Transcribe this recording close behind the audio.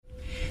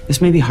This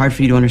may be hard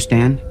for you to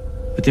understand,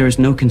 but there is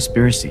no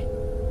conspiracy.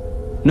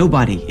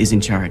 Nobody is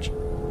in charge.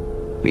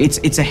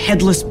 It's a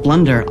headless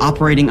blunder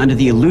operating under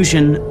the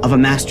illusion of a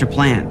master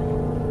plan.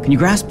 Can you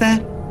grasp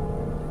that?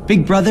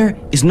 Big Brother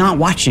is not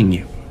watching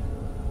you.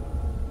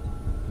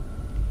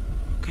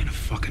 What kind of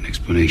fucking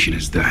explanation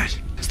is that?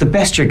 It's the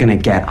best you're gonna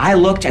get. I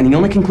looked, and the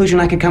only conclusion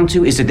I could come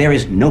to is that there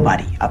is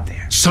nobody up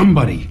there.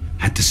 Somebody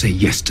had to say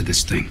yes to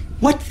this thing.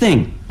 What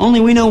thing? Only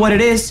we know what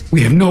it is.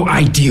 We have no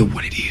idea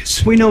what it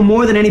is. We know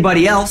more than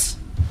anybody else.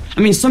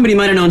 I mean, somebody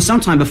might have known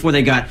sometime before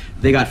they got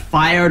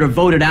fired or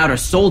voted out or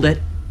sold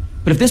it.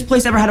 But if this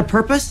place ever had a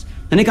purpose,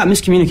 then it got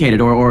miscommunicated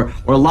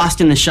or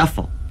lost in the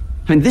shuffle.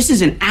 I mean, this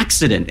is an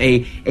accident,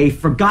 a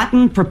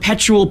forgotten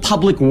perpetual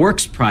public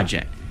works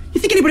project.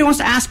 You think anybody wants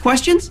to ask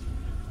questions?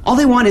 All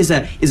they want is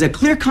a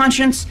clear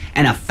conscience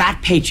and a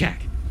fat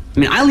paycheck. I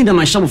mean, I leaned on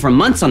my shovel for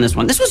months on this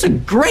one. This was a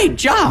great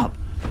job.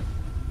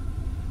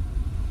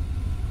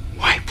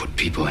 Why put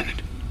people in it?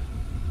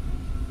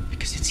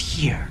 Because it's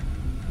here.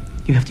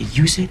 You have to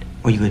use it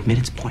or you admit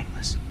it's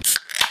pointless.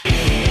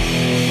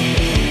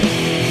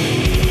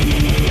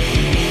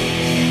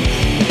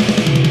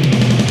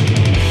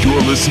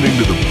 You're listening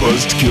to the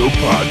Buzzkill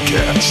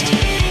Podcast.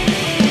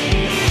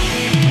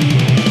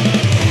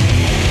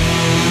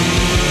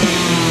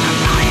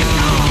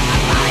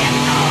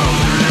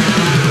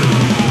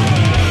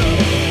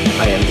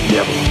 I am the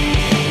devil,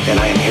 and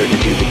I am here to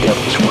do the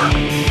devil's work.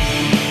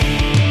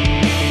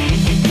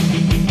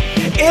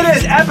 It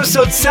is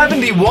episode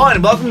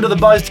 71. Welcome to the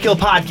Buzzkill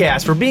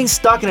Podcast. Where being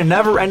stuck in a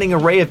never-ending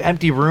array of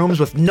empty rooms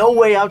with no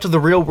way out to the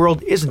real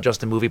world isn't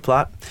just a movie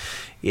plot.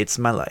 It's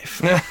my life.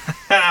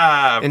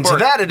 And to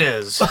that it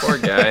is. Poor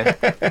guy.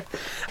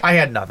 I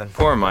had nothing.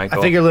 Poor Michael.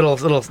 I figure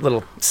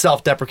little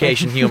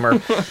self-deprecation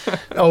humor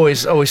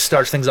always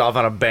starts things off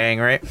on a bang,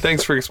 right?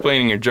 Thanks for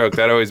explaining your joke.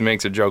 That always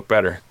makes a joke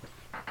better.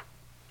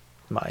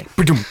 Mike.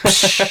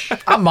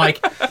 I'm Mike.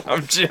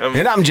 I'm Jim.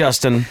 And I'm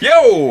Justin.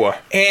 Yo!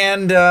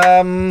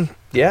 And,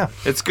 yeah.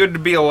 It's good to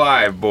be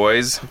alive,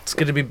 boys. It's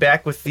good to be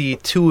back with the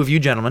two of you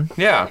gentlemen.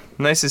 Yeah,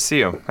 nice to see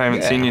you. I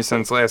haven't seen you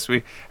since last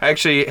week. I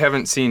actually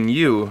haven't seen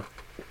you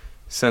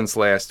since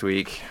last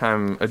week.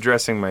 I'm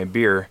addressing my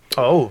beer.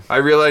 Oh. I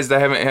realized I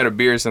haven't had a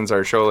beer since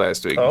our show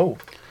last week. Oh.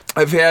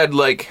 I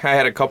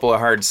had a couple of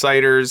hard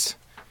ciders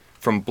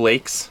from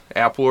Blake's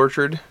Apple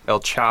Orchard, El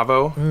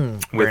Chavo,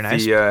 with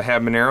nice. the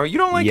habanero. You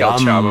don't like Yum. El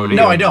Chavo, do you?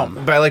 No, I don't.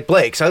 But I like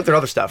Blake's. I like their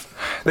other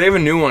stuff. They have a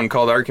new one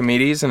called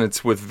Archimedes, and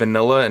it's with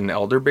vanilla and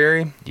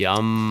elderberry.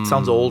 Yum.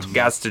 Sounds old.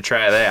 Gots to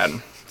try that.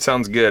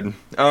 Sounds good.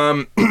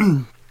 Yeah,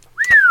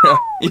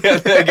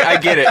 I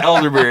get it.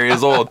 Elderberry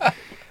is old.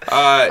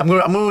 I'm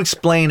gonna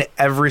explain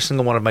every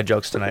single one of my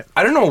jokes tonight.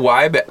 I don't know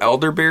why, but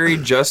elderberry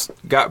just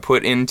got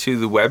put into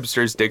the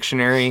Webster's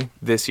Dictionary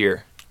this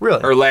year.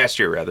 Really? Or last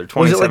year, rather,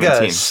 Was it 2017.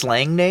 like a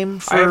slang name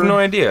for... I have no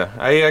idea.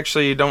 I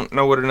actually don't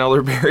know what an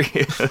elderberry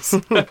is.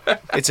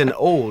 It's an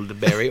old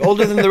berry,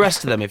 older than the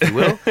rest of them, if you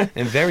will,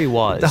 and very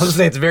wise. I was gonna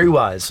say it's very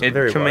wise. It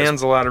very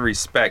commands a lot of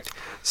respect.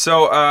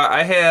 So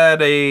I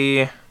had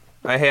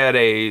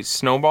a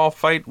snowball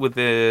fight with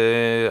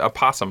a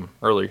possum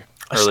earlier.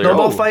 A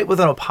snowball fight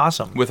with an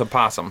opossum. With a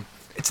possum.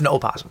 It's an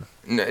opossum.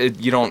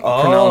 You don't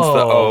pronounce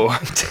the O.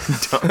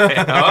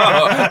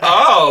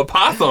 Oh,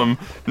 possum.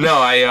 No,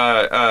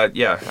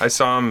 I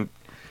saw him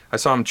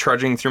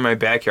trudging through my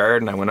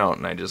backyard, and I went out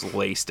and I just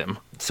laced him.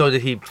 So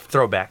did he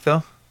throw back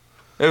though?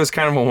 It was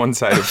kind of a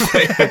one-sided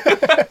fight.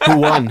 Who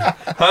won?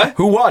 Huh?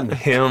 Who won?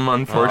 Him,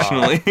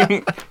 unfortunately.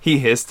 He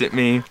hissed at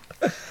me.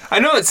 I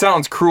know it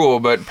sounds cruel,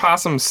 but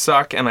possums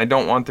suck, and I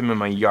don't want them in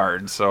my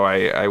yard. So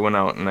I went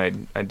out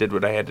and I did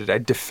what I had to do. I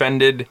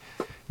defended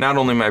not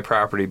only my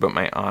property, but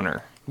my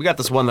honor. We got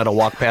this one that'll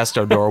walk past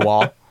our door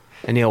wall,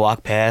 and he'll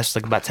walk past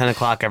like about 10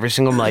 o'clock every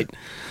single night.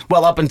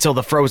 Well, up until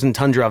the frozen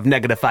tundra of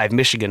 -5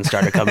 Michigan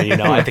started coming, you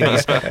know. I think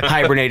he's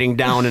hibernating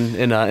down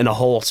in a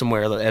hole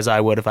somewhere, as I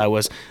would if I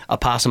was a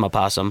possum.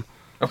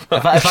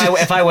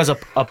 If I was a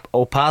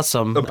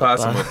opossum.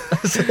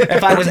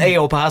 If I was a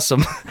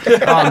opossum.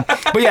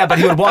 But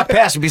he would walk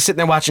past, we'd be sitting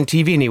there watching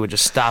TV, and he would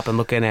just stop and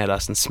look in at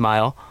us and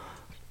smile.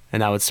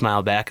 And I would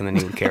smile back, and then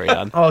he would carry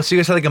on. Oh, so you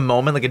guys had like a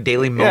moment, like a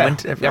daily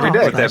moment every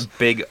day. With that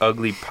big,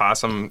 ugly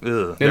possum.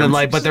 Ugh. And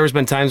then, but there's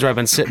been times where I've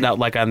been sitting out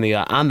like on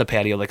the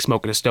patio, like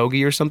smoking a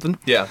stogie or something.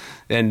 Yeah.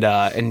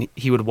 And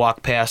he would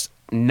walk past,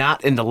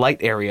 not in the light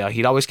area.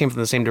 He'd always came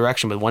from the same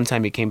direction, but one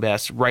time he came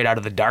past right out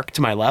of the dark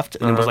to my left,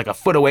 and it was like a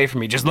foot away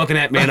from me, just looking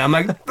at me, and I'm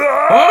like, oh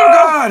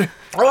God!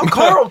 Oh,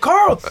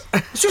 Carl!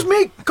 It's just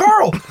me,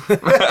 Carl!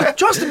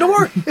 Justin, don't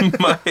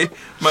worry!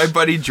 My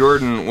buddy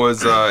Jordan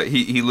was,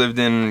 he lived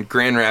in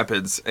Grand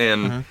Rapids,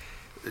 and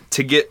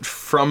to get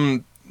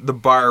from the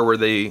bar where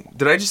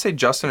did I just say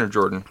Justin or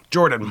Jordan?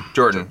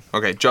 Jordan.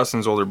 Okay,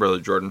 Justin's older brother,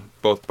 Jordan,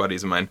 both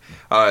buddies of mine.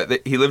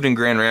 He lived in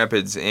Grand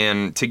Rapids,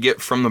 and to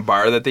get from the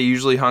bar that they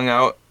usually hung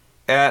out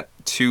at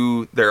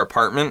to their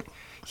apartment,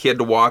 he had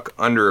to walk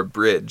under a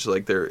bridge.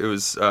 It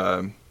was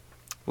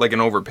like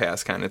an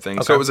overpass kind of thing.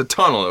 Okay. So it was a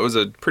tunnel. It was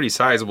a pretty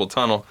sizable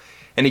tunnel.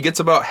 And he gets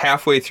about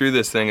halfway through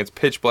this thing. It's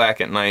pitch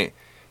black at night.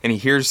 and he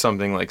hears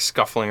something like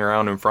scuffling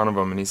around in front of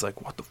him, and he's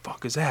like, "What the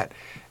fuck is that?"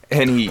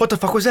 And What the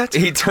fuck was that?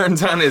 he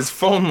turns on his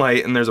phone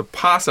light, and there's a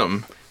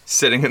possum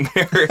sitting in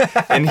there,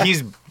 and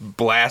he's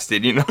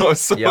blasted,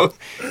 so Yep.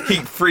 he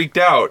freaked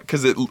out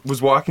because it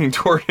was walking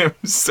toward him.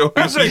 So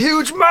That's a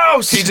huge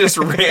mouse. he just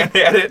ran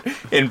at it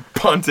and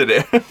punted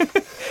it.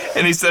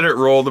 And he said it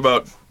rolled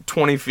about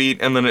 20 feet,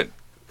 and then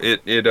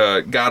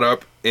it got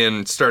up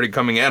and started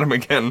coming at him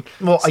again.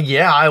 Well,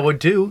 yeah, I would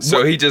too.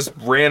 So he just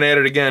ran at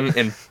it again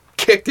and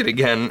kicked it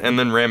again, and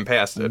then ran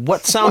past it.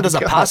 What sound does a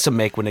God. possum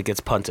make when it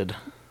gets punted?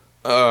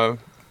 I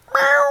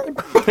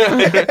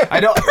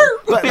don't.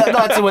 No,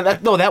 that's when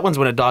that one's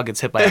when a dog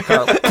gets hit by a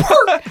car.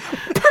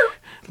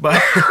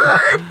 But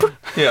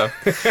Yeah.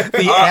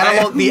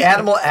 The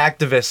animal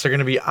activists are going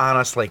to be on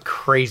us like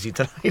crazy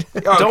tonight.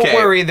 don't Okay.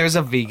 worry, there's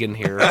a vegan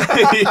here.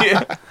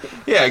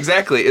 Yeah,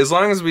 exactly. As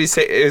long as we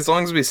say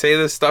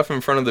this stuff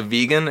in front of the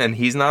vegan and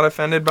he's not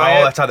offended by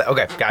it. Oh, that's how that.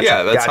 Okay, gotcha.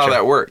 Yeah, that's how gotcha.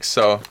 that works.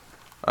 So,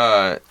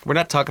 We're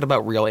not talking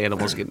about real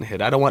animals getting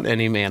hit. I don't want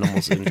any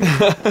animals injured.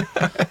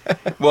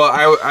 well,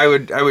 I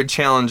would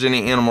challenge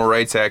any animal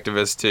rights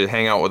activist to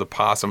hang out with a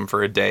possum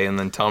for a day and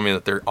then tell me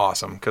that they're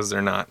awesome, because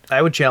they're not.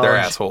 I would challenge They're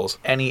assholes.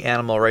 any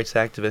animal rights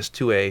activist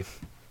to a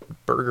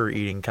burger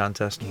eating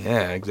contest.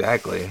 Yeah,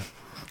 exactly.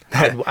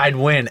 I'd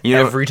win You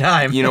know- every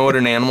time. You know what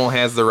an animal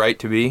has the right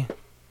to be?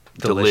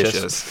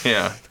 Delicious.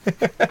 Yeah.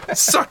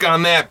 Suck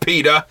on that,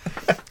 PETA.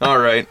 All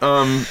right.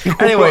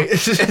 Anyway,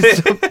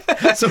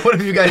 so what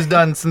have you guys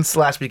done since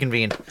last we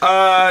convened?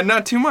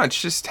 Not too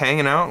much. Just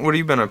hanging out. What have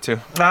you been up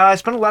to? I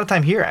spent a lot of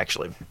time here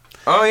actually.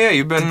 Oh yeah,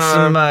 you've been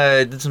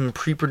Did some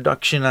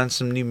pre-production on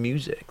some new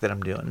music that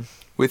I'm doing.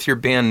 with your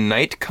band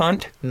Night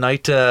Cunt.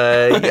 Night.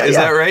 Is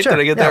that right? Sure.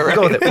 Did I get that right?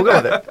 We'll go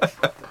with it.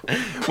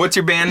 What's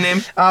your band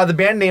name? The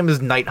band name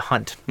is Night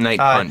Hunt. Night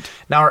Hunt.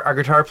 Now, our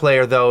guitar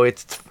player, though,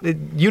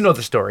 you know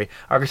the story.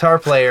 Our guitar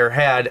player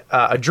had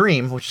a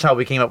dream, which is how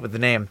we came up with the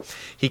name.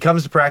 He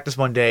comes to practice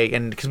one day,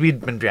 and because we had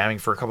been jamming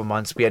for a couple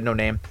months, we had no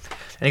name.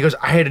 And he goes,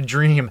 "I had a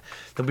dream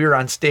that we were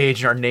on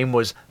stage, and our name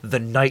was the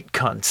Night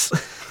Cunts."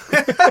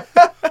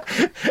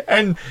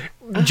 And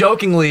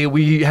jokingly,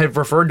 we had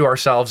referred to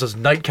ourselves as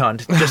Night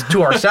Cunt, just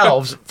to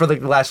ourselves, for the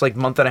last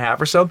month and a half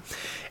or so.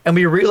 And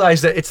we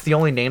realized that it's the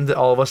only name that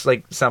all of us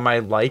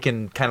semi-like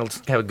and kind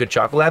of have a good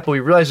chuckle at. But we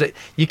realized that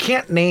you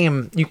can't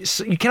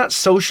you cannot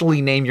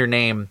socially name your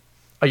name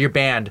or your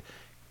band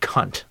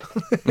cunt.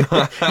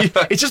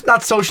 It's just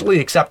not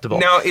socially acceptable.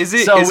 Now, is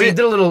it- So is we it-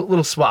 did a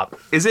little swap.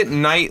 Is it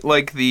night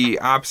like the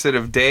opposite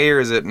of day, or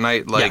is it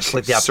night like, Yes,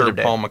 like the opposite Sir of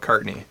day. Paul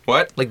McCartney?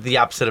 What? Like the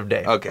opposite of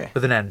day. Okay.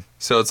 With an N.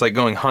 So it's like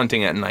going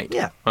hunting at night.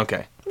 Yeah.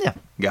 Okay. Yeah.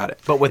 Got it.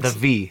 But with a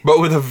V. But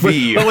with a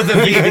V. But with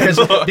a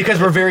V because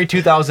we're very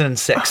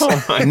 2006.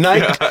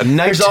 Night.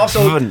 There's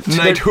also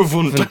Night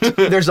Huvund.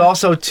 there's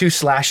also 2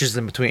 slashes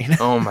in between.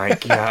 Oh my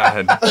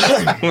god.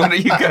 What are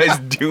you guys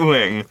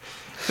doing?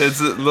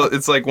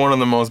 It's like one of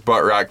the most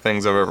butt rock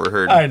things I've ever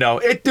heard. I know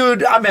it,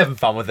 dude. I'm having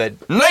fun with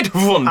it. Night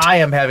Huvund. I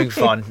am having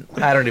fun.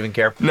 I don't even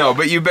care. No,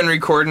 but you've been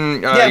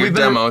recording Yeah, your we've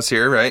been- demos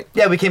here, right?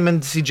 Yeah, we came in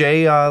to see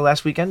Jay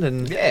last weekend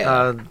and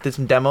Yeah. did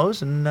some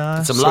demos and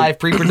Some live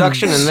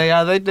pre-production, and they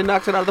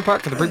knocked it out of the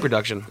park for the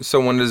pre-production. So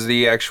when does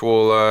the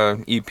actual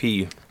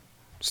EP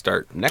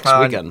start? Next uh,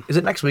 weekend. Is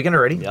it next weekend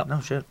already? Yep.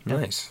 No shit. Yeah.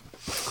 Nice.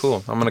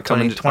 Cool. I'm gonna come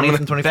 20th in.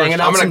 and 21st. Banging out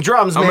I'm gonna- some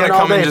drums, I'm man, gonna all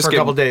come and day just for a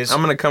couple days.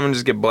 I'm gonna come and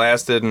just get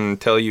blasted and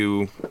tell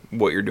you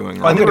what you're doing.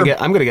 I'm wrong.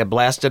 gonna get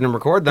blasted and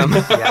record them.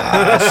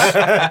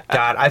 Yes.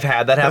 God, I've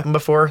had that happen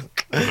before.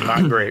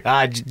 Not great.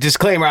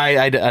 Disclaimer: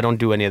 I don't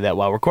do any of that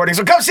while recording.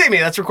 So come see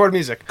me. Let's record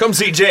music. Come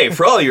see Jay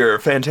for all your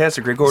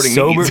fantastic recording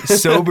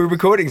needs. sober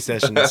recording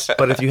sessions.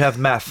 But if you have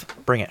meth,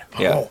 bring it.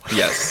 Yeah.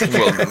 Yes.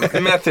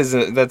 Well, meth is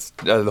that's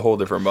a whole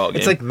different ballgame.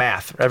 It's like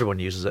math. Everyone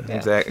uses it.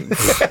 exactly.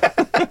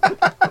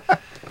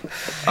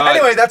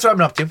 Anyway, that's what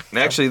I'm up to.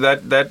 Actually,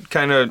 that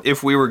kind of,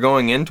 if we were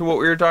going into what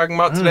we were talking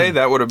about today,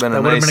 that would have been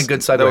That would've been a good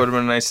segue. That would have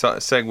been a nice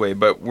segue,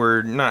 but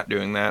we're not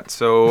doing that.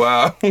 So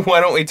why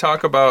don't we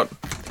talk about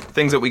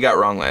things that we got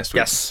wrong last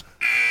week? Yes.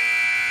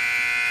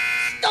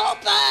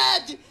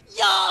 Stupid!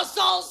 You're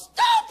so stupid!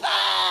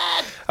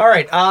 All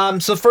right.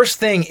 So the first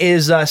thing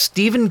is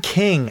Stephen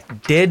King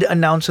did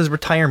announce his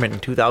retirement in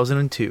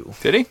 2002.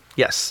 Did he?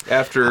 Yes.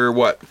 After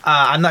what?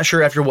 I'm not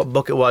sure after what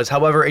book it was.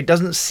 However, it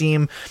doesn't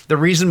seem the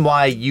reason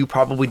why you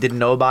probably didn't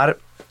know about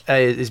it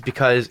is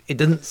because it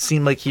doesn't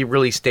seem like he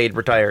really stayed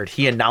retired.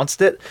 He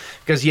announced it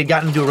because he had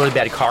gotten into a really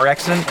bad car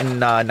accident in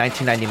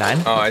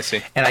 1999. Oh, I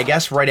see. And I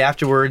guess right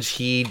afterwards,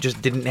 he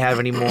just didn't have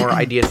any more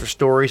ideas for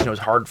stories, and it was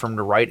hard for him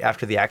to write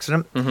after the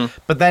accident. Mm-hmm.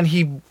 But then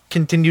he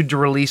continued to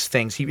release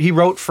things. He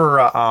wrote for,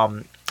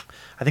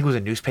 I think it was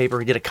a newspaper.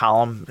 He did a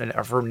column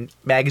for a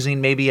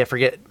magazine, maybe. I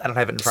forget. I don't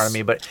have it in front of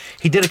me. But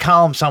he did a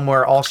column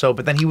somewhere also.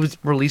 But then he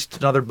released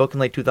another book in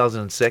like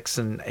 2006,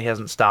 and he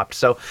hasn't stopped.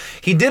 So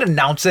he did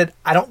announce it.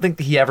 I don't think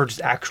that he ever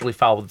just actually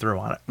followed through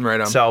on it. Right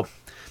on. So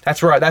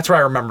That's where I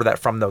remember that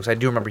from, though, because I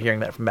do remember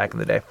hearing that from back in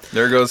the day.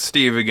 There goes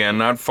Steve again,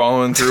 not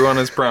following through on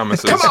his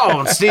promises. Come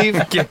on,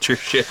 Steve. Get your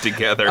shit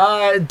together.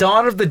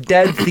 Dawn of the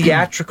Dead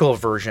theatrical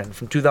version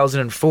from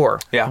 2004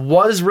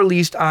 was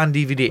released on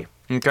DVD.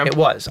 Okay. It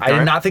was. I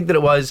did not think that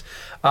it was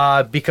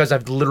because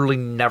I've literally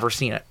never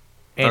seen it.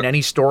 In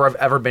any store I've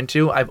ever been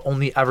to, I've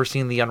only ever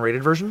seen the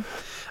unrated version.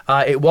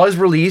 It was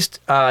released,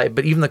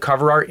 but even the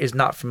cover art is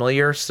not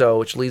familiar,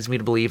 which leads me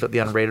to believe that the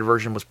unrated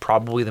version was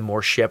probably the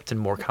more shipped and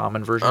more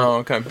common version. Oh,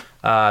 okay.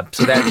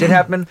 So that did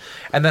happen.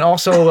 And then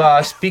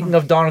also, speaking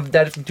of Dawn of the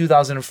Dead from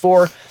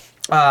 2004,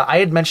 I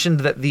had mentioned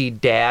that the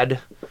dad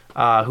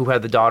who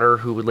had the daughter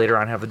who would later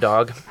on have the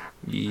dog,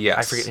 yes.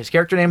 I forget his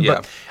character name,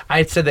 but I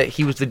had said that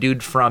he was the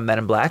dude from Men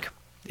in Black.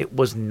 It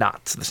was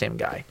not the same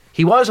guy.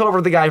 He was,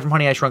 however, the guy from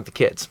Honey, I Shrunk the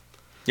Kids.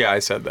 Yeah, I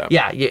said that.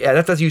 Yeah,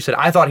 that's what you said.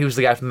 I thought he was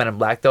the guy from Men in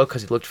Black, though,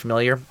 because he looked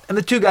familiar. And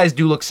the two guys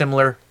do look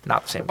similar,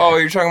 not the same guy. Oh,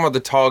 you're talking about the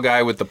tall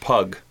guy with the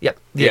pug. Yep.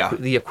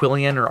 The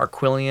Aquilian or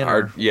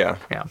Arquillian. Yeah.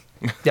 Yeah.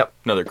 Yep.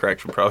 Another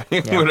correction,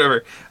 probably.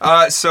 Whatever.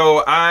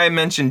 So I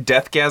mentioned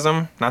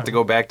Deathgasm, not to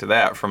go back to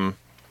that from...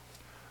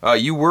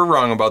 you were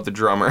wrong about the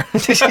drummer.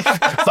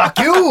 Fuck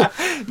you!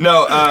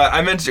 No,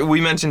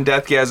 we mentioned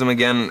Deathgasm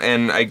again,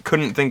 and I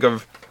couldn't think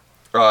of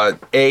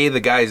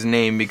the guy's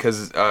name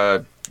because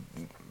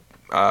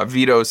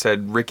Vito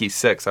said Ricky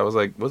Six. I was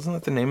like, wasn't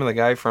that the name of the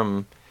guy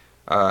from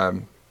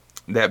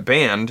that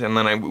band? And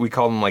then we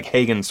called him like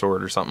Hagen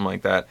Sword or something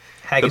like that.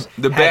 Haggis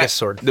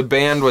Sword. The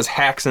band was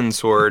Haxon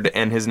Sword,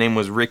 and his name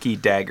was Ricky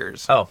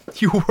Daggers. Oh,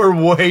 you were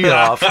way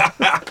off.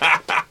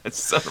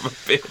 Son of a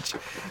bitch.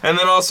 And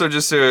then also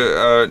just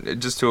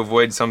to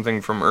avoid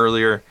something from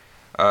earlier,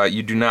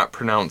 you do not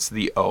pronounce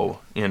the O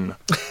in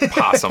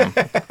possum.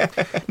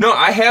 No,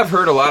 I have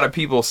heard a lot of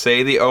people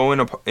say the O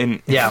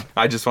in yeah.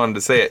 I just wanted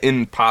to say it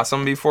in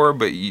possum before,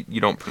 but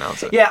you don't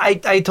pronounce it. Yeah,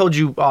 I told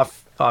you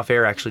off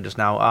air actually just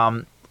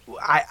now.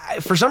 I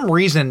for some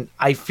reason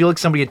I feel like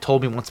somebody had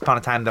told me once upon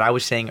a time that I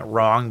was saying it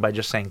wrong by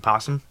just saying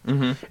possum.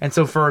 Mm-hmm. And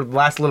so for the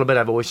last little bit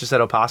I've always just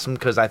said opossum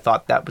because I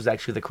thought that was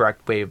actually the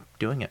correct way of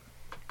doing it.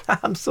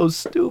 I'm so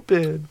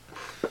stupid.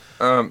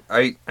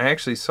 I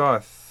actually saw a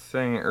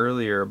thing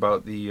earlier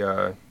about the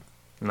no,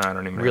 I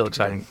don't even know. Real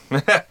exciting. All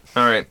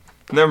right.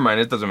 Never mind,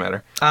 it doesn't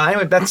matter.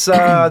 Anyway, that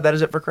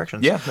is it for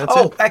corrections. Yeah, that's it.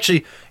 Oh,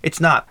 actually,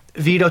 it's not.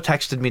 Vito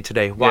texted me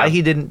today. Why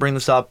he didn't bring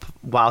this up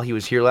while he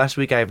was here last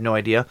week, I have no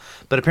idea.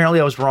 But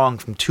apparently I was wrong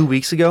from 2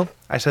 weeks ago.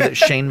 I said that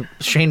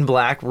Shane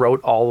Black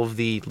wrote all of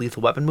the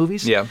Lethal Weapon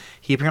movies. Yeah.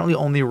 He apparently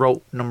only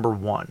wrote number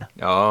 1.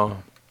 Oh.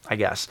 I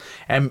guess.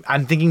 And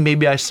I'm thinking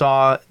maybe I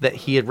saw that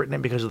he had written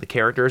it because of the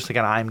characters, like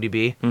on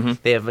IMDb. Mm-hmm.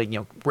 They have,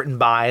 written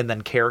by and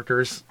then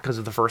characters because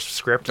of the first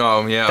script.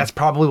 Oh, yeah. That's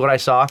probably what I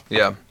saw.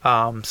 Yeah.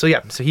 So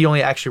he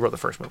only actually wrote the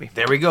first movie.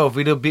 There we go.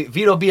 Vito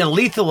being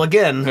lethal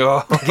again.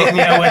 Oh. Getting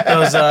you with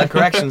those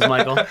corrections,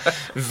 Michael.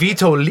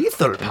 Vito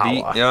lethal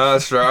power. Yeah,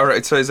 that's right. All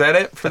right. So is that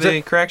it for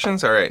the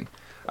corrections? All right.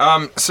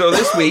 So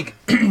this week,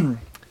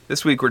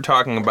 we're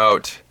talking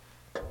about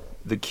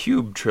the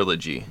Cube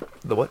trilogy.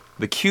 The what?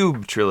 The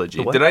Cube trilogy.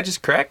 The what? Did I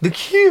just correct? The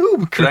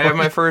Cube. Did I have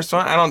my first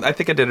one? I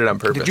think I did it on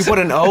purpose. Did you put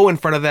an O in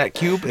front of that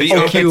cube? The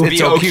O cube.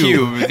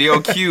 The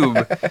O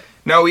cube.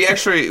 No,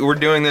 we're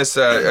doing this.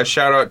 A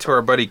shout out to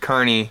our buddy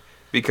Carney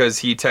because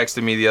he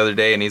texted me the other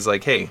day and he's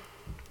like, "Hey,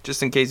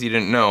 just in case you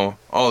didn't know,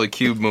 all the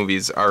Cube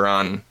movies are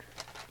on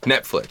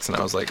Netflix." And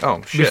I was like,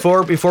 "Oh shit!"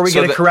 Before we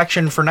get a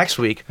correction for next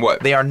week,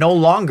 what? They are no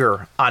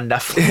longer on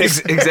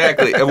Netflix.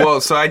 Exactly.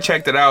 Well, so I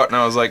checked it out and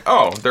I was like,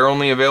 "Oh, they're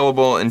only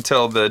available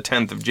until the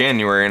 10th of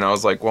January." And I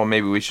was like, "Well,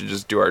 maybe we should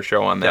just do our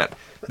show on that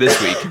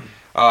this week."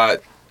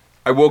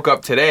 I woke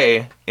up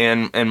today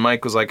and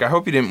Mike was like, "I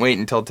hope you didn't wait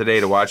until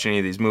today to watch any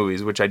of these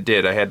movies," which I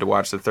did. I had to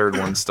watch the third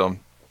one still.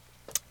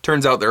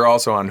 Turns out they're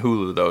also on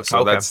Hulu though,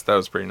 so that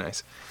was pretty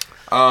nice.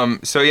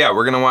 So yeah,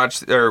 we're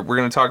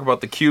gonna talk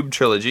about the Cube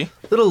trilogy.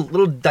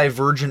 Little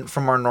divergent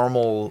from our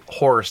normal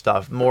horror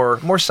stuff. More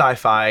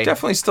sci-fi.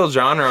 Definitely still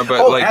genre,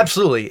 but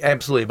absolutely.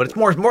 But it's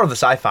more of the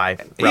sci-fi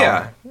realm.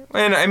 Yeah,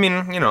 and I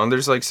mean,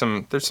 there's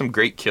some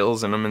great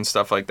kills in them and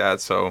stuff like that.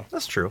 So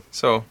that's true.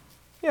 So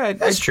yeah,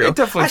 that's true. It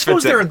definitely. I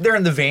suppose fits they're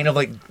in the vein of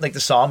like the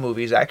Saw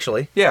movies,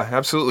 actually. Yeah,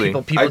 absolutely.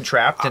 People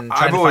trapped and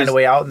trying to find a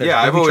way out, and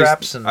there's booby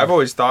traps. And I've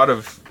always thought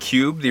of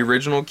Cube, the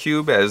original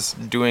Cube, as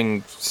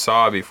doing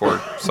Saw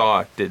before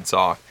Saw did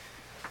Saw.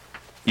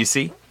 You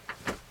see?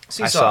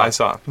 I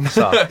saw. And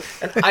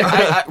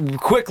I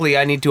quickly,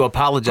 I need to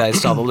apologize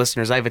to all the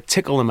listeners. I have a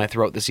tickle in my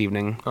throat this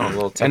evening. Oh, a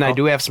little tickle. And I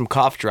do have some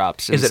cough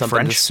drops. And Is it something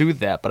French? to soothe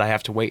that, but I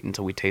have to wait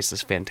until we taste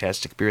this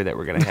fantastic beer that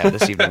we're going to have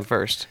this evening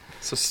first.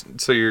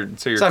 So you're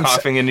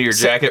coughing into your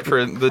jacket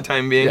for the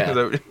time being? Yeah.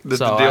 That's the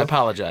So deal? I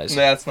apologize.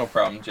 That's no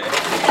problem, Jay.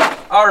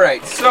 All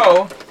right,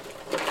 so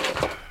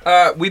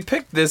we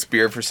picked this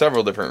beer for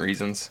several different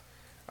reasons.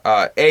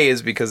 A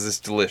is because it's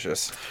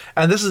delicious.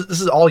 And this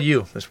is all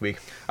you this week.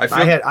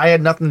 I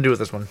had nothing to do with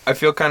this one. I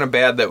feel kind of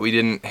bad that we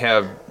didn't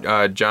have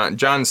John.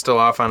 John's still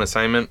off on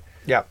assignment.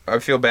 Yeah. I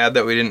feel bad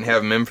that we didn't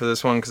have him in for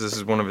this one because this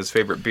is one of his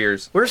favorite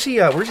beers. Where's he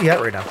at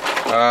right now?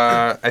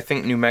 I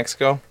think New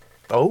Mexico.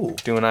 Oh,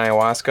 doing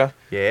ayahuasca.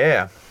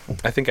 yeah.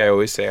 I think I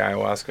always say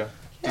ayahuasca.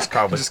 Just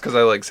because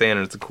I like saying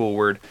it. It's a cool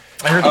word.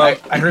 I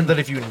heard that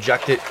if you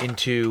inject it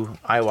into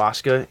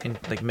ayahuasca and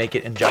like make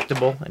it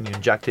injectable, and you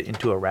inject it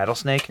into a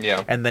rattlesnake,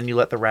 Yeah. and then you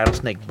let the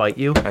rattlesnake bite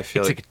you, I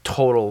feel it's like- like a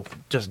total,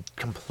 just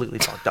completely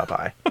fucked up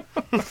eye.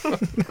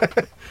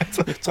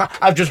 So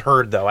I've just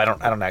heard though. I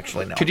don't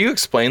actually know. Could you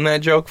explain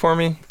that joke for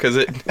me? Because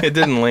it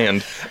didn't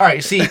land. All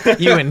right, see,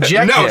 you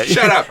inject No, it.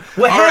 shut up.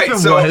 What All right,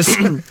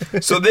 happened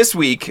was So this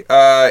week,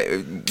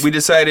 we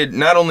decided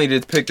not only to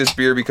pick this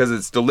beer because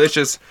it's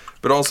delicious,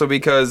 but also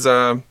because,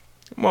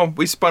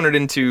 we spun it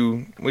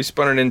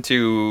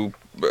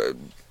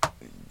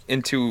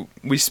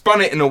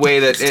in a way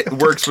that it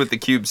works with the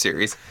Cube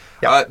series.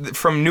 Yeah.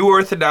 From New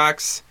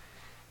Orthodox,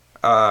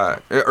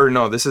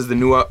 this is the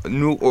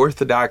New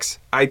Orthodox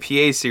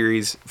IPA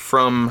series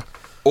from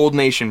Old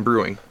Nation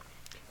Brewing.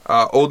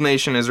 Old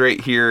Nation is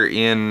right here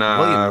in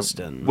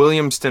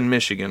Williamston,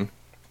 Michigan.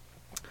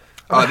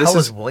 What the this hell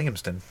is is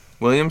Williamston?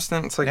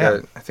 Williamston. It's like Yeah.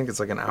 I think it's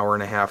like an hour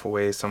and a half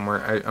away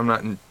somewhere. I'm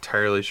not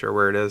entirely sure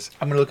where it is.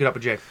 I'm gonna look it up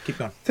with Jay. Keep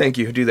going. Thank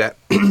you. Do that.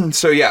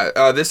 So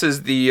yeah, this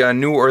is the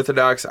New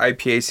Orthodox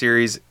IPA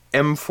series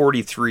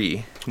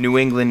M43 New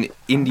England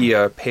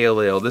India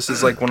Pale Ale. This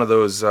is like one of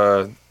those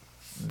the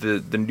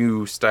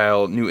new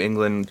style New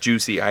England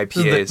juicy IPAs.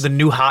 This is the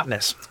new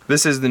hotness.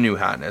 This is the new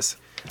hotness.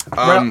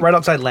 Right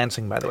outside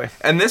Lansing, by the way.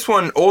 And this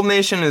one, Old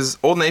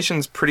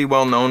Nation's pretty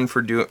well known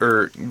for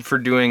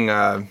doing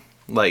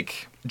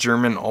like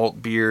German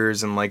alt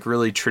beers and like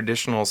really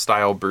traditional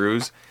style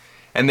brews,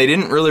 and they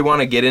didn't really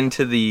want to get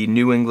into the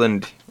New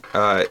England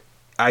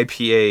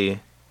IPA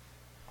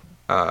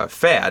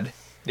fad.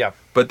 Yeah.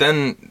 But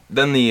then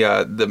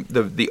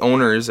the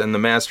owners and the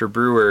master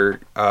brewer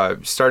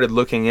started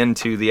looking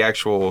into the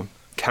actual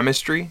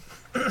chemistry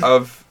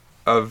of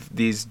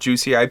these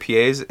juicy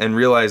IPAs and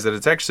realized that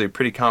it's actually a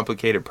pretty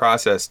complicated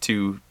process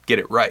to get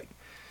it right.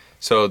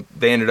 So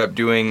they ended up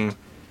doing.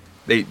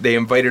 They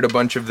invited a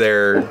bunch of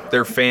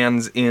their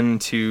fans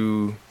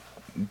into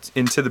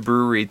the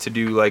brewery to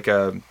do like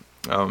an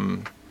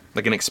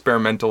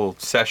experimental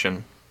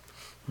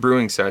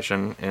brewing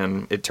session,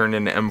 and it turned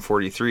into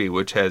M43,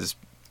 which has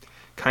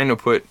kind of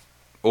put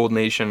Old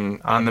Nation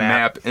on the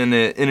map in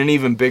an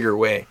even bigger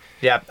way.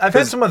 Yeah, I've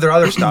had some of their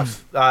other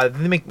stuff.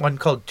 They make one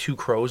called Two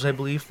Crows, I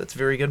believe. That's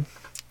very good.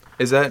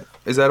 Is that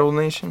Old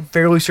Nation?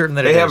 Fairly certain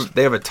that it is.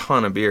 They have a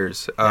ton of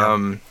beers.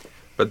 Yeah.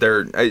 But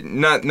they're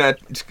not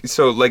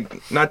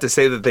to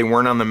say that they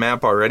weren't on the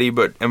map already,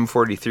 but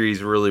M43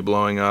 is really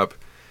blowing up.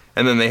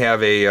 And then they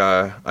have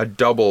a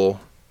double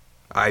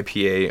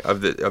IPA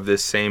of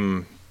this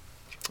same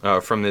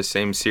from this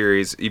same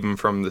series, even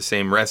from the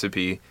same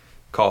recipe,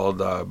 called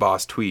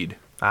Boss Tweed,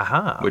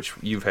 which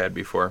you've had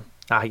before.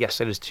 Yes,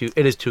 it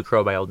is Two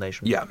Crow by Old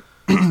Nation. Yeah.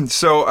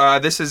 So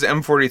this is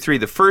M43,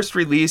 the first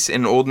release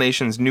in Old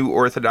Nation's New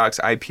Orthodox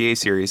IPA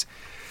series.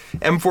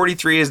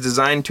 M43 is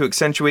designed to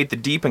accentuate the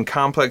deep and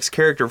complex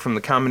character from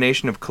the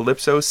combination of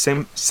Calypso,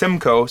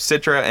 Simcoe,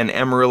 Citra, and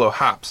Amarillo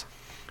hops.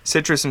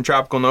 Citrus and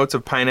tropical notes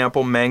of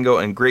pineapple, mango,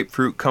 and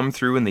grapefruit come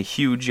through in the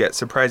huge yet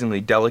surprisingly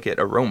delicate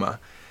aroma.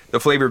 The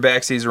flavor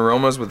backs these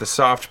aromas with a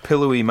soft,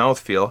 pillowy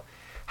mouthfeel.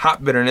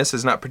 Hop bitterness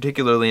is not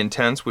particularly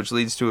intense, which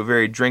leads to a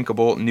very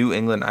drinkable New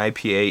England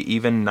IPA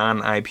even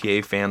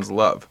non-IPA fans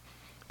love.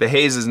 The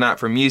haze is not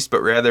from yeast,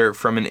 but rather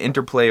from an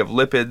interplay of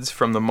lipids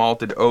from the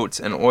malted oats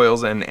and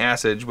oils and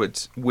acids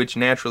which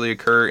naturally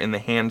occur in the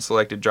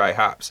hand-selected dry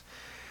hops.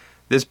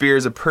 This beer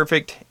is a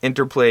perfect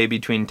interplay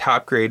between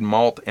top-grade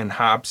malt and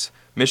hops,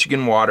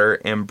 Michigan water,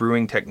 and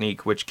brewing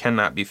technique which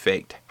cannot be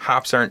faked.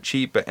 Hops aren't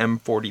cheap, but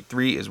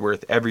M43 is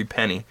worth every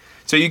penny.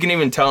 So you can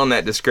even tell in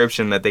that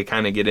description that they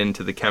kind of get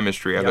into the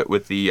chemistry of it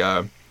with the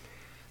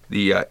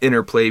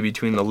interplay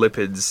between the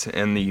lipids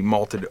and the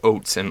malted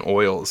oats and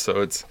oils.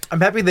 So it's.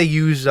 I'm happy they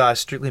use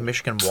strictly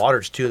Michigan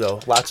waters too,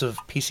 though. Lots of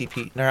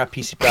PCP. No, not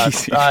PCP.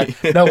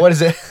 PCP. No, what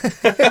is it?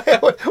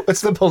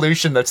 What's the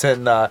pollution that's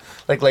in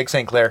like Lake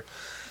St. Clair?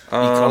 E.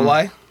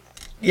 coli?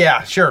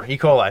 Yeah, sure. E.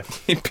 coli.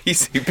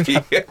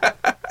 PCP.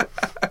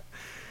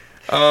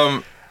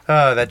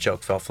 That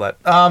joke fell flat.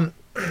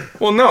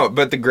 Well, no,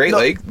 but the Great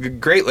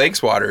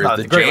Lakes water is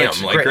the Great jam.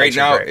 Lakes- Like Great right Lakes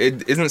now, are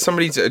great. isn't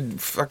somebody's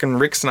fucking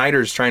Rick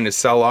Snyder's trying to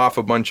sell off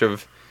a bunch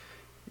of.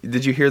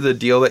 Did you hear the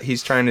deal that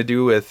he's trying to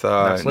do with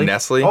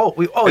Nestle?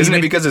 Isn't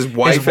it because his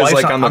wife is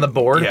like on the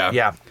board?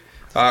 Yeah.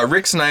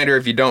 Rick Snyder,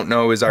 if you don't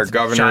know, is our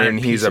governor, giant and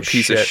he's piece a of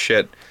piece of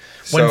shit.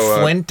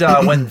 When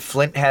So, when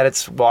Flint had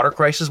its water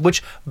crisis,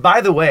 which,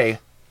 by the way,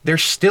 they're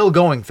still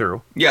going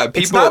through. yeah,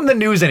 people, It's not in the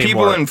news anymore.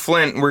 People in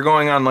Flint, we're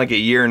going on like a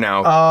year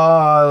now.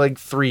 Like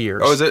 3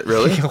 years. Oh, is it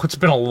really? It's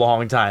been a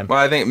long time. Well,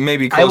 I think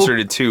maybe closer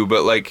to 2,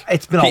 but like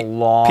It's been a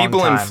long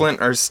people in time.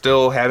 Flint are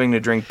still having to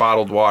drink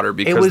bottled water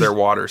because their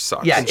water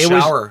sucks. Yeah, And it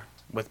was- shower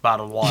with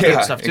bottled water Yeah,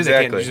 and stuff too. They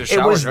exactly. can't use their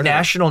It showers was or anything.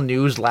 national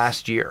news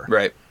last year.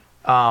 Right.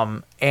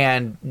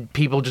 And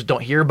people just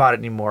don't hear about it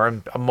anymore.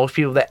 And most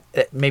people that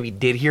maybe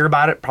did hear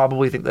about it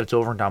probably think that it's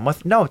over and done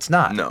with. No, it's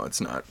not. No,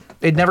 it's not.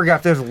 It never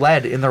got, there's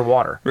lead in their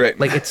water. Right.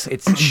 Like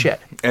it's shit.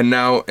 And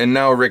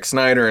now Rick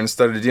Snyder,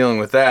 instead of dealing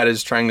with that,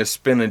 is trying to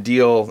spin a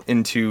deal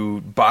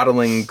into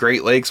bottling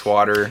Great Lakes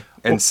water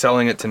and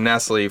selling it to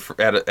Nestle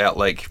at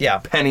like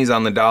pennies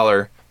on the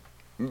dollar.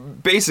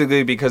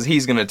 Basically, because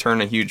he's going to turn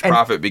a huge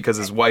profit because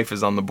his wife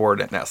is on the board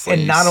at Nestle.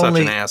 And he's such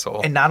an asshole.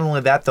 And not only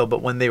that, though,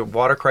 but when the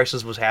water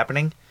crisis was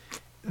happening,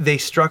 they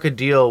struck a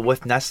deal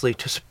with Nestle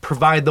to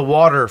provide the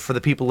water for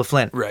the people of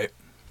Flint. Right.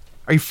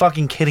 Are you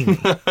fucking kidding me?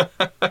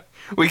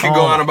 We could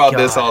go on about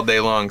this all day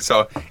long.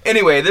 So,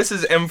 anyway, this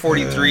is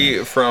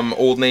M43 from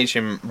Old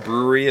Nation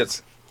Brewery.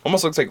 It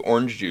almost looks like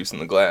orange juice in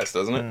the glass,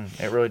 doesn't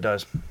it? It really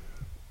does.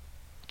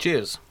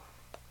 Cheers.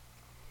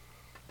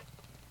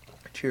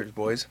 Cheers,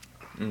 boys.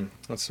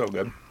 That's so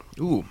good.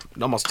 Ooh,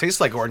 it almost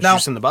tastes like orange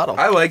juice in the bottle.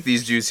 I like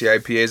these juicy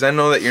IPAs. I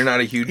know that you're not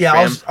a huge fan.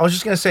 Yeah, I was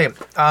just going to say,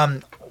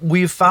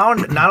 we've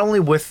found, not only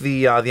with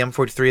the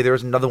M43, there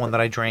was another one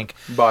that I drank.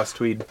 Boss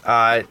Tweed.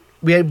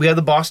 We had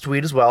the Boss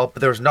Tweed as well,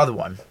 but there was another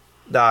one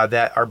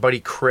that our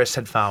buddy Chris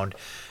had found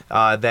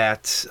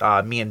that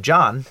me and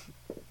John,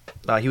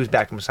 he was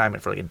back from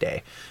assignment for like a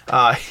day.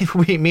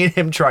 Me and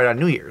him tried on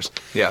New Year's.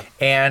 Yeah.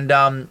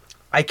 And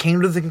I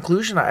came to the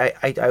conclusion, I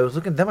was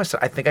looking at them, I said,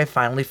 I think I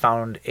finally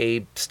found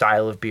a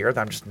style of beer that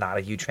I'm just not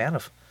a huge fan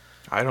of.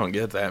 I don't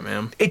get that,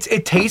 man.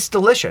 It tastes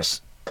delicious.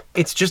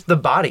 It's just the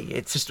body.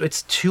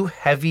 It's too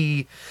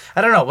heavy.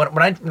 I don't know.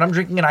 When I'm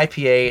drinking an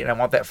IPA and I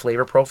want that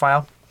flavor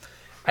profile,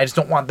 I just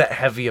don't want that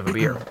heavy of a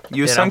beer.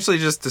 You essentially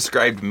just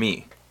described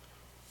me.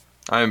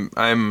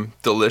 I'm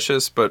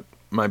delicious, but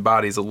my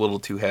body's a little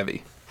too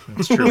heavy.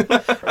 It's true.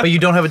 But you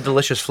don't have a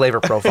delicious flavor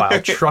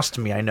profile. Trust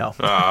me, I know.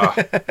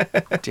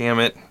 Damn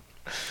it.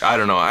 I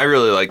don't know. I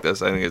really like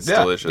this. I think it's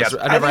delicious.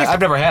 Yeah, I've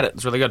never had it.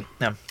 It's really good.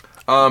 Yeah.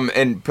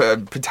 And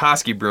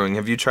Petoskey Brewing.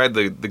 Have you tried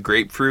the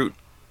grapefruit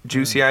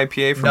juicy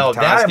IPA from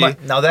Petoskey?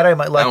 That I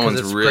might like. That one's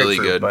it's really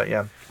good. But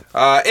yeah.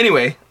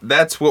 Anyway,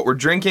 that's what we're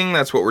drinking.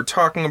 That's what we're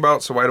talking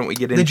about. So why don't we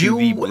get into the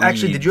bleed?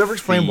 Did you ever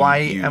explain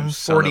why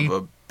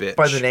M40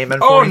 by the name M43?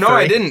 Oh no,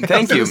 I didn't.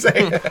 Thank you.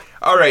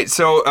 All right.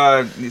 So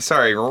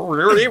sorry.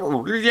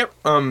 That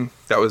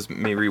was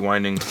me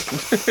rewinding.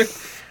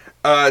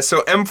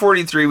 So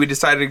M43, we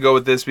decided to go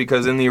with this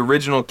because in the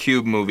original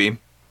Cube movie,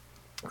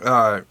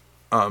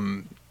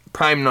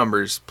 prime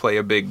numbers play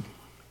a big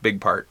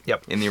part.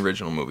 Yep. In the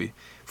original movie,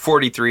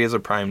 43 is a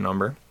prime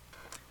number,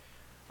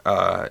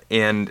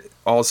 and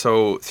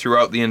also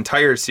throughout the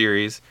entire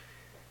series,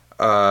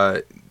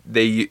 the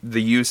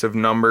use of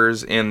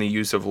numbers and the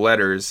use of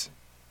letters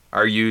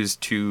are used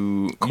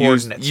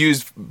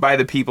by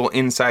the people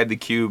inside the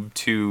cube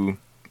to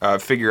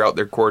figure out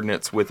their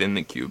coordinates within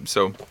the cube.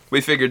 So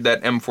we figured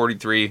that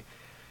M43,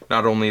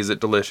 not only is it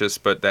delicious,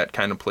 but that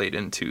kind of played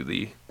into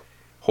the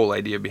whole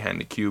idea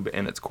behind the cube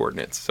and its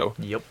coordinates. So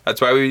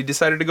that's why we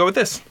decided to go with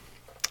this.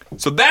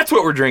 So that's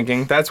what we're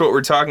drinking. That's what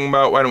we're talking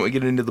about. Why don't we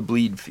get into the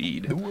bleed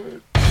feed? The bleed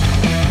feed.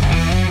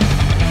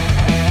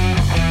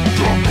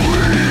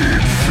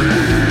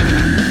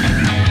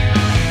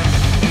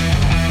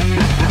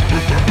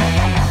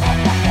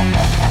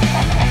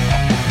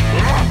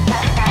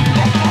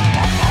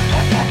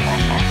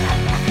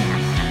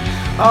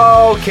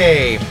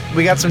 Okay,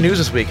 we got some news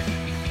this week.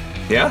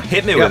 Yeah,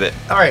 hit me with it.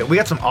 All right, we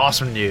got some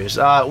awesome news.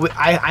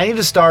 I need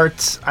to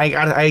start.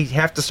 I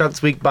have to start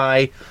this week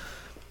by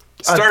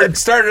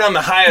started on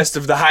the highest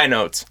of the high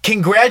notes.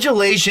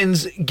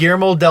 Congratulations,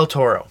 Guillermo del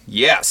Toro.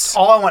 Yes.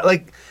 All I want,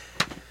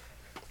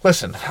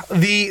 listen,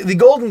 the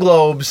Golden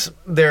Globes,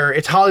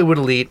 it's Hollywood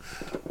elite,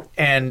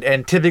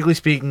 and typically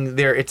speaking,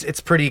 it's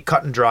pretty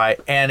cut and dry,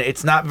 and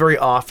it's not very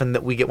often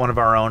that we get one of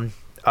our own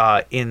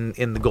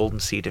in the golden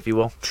seat, if you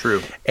will.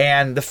 True.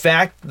 And the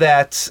fact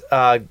that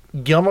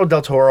Guillermo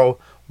del Toro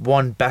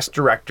won Best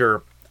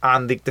Director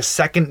on the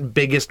second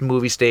biggest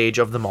movie stage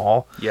of them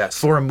all, yes,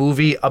 for a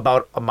movie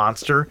about a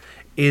monster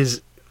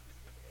is...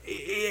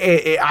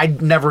 I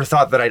never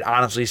thought that I'd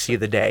honestly see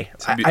the day.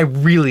 I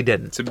really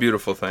didn't. It's a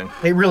beautiful thing.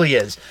 It really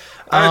is.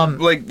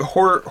 Like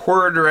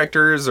horror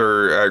directors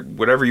or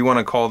whatever you want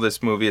to call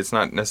this movie. It's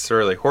not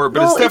necessarily horror,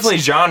 but it's definitely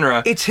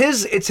genre. It's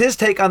his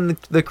take on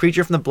the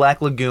creature from the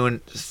Black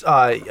Lagoon,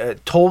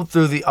 told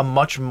through a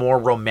much more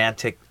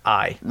romantic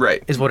eye.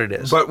 Right, is what it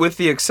is. But with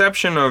the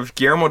exception of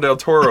Guillermo del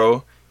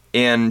Toro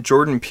and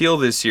Jordan Peele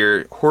this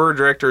year, horror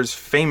directors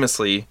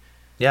famously,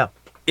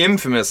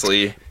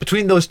 infamously,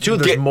 between those two,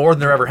 there's more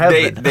than there ever have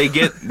been.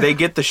 They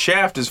get the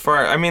shaft as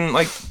far. I mean,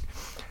 like,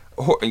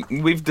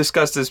 we've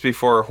discussed this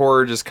before.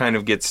 Horror just kind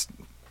of gets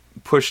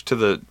pushed to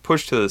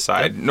the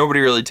side. Nobody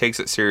really takes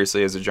it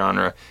seriously as a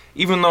genre,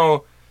 even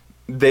though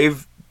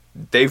they've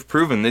they've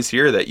proven this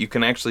year that you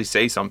can actually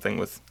say something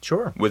with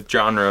Sure. with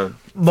genre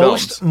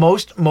films.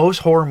 Most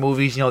horror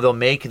movies, they'll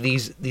make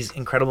these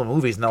incredible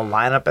movies and they'll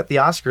line up at the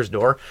Oscars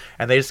door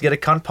and they just get a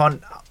cunt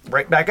punt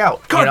right back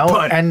out. Cunt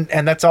punt.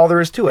 And that's all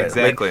there is to it.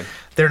 Exactly. Like,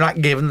 they're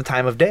not given the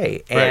time of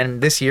day. And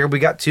Right. this year we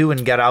got 2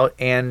 in Get Out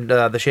and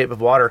The Shape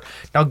of Water.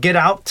 Now Get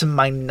Out, to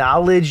my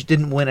knowledge,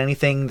 didn't win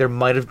anything. There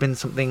might have been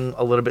something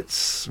a little bit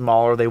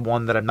smaller they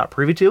won that I'm not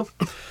privy to.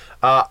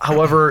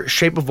 However,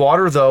 Shape of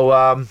Water,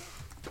 though,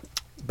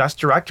 Best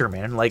Director,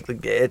 man. Like,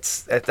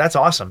 that's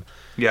awesome.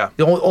 Yeah,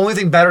 The only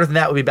thing better than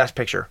that would be Best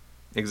Picture.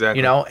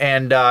 exactly.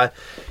 And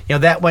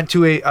that went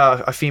to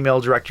a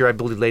female director, I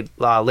believe.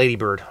 Lady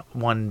Bird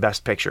won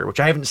Best Picture, which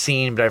I haven't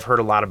seen, but I've heard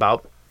a lot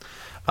about.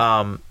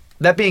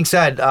 That being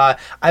said,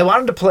 I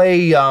wanted to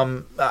play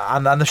on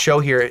the show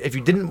here. If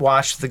you didn't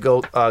watch the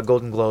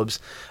Golden Globes,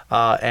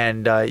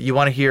 and you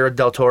want to hear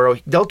Del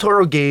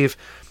Toro gave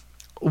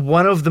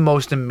one of the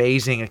most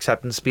amazing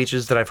acceptance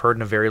speeches that I've heard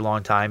in a very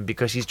long time,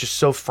 because he's just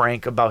so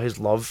frank about his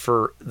love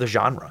for the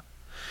genre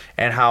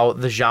and how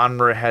the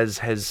genre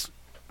has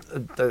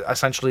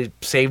essentially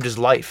saved his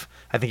life.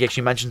 I think he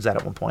actually mentions that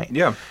at one point.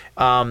 Yeah.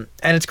 And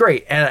it's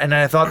great. And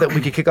I thought that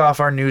we could kick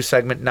off our news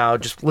segment now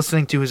just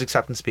listening to his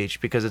acceptance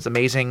speech, because it's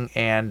amazing.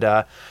 And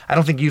I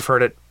don't think you've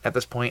heard it at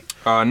this point.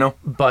 No.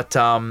 But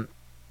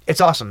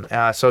it's awesome.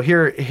 So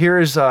here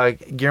is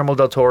Guillermo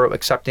del Toro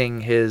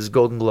accepting his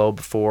Golden Globe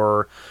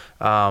for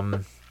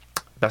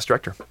Best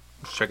Director.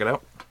 Let's check it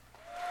out.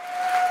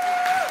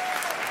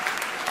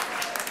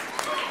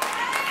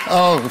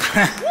 Oh,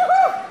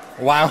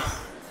 wow.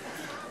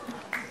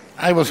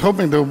 I was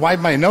hoping to wipe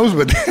my nose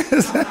with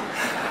this.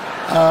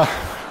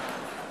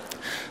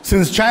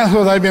 Since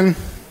childhood, I've been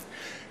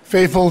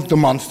faithful to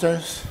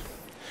monsters.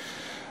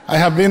 I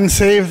have been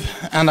saved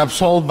and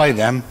absolved by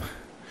them,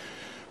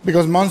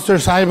 because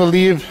monsters, I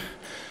believe,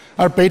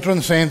 are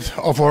patron saints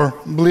of our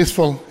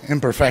blissful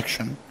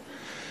imperfection.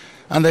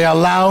 And they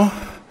allow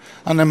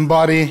and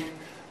embody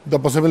the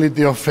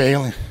possibility of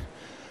fail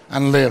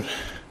and live.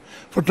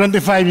 For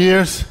 25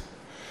 years,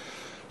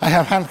 I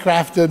have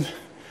handcrafted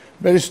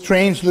very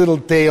strange little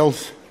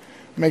tales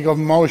made of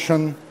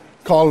motion,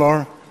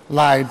 color,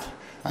 light,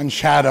 and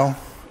shadow.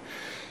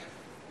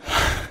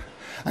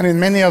 And in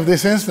many of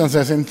these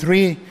instances, in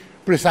 3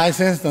 precise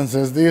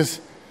instances,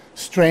 these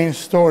strange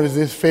stories,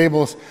 these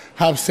fables,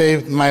 have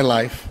saved my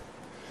life.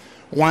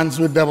 Once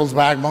with Devil's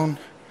Backbone,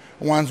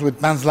 once with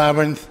Pan's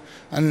Labyrinth,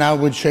 and now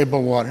with Shape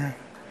of Water.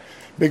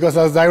 Because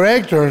as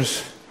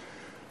directors,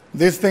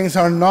 these things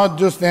are not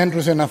just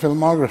entries in a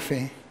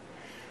filmography.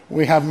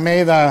 We have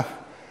made a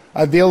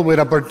deal with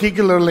a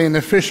particularly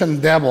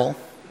inefficient devil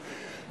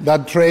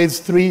that trades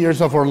 3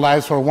 years of our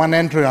lives for 1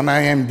 entry on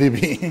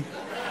IMDb.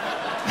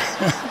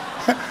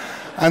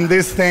 And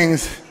these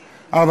things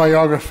are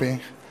biography,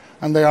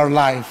 and they are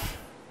life.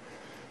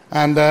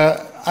 And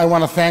I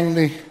want to thank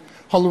the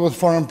Hollywood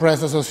Foreign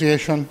Press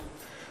Association,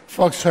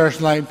 Fox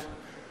Searchlight,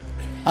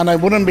 and I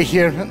wouldn't be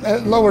here.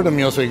 Lower the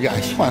music,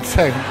 guys. 1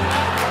 second.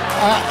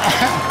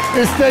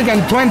 It's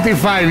taken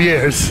 25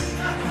 years.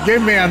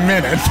 Give me a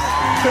minute.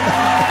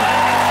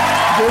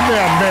 Give me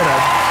a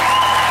minute.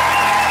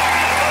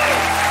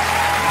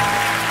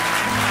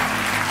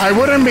 I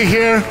wouldn't be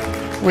here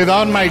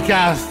without my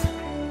cast,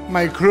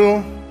 my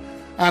crew,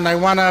 and I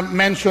want to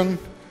mention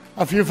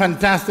a few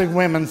fantastic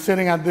women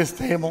sitting at this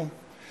table.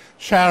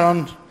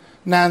 Sharon,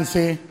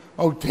 Nancy,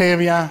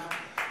 Octavia,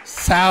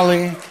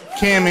 Sally,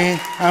 Kimmy,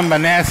 and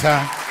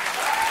Vanessa,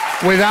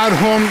 without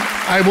whom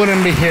I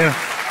wouldn't be here.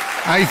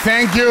 I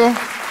thank you.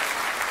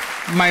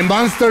 My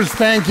monsters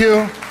thank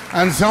you.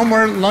 And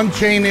somewhere Lon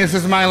Chaney is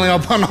smiling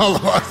upon all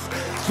of us.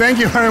 Thank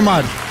you very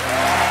much.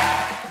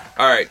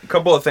 All right, a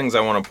couple of things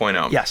I want to point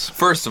out. Yes.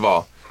 First of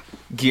all,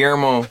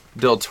 Guillermo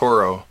del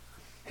Toro,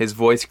 his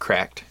voice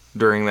cracked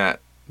during that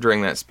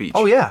speech.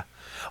 Oh, yeah.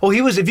 Oh,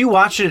 he was. If you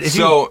watch it,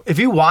 if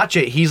you watch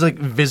it, he's like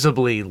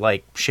visibly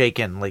like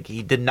shaken, like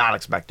he did not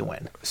expect to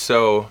win.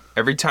 So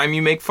every time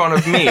you make fun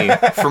of me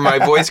for my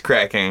voice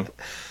cracking,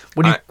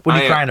 what are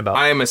you crying about?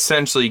 I am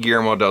essentially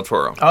Guillermo del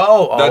Toro.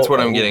 That's what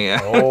I'm getting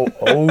at.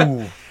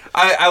 Oh.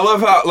 I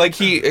love how like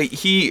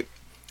he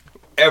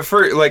at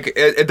first, like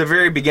at the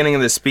very beginning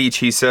of the speech,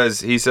 he says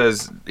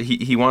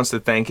he wants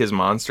to thank his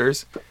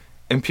monsters.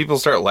 And people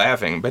start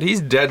laughing, but he's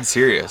dead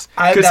serious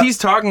because he's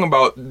talking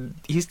about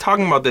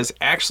this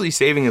actually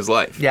saving his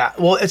life. Yeah,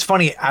 well, it's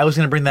funny. I was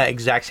going to bring that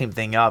exact same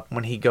thing up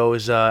when he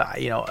goes,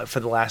 for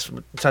the last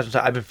such and such,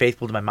 I've been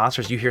faithful to my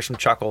monsters. You hear some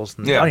chuckles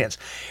in the audience,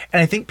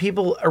 and I think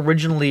people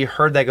originally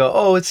heard that go,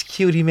 oh, it's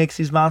cute. He makes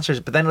these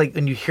monsters, but then like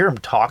when you hear him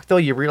talk, though,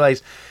 you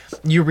realize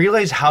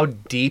how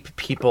deep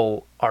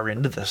people are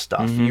into this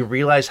stuff. Mm-hmm. You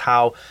realize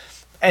how,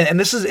 and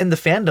this is in the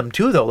fandom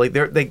too, though. Like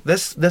they're like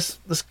this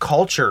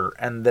culture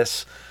and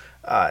this.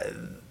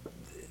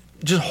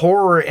 Just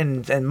horror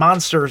and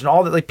monsters and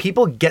all that, like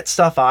people get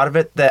stuff out of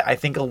it that I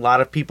think a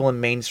lot of people in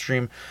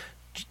mainstream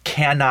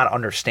cannot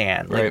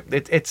understand. Like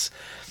right. It's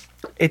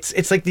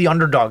like the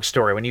underdog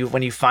story when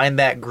you find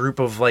that group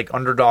of like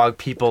underdog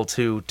people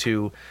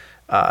to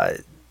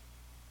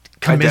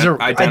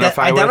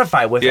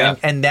identify with, Yeah.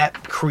 and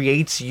that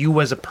creates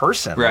you as a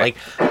person. Right.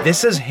 Like,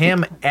 this is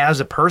him as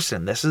a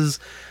person. This is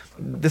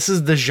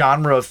the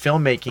genre of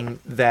filmmaking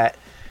that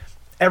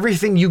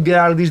everything you get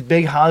out of these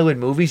big Hollywood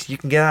movies, you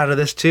can get out of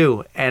this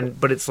too.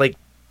 But it's like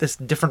this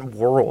different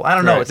world. I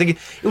don't know. Right. It's like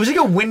it was like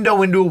a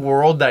window into a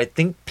world that I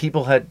think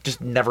people had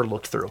just never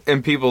looked through.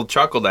 And people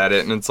chuckled at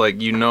it, and it's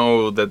like, you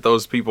know that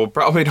those people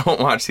probably don't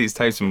watch these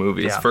types of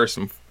movies Yeah. first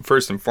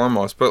and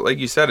foremost. But like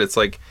you said, it's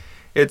like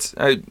it's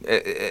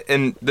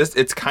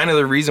kind of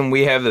the reason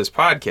we have this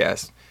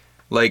podcast.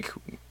 Like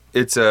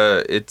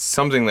it's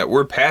something that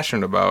we're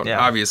passionate about, Yeah.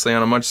 obviously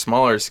on a much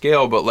smaller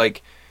scale.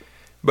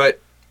 But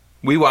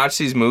we watch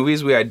these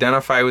movies, we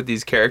identify with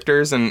these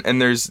characters,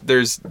 and there's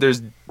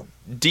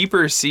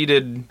deeper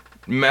seated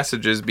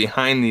messages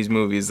behind these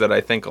movies that I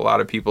think a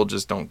lot of people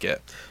just don't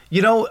get.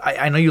 You know,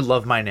 I know you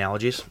love my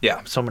analogies.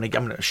 Yeah. So I'm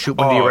gonna shoot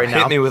one to you right now.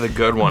 Hit me with a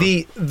good one.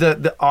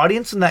 The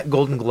audience in that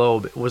Golden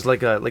Globe was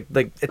like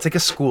it's like a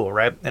school,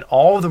 right? And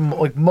all of them,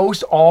 like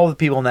most all the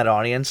people in that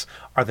audience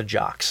are the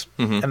jocks,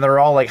 and they're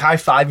all like high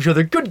five each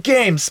other, good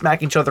game,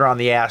 smacking each other on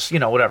the ass,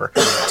 whatever.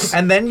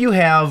 And then you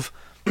have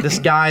this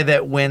guy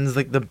that wins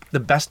like the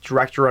best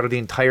director out of the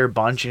entire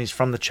bunch, and he's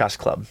from the chess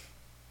club.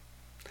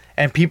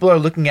 And people are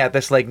looking at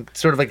this like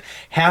sort of like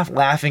half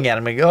laughing at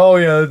him, like, "Oh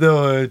yeah,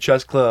 the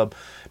chess club."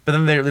 But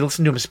then they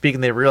listen to him speak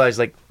and they realize,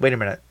 like, wait a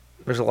minute,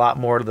 there's a lot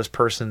more to this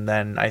person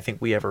than I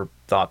think we ever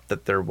thought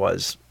that there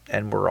was,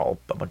 and we're all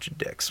a bunch of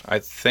dicks. I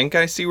think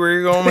I see where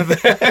you're going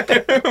with that.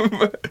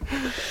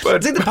 but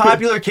It's like the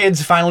popular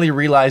kids finally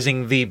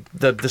realizing the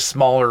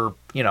smaller,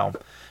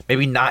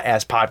 maybe not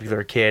as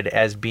popular kid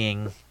as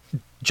being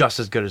just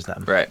as good as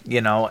them, Right.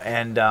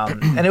 And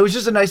and it was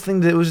just a nice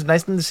thing. It was a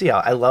nice thing to see.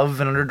 I love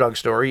an underdog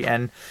story,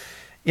 and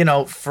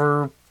I'll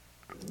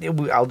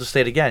just say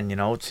it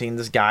again. Seeing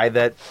this guy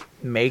that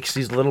makes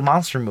these little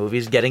monster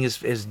movies, getting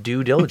his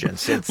due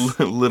diligence. It's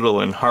little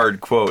and hard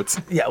quotes.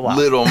 Yeah, well.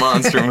 Little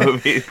monster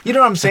movie. You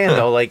know what I'm saying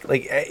though? Like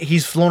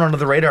he's flown under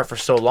the radar for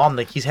so long.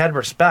 Like he's had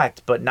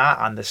respect, but not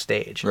on the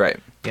stage. Right.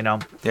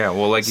 Yeah,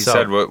 well, like you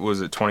said, what was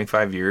it,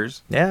 25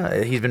 years?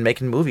 Yeah, he's been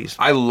making movies.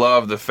 I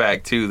love the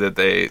fact, too, that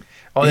he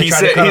tried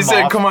to cut him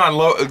said, off. "Come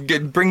on,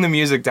 bring the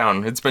music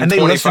down. It's been And they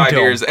listened 25 to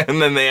him. years."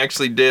 And then they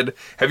actually did.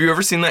 Have you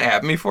ever seen that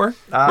happen before?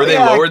 Where they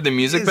lowered the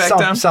music back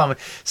down?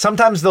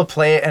 Sometimes they'll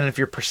play it, and if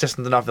you're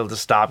persistent enough, they'll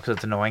just stop because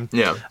it's annoying.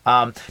 Yeah.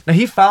 Now,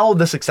 he followed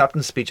this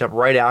acceptance speech up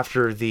right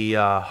after the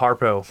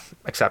Harpo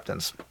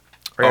acceptance.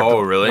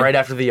 Really? Right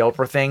after the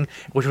Oprah thing,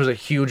 which was a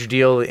huge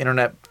deal. The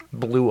internet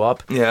blew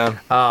up. Yeah.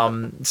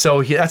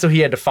 So that's what he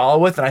had to follow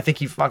with, and I think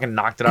he fucking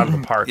knocked it out of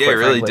the park. Yeah, he quite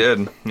really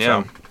frankly. did.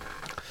 Yeah.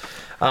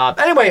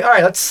 Anyway, all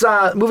right, let's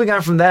moving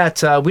on from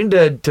that. We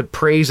need to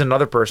praise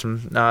another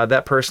person.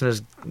 That person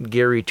is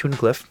Gary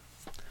Tunecliffe,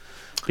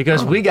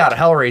 because we got a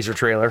Hellraiser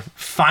trailer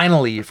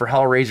finally for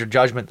Hellraiser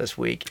Judgment this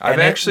week. I've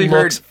and actually it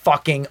looks heard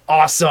fucking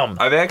awesome.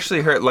 I've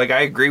actually heard, like,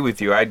 I agree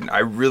with you. I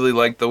really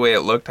like the way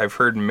it looked. I've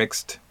heard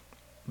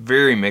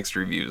very mixed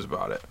reviews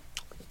about it.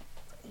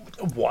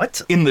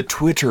 What? In the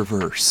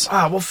Twitterverse.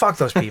 Ah, well, fuck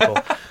those people.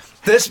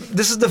 This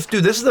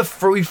is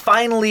we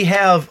finally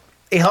have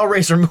a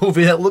Hellraiser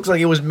movie that looks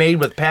like it was made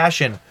with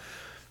passion.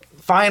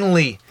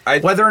 Finally,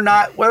 whether or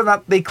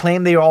not they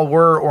claim they all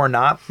were or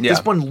not,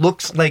 this one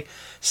looks like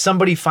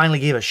somebody finally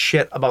gave a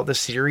shit about the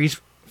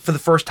series for the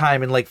first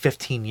time in like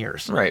 15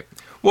 years. Right.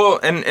 Well,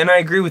 and I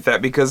agree with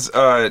that, because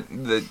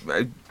the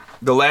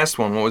last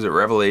one, what was it,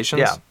 Revelations?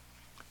 Yeah.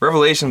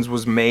 Revelations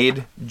was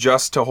made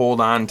just to hold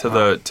on to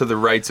the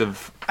rights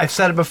of. I've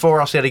said it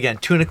before, I'll say it again.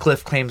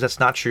 Tunecliffe claims that's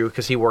not true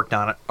because he worked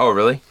on it. Oh,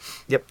 really?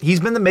 Yep.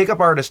 He's been the makeup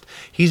artist.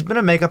 He's been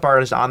a makeup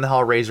artist on the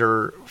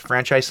Hellraiser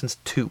franchise since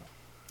 2.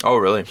 Oh,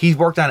 really? He's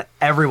worked on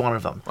every one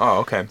of them. Oh,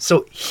 okay.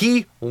 So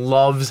he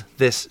loves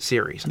this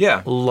series.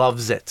 Yeah.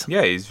 Loves it.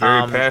 Yeah, he's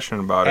very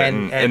passionate about it.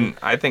 And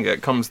I think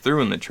that comes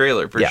through in the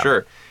trailer for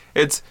sure.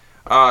 It's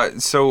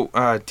damn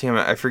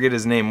it, I forget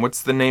his name.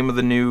 What's the name of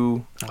the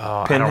new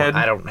Pinhead?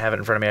 I don't have it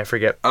in front of me. I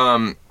forget.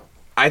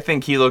 I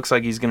think he looks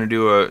like he's going to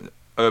do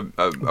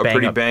a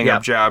pretty bang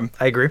up job.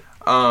 I agree.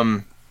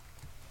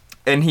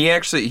 And he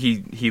actually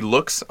he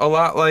looks a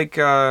lot like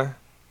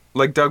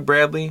Doug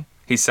Bradley.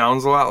 He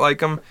sounds a lot like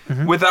him,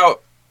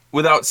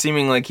 without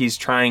seeming like he's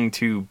trying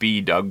to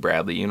be Doug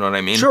Bradley. You know what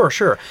I mean?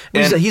 Sure.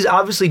 He's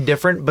obviously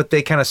different, but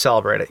they kind of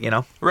celebrate it.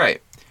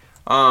 Right.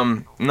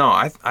 No,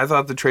 I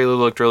thought the trailer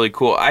looked really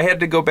cool. I had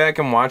to go back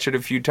and watch it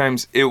a few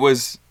times. It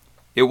was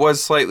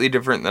slightly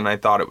different than I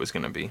thought it was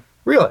going to be.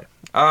 Really?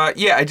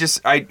 Yeah. I guess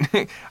I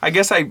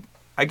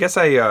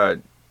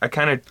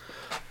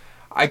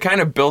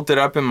kind of built it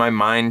up in my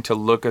mind to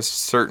look a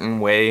certain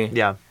way.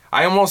 Yeah.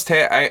 I almost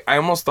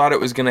thought it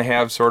was going to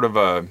have sort of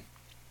a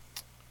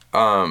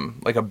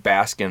like a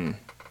Baskin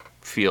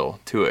feel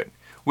to it,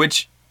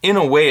 which in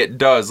a way it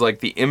does.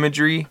 Like the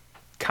imagery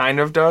kind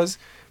of does.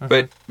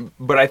 But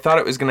I thought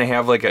it was going to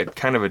have like a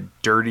kind of a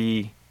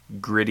dirty,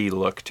 gritty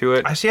look to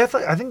it. I see. I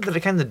think that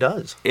it kind of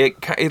does.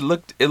 It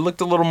looked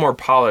a little more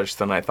polished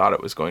than I thought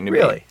it was going to be.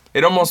 Really?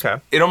 It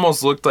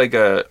almost looked like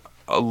a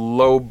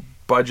low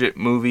budget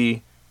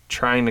movie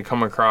trying to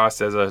come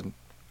across as a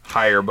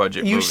higher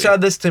budget movie. You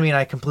said this to me, and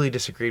I completely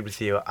disagreed with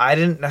you. I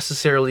didn't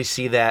necessarily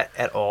see that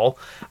at all.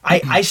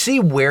 I see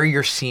where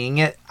you're seeing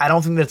it. I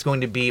don't think that's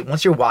going to be,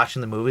 once you're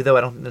watching the movie, though,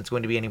 I don't think that's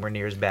going to be anywhere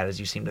near as bad as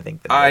you seem to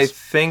think that it is. I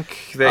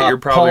think that you're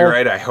probably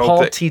right. I hope Paul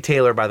that... T.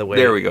 Taylor, by the way.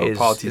 There we go, is,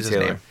 Paul T. is his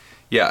Taylor. name.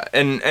 Yeah,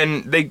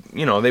 and they,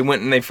 you know, they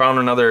went and they found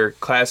another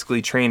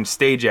classically trained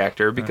stage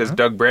actor because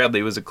Doug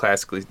Bradley was a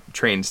classically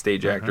trained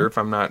stage actor, if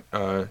I'm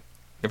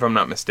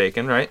not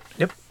mistaken, right?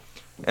 Yep.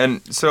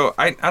 And so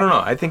I don't know.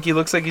 I think he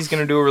looks like he's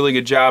going to do a really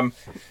good job.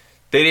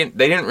 They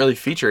didn't really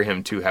feature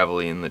him too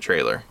heavily in the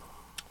trailer.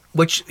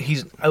 Which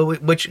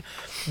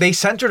they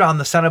centered on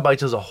the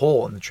Cenobites as a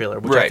whole in the trailer,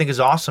 which I think is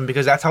awesome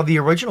because that's how the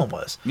original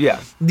was. Yeah.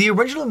 The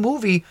original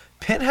movie,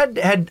 Pinhead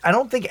had I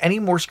don't think any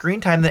more screen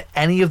time than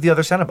any of the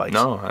other Cenobites.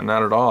 No,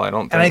 not at all. I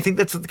don't think. And I think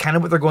that's kind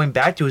of what they're going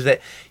back to, is that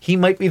he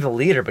might be the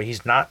leader, but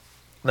he's not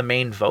the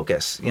main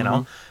focus, you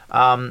know?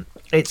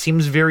 It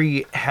seems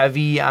very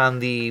heavy on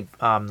the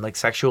like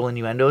sexual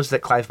innuendos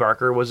that Clive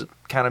Barker was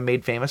kind of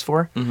made famous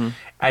for.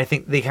 I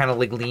think they kind of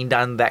like leaned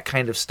on that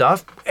kind of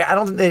stuff. I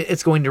don't think that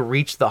it's going to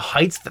reach the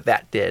heights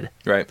that did.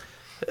 Right.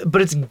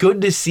 But it's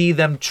good to see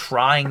them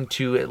trying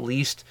to at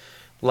least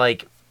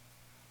like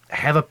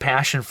have a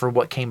passion for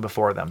what came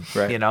before them.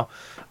 Right. You know?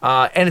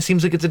 And it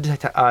seems like it's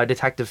a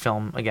detective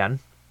film again.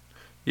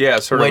 Yeah,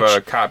 sort of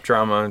a cop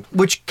drama.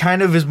 Which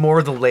kind of is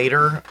more the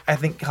later, I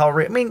think,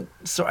 Hellraiser. I mean,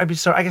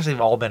 I guess they've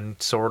all been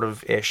sort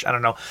of ish. I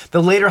don't know.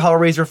 The later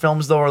Hellraiser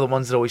films, though, are the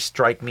ones that always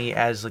strike me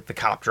as like the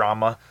cop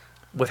drama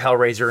with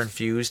Hellraiser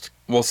infused.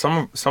 Well,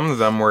 some of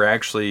them were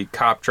actually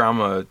cop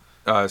drama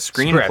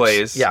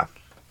screenplays. Yeah.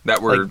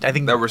 That were like, I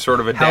think that were sort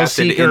of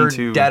adapted Hellseeker,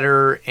 into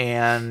Deader,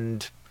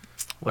 and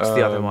what's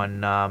the other one?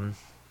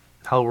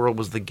 Hellworld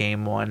was the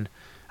game one.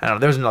 I don't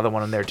know. There's another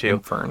one in there too.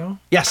 Inferno?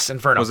 Yes,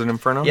 Inferno. Was it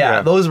Inferno?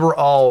 Yeah, those were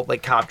all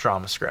like cop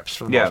drama scripts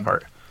for the most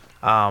part.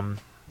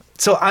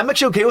 So I'm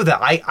actually okay with that.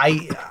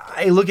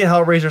 I look at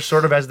Hellraiser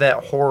sort of as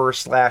that horror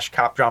 /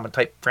 cop drama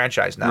type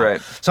franchise now.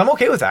 Right. So I'm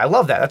okay with that. I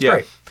love that. That's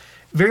great.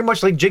 Very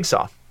much like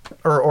Jigsaw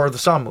or the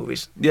Saw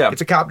movies. Yeah.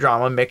 It's a cop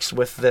drama mixed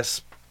with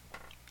this.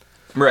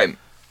 Right.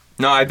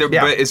 No,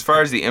 but as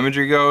far as the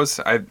imagery goes,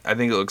 I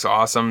think it looks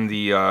awesome.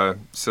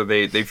 So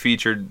they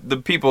featured the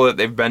people that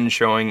they've been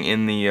showing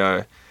in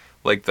the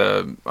like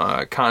the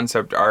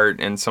concept art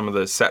and some of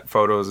the set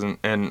photos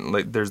and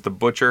like there's the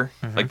butcher,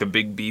 like the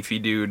big beefy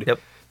dude. Yep.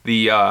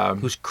 The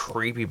who's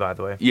creepy, by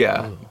the way.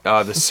 Yeah.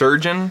 The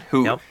surgeon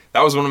who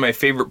that was one of my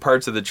favorite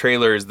parts of the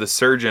trailer. Is the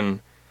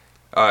surgeon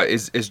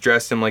is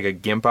dressed in like a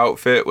gimp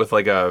outfit with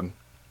like a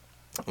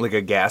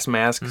gas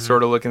mask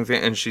sort of looking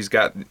thing, and she's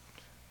got.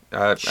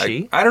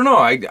 I don't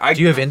know.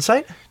 Do you have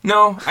insight?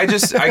 No, I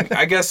just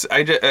I guess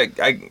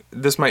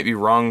this might be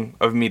wrong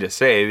of me to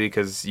say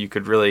because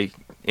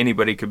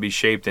anybody could be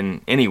shaped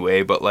in any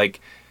way, but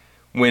like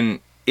when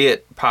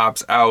it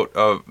pops out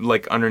of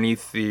like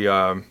underneath the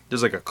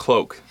there's like a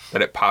cloak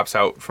that it pops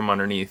out from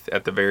underneath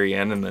at the very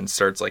end and then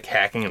starts like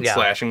hacking and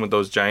slashing with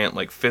those giant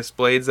like fist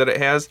blades that it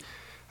has.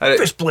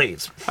 Fist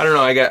blades. I don't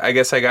know. I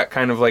guess I got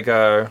kind of like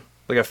a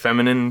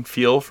feminine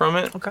feel from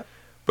it. Okay.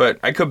 But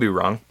I could be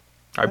wrong.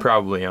 I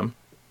probably am.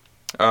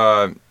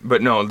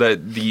 But no,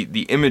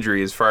 the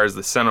imagery as far as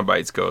the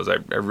Cenobites goes, I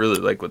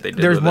really like what they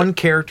did. There's with one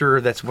character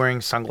that's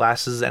wearing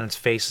sunglasses and its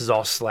face is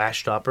all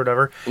slashed up or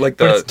whatever. But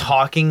it's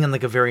talking in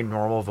like a very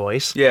normal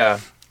voice. Yeah.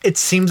 It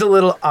seems a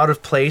little out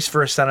of place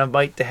for a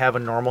Cenobite to have a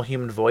normal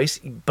human voice,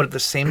 but at the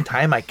same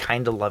time, I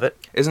kind of love it.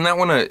 Isn't that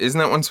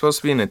one supposed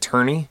to be an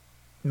attorney?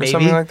 Maybe or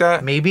something like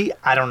that. Maybe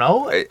I don't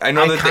know. I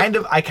know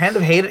I kind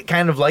of hate it,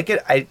 kind of like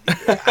it. I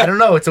don't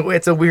know.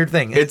 It's a weird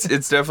thing. It's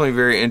definitely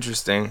very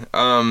interesting.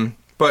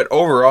 But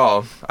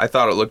overall, I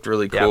thought it looked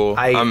really cool.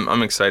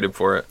 I'm excited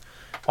for it.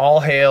 All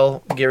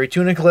hail Gary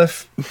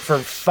Tunnicliffe for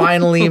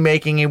finally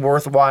making a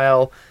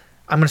worthwhile.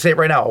 I'm going to say it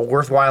right now, a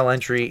worthwhile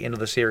entry into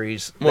the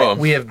series that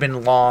we have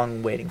been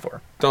long waiting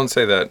for. Don't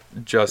say that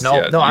just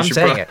yet. No, I'm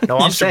saying it. No,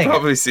 I'm saying it. You should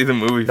probably see the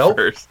movie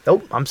first.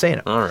 Nope, I'm saying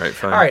it. All right,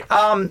 fine. All right.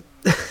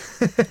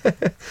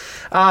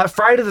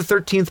 Friday the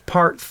 13th,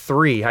 Part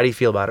 3. How do you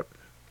feel about it?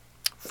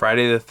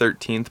 Friday the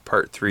 13th,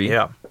 Part 3?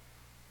 Yeah.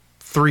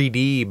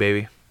 3D,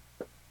 baby.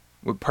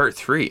 With Part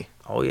 3?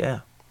 Oh, yeah.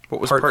 What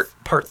was Part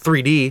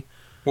 3D.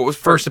 What was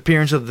first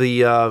appearance of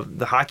the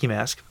hockey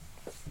mask?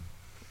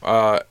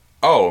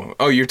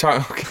 Oh, you're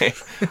talking. Okay,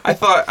 I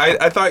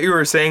thought you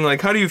were saying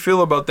like, how do you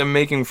feel about them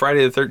making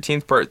Friday the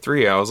 13th Part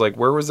 3? I was like,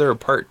 where was there a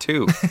Part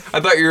 2? I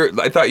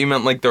thought you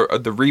meant like the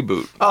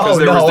reboot because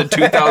there was the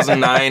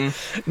 2009.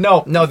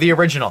 No, the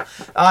original.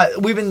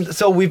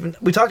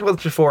 We talked about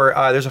this before.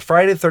 There's a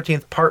Friday the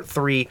 13th Part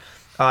 3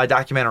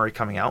 documentary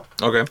coming out.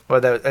 Okay.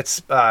 Well,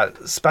 that's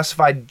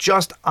specified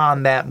just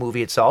on that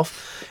movie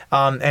itself,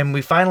 and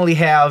we finally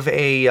have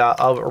a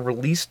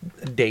release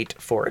date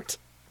for it,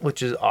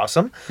 which is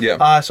awesome.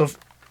 Yeah.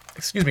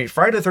 Excuse me,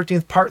 Friday the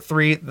 13th, Part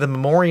 3, the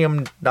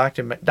Memoriam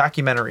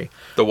documentary.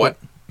 The what?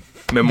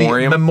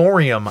 Memoriam? The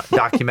Memoriam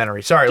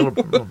documentary. Sorry, a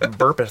little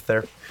burpeth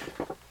there.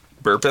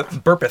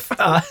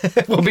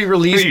 Burpeth? Will be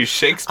released Are you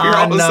Shakespeare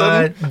all of a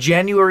sudden?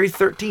 January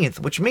 13th,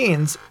 which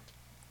means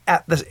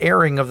at this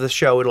airing of the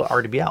show, it'll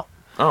already be out.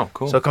 Oh,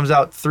 cool. So it comes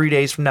out 3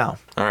 days from now.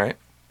 All right.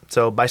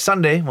 So by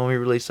Sunday, when we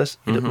release this,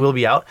 it will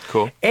be out.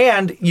 Cool.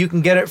 And you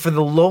can get it for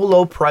the low,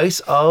 low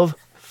price of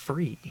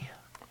free.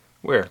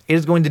 Where? It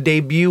is going to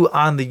debut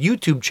on the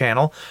YouTube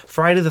channel,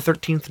 Friday the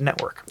 13th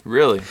Network.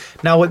 Really?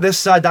 Now, what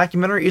this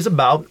documentary is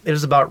about, it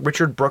is about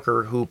Richard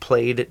Brooker, who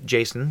played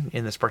Jason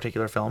in this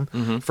particular film.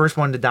 First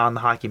one to don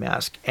the hockey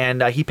mask.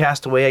 And he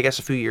passed away, I guess,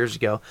 a few years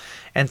ago.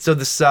 And so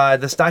this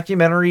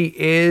documentary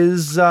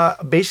is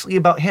basically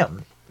about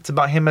him. It's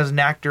about him as an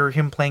actor,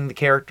 him playing the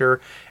character,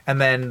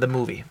 and then the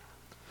movie.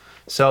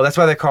 So that's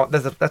why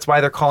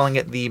they're calling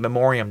it the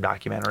Memoriam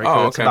documentary. Oh,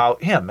 okay. It's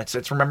about him.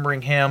 It's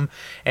remembering him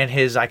and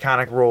his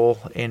iconic role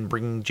in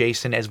bringing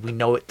Jason as we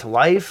know it to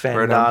life. And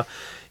Right on.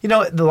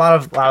 a lot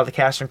of the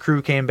cast and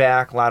crew came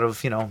back. A lot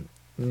of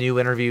new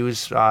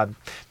interviews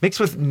mixed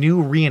with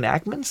new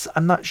reenactments.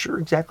 I'm not sure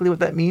exactly what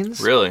that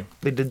means. Really?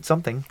 They did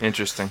something.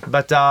 Interesting.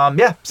 But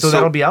so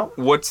that'll be out.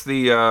 What's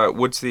the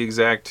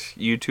exact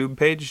YouTube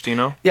page? Do you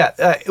know?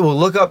 Yeah, we'll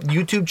look up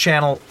YouTube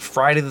channel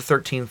Friday the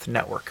 13th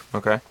Network.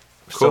 Okay.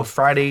 So Cool.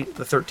 Friday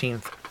the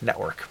 13th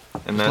Network.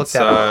 And Just that's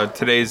look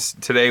that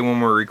up. today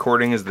when we're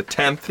recording is the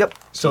 10th. Yep.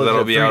 So So that'll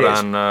the be 3 out days.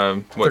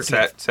 on what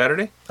 13th.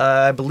 Saturday?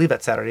 I believe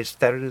that's Saturday. It's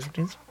Saturday the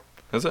 13th.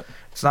 Is it?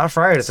 It's not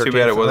Friday the It's 13th. too bad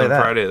it something wasn't like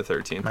that. Friday the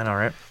 13th. I know,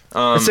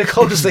 right? It's the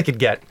closest they could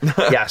get.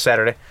 Yeah,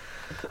 Saturday.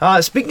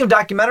 Speaking of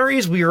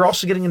documentaries, we are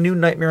also getting a new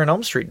Nightmare on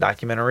Elm Street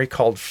documentary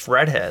called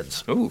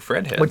Fredheads, Ooh,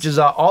 Fred Heads. which is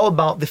all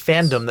about the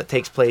fandom that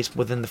takes place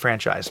within the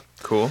franchise.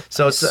 cool.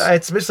 So it's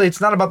basically,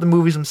 it's not about the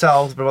movies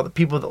themselves, but about the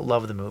people that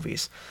love the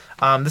movies.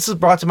 This is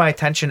brought to my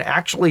attention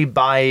actually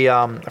by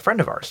a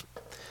friend of ours,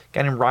 a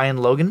guy named Ryan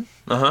Logan.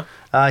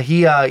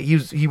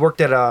 He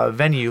worked at a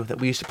venue that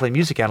we used to play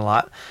music at a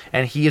lot,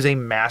 and he is a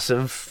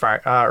massive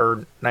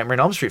Nightmare on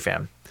Elm Street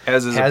fan.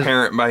 As is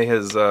apparent by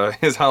his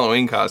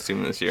Halloween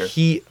costume this year.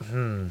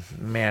 That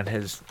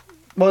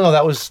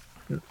was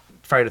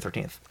Friday the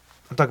 13th.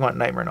 I'm talking about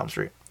Nightmare on Elm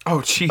Street. Oh,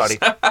 jeez. Buddy.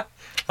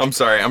 I'm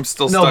sorry. I'm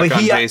still stuck on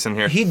Jason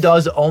here. He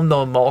does own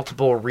the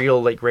multiple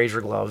real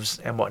razor gloves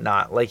and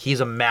whatnot. Like, he's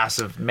a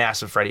massive,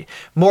 massive Freddy.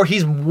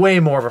 He's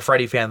way more of a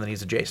Freddy fan than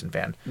he's a Jason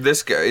fan.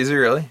 This guy, is he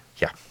really?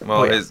 Yeah.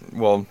 Well, Oh,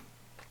 yeah.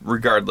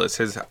 Regardless,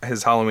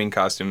 his Halloween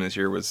costume this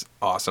year was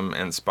awesome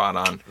and spot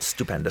on.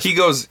 Stupendous. He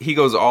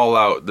goes all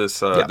out.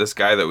 This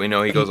guy that we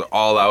know, he goes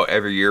all out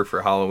every year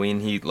for Halloween.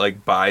 He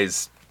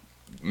buys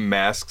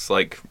masks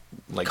like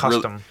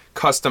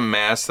custom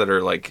masks that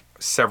are like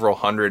several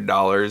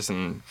 $100s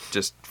and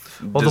just.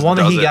 Well, the one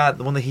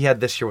that he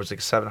had this year was like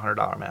a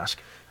 $700 mask.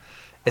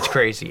 It's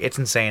crazy. It's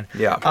insane.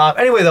 Yeah.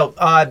 Anyway, though,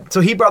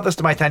 so he brought this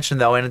to my attention,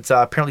 though, and it's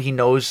apparently he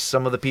knows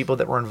some of the people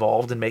that were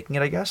involved in making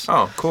it, I guess.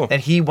 Oh, cool. And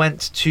he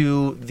went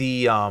to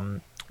the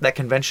that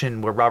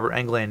convention where Robert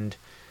Englund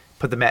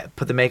put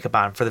the makeup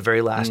on for the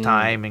very last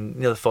time,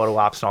 and the photo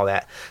ops and all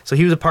that. So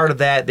he was a part of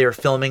that. They were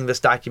filming this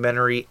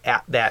documentary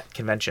at that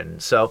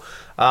convention. So.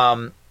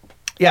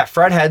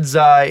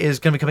 Fredheads is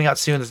going to be coming out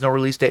soon. There's no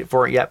release date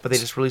for it yet, but they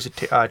just released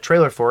a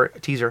trailer for it, a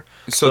teaser.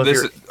 So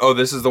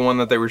this is the one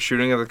that they were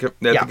shooting at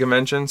the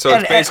convention. So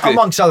it's basically, and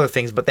amongst other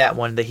things, but that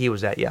one that he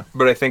was at, yeah.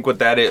 But I think what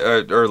that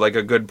is, or like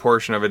a good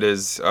portion of it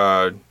is,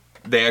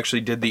 they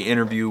actually did the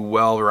interview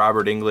while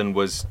Robert Englund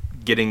was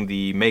getting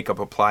the makeup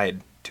applied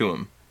to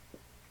him.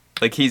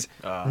 Like he's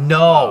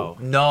no.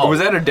 Or was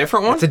that a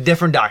different one? It's a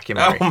different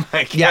documentary. Oh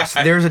my god! Yes,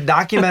 there's a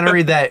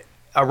documentary that.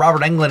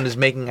 Robert Englund is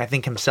making, I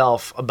think,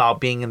 himself about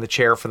being in the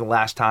chair for the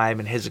last time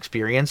and his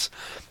experience.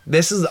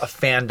 This is a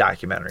fan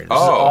documentary. This is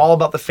all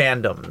about the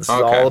fandom. This is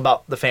all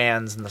about the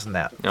fans and this and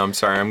that. No, I'm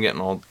sorry. I'm getting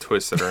all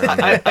twisted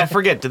around. I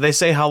forget. Did they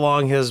say how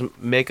long his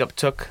makeup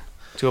took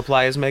to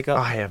apply his makeup?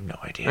 I have no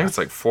idea. I think it's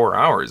like 4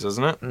 hours,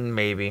 isn't it?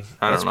 Maybe.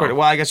 I don't know.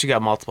 Well, I guess you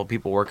got multiple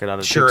people working on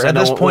it. Sure. Too, At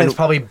this point, it's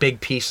probably big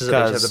pieces of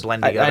it have to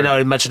blend together. I know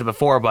I mentioned it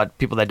before, but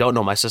people that don't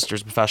know, my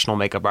sister's a professional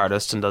makeup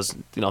artist and does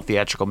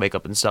theatrical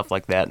makeup and stuff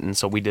like that. And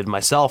so we did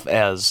myself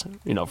as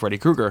Freddy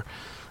Krueger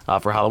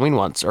for Halloween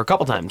once or a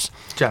couple times.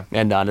 Yeah.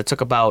 And it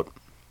took about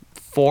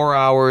 4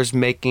 hours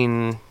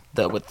making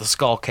with the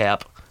skull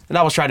cap, and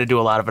I was trying to do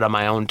a lot of it on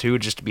my own too,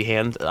 just to be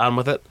hands on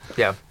with it.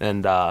 Yeah.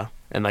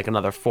 And like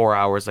another 4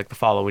 hours, like the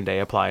following day,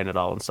 applying it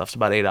all and stuff. It's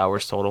about 8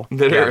 hours total.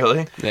 Did it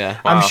really? Yeah.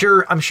 Wow.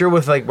 I'm sure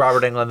with like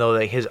Robert Englund though,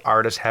 like his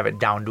artists have it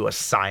down to a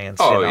science.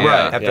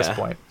 At this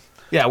point.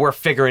 Yeah, we're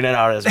figuring it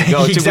out as we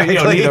go. Exactly.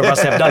 Neither of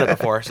us have done it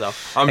before, so.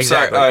 I'm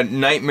sorry.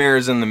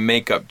 Nightmares in the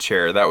makeup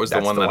chair. That was the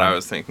one that I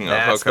was thinking of.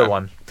 That's the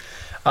one.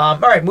 All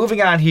right,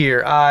 moving on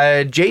here.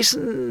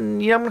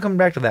 Jason, I'm going to come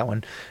back to that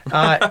one.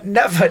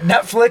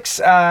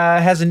 Netflix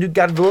has a new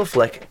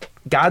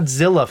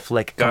Godzilla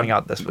flick coming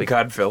out this week.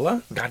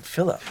 Godzilla?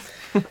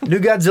 New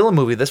Godzilla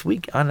movie this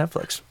week on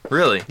Netflix.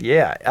 Really?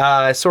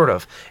 Yeah, sort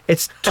of.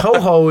 It's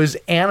Toho's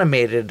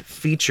animated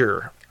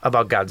feature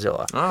about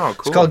Godzilla. Oh,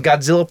 cool. It's called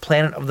Godzilla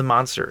Planet of the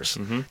Monsters.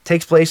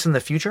 Takes place in the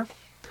future.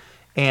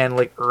 And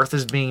like Earth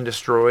is being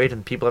destroyed,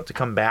 and people have to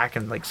come back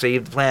and like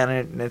save the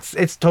planet. And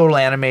it's total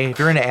anime. If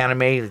you're into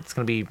anime, it's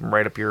gonna be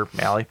right up your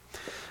alley.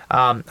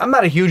 I'm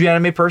not a huge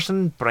anime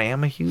person, but I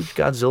am a huge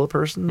Godzilla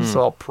person,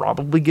 so I'll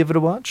probably give it a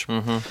watch.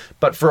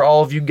 But for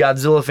all of you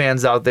Godzilla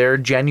fans out there,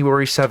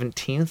 January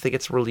 17th, it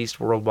gets released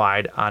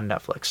worldwide on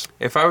Netflix.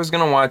 If I was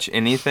going to watch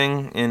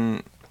anything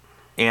in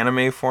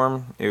anime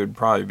form, it would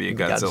probably be a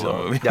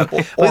Godzilla movie. Yep.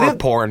 Or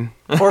porn.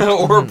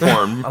 Or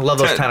porn. I love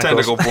those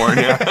tentacles. Tentacle porn,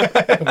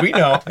 yeah. We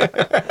know.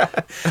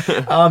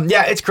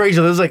 Yeah, it's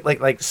crazy. There's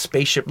like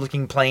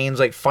spaceship-looking planes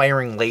like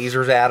firing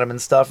lasers at them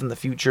and stuff in the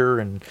future,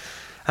 and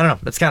I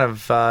don't know. It's kind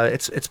of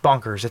it's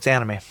bonkers. It's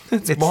anime.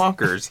 It's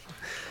bonkers.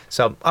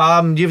 So, do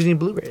you have any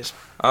Blu-rays?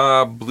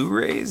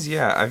 Blu-rays,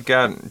 yeah. I've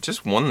got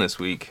just one this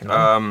week.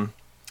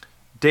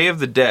 Day of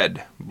the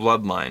Dead,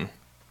 Bloodline.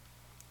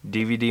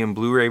 DVD and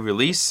Blu-ray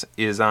release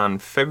is on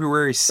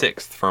February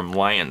 6th from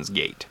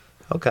Lionsgate.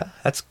 Okay,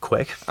 that's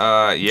quick.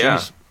 Yeah.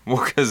 Jeez.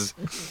 Well, because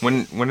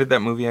when did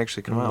that movie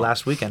actually come out?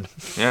 Last weekend.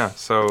 Yeah,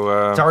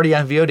 so... it's already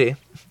on VOD.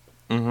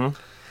 Mm-hmm.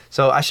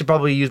 So I should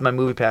probably use my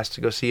movie pass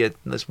to go see it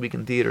this week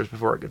in theaters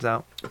before it gets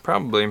out.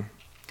 Probably.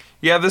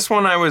 Yeah, this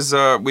one I was...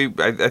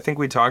 I think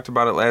we talked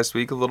about it last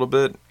week a little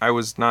bit. I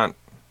was not...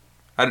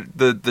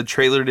 the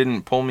trailer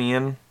didn't pull me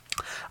in.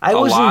 I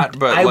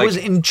was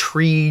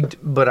intrigued,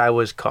 but I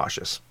was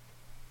cautious.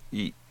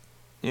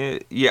 Yeah,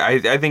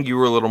 I think you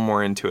were a little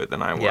more into it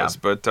than I was, Yeah.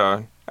 but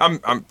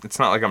I'm. It's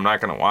not like I'm not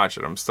going to watch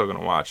it. I'm still going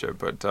to watch it,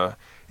 but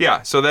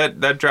yeah. So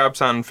that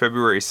drops on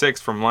February 6th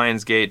from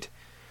Lionsgate.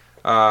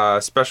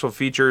 Special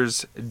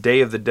features: Day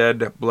of the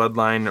Dead,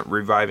 Bloodline,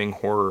 reviving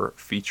horror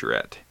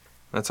featurette.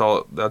 That's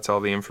all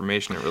the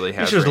information it really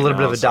has. There's a little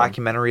bit of a so.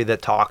 documentary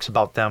that talks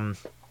about them.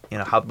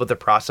 What the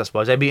process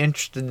was. I'd be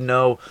interested to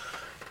know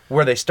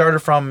where they started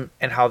from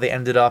and how they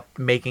ended up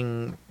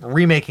remaking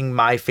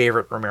my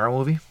favorite Romero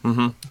movie.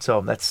 Mm-hmm.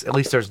 So that's at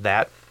least there's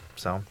that.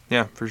 So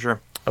yeah, for sure.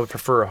 I would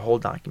prefer a whole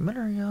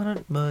documentary on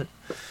it, but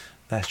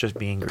that's just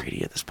being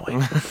greedy at this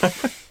point.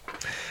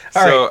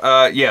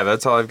 Yeah,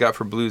 that's all I've got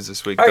for blues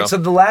this week. All right, so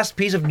the last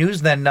piece of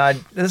news then,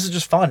 this is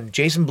just fun.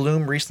 Jason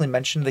Blum recently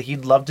mentioned that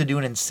he'd love to do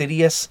an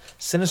Insidious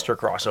Sinister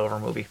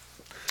crossover movie.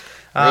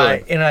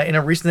 Really? In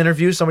a recent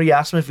interview, somebody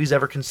asked him if he's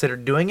ever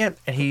considered doing it,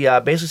 and he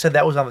basically said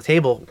that was on the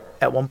table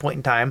at one point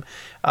in time.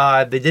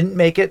 They didn't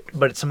make it,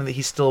 but it's something that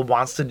he still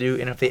wants to do,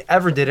 and if they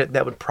ever did it,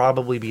 that would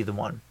probably be the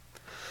one.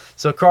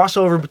 So a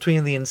crossover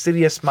between the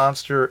Insidious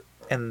monster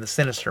and the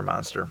Sinister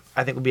monster,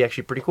 I think would be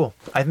actually pretty cool.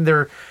 I think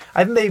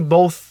they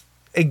both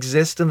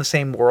exist in the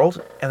same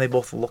world, and they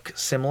both look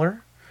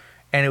similar,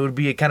 and it would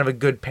be kind of a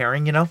good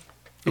pairing,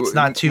 It's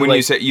not too. When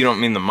you say you don't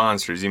mean the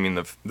monsters, you mean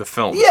the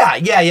films.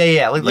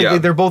 Yeah.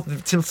 Like they're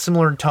both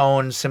similar in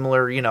tone,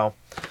 similar. I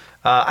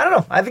don't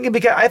know. I think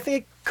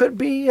it could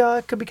be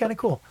kind of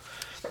cool.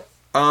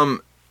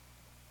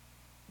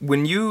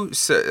 When you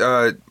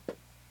said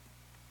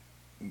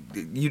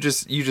you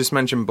just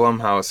mentioned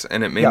Blumhouse,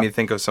 and it made me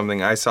think of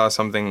something. I saw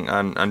something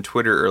on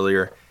Twitter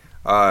earlier.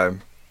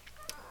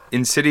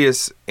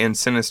 Insidious and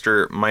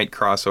Sinister might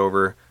cross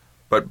over,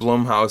 but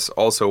Blumhouse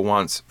also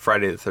wants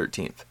Friday the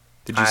 13th.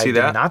 Did you see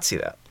that? I did not see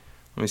that.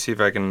 Let me see if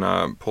I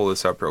can pull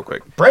this up real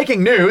quick.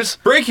 Breaking news!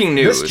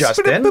 This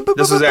Justin.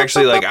 This was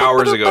actually like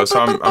hours ago, so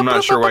I'm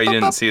not sure why you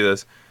didn't see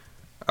this.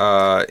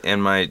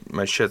 And my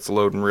shit's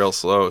loading real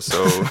slow,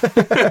 so...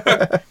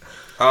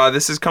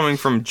 this is coming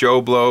from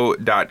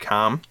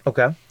JoeBlow.com.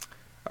 Okay.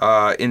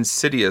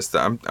 Insidious.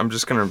 I'm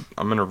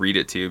gonna read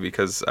it to you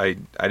because I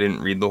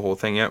didn't read the whole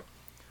thing yet.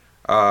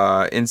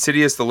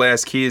 Insidious: The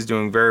Last Key is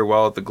doing very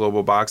well at the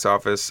global box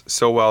office,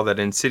 so well that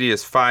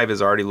Insidious 5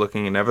 is already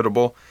looking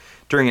inevitable.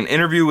 During an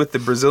interview with the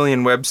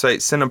Brazilian website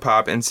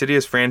Cinepop,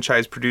 Insidious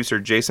franchise producer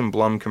Jason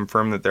Blum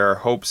confirmed that there are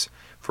hopes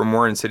for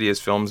more Insidious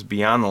films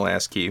beyond The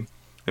Last Key.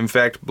 In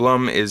fact,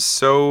 Blum is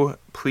so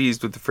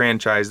pleased with the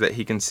franchise that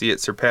he can see it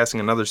surpassing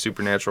another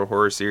supernatural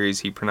horror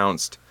series he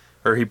produced,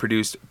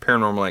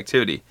 Paranormal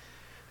Activity.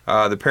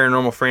 The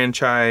Paranormal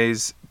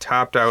franchise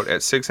topped out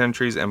at 6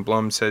 entries, and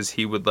Blum says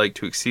he would like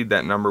to exceed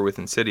that number with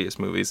Insidious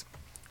movies.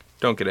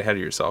 Don't get ahead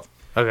of yourself.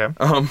 Okay.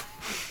 I'm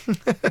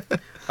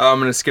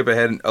going to skip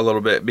ahead a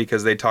little bit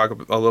because they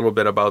talk a little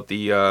bit about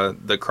the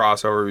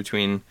crossover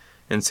between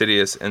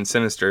Insidious and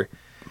Sinister.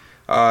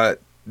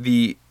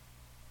 The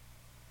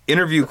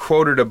interview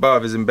quoted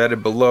above is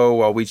embedded below.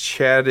 While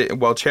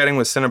chatting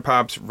with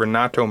Cinepop's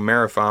Renato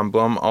Marifon,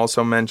 Blum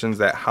also mentions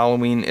that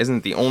Halloween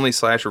isn't the only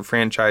slasher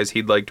franchise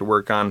he'd like to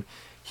work on.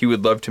 He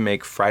would love to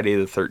make Friday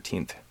the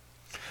 13th.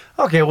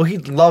 Okay, well,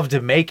 he'd love to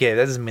make it.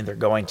 That doesn't mean they're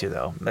going to,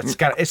 though. That's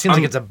kind of. It seems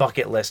like it's a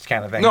bucket list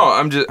kind of thing. No,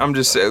 I'm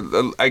just.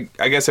 I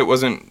guess it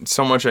wasn't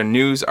so much a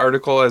news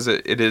article as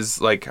it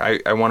is like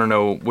I want to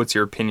know what's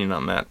your opinion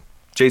on that.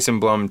 Jason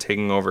Blum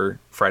taking over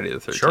Friday the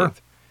 13th. Sure.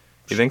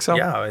 You think so?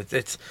 Yeah,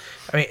 it's.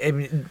 I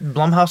mean,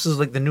 Blumhouse is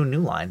like the New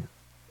Line,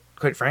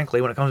 quite frankly,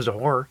 when it comes to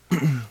horror.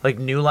 Like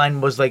New Line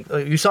was like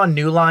you saw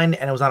New Line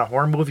and it was not a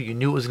horror movie, you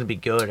knew it was going to be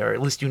good, or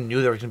at least you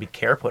knew there was going to be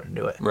care put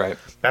into it. Right.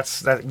 That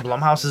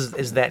Blumhouse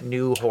is that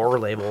new horror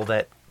label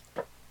that.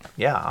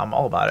 Yeah, I'm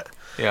all about it.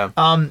 Yeah.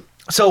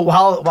 So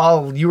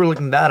while you were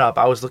looking that up,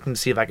 I was looking to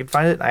see if I could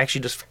find it. I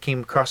actually just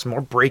came across some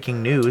more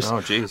breaking news. Oh,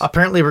 jeez.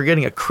 Apparently, we're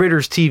getting a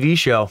Critters TV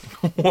show.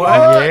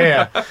 What?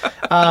 Yeah.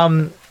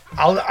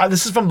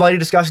 This is from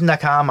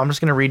BloodyDisgusting.com. I'm just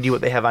going to read you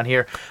what they have on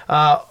here.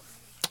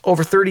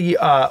 Over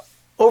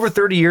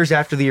 30 years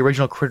after the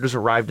original Critters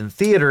arrived in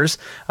theaters,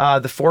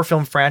 the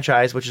 4-film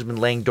franchise, which has been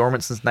laying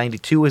dormant since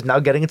 '92, is now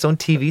getting its own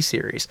TV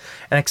series.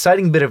 An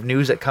exciting bit of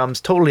news that comes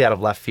totally out of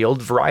left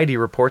field. Variety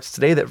reports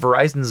today that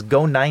Verizon's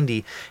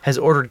Go90 has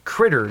ordered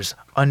Critters,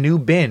 a new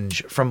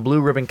binge from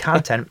Blue Ribbon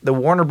Content, the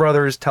Warner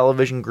Brothers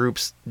Television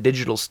Group's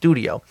digital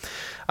studio.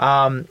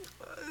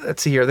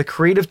 Let's see here. The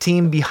creative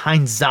team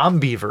behind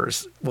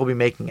Zombievers will be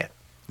making it.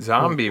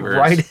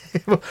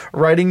 Zombievers.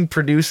 Writing,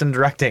 produce, and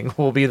directing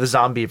will be the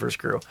Zombievers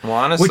crew. Well,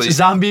 honestly, which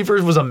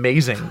Zombievers was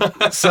amazing.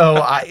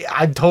 So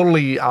I'm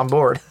totally on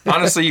board.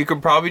 Honestly, you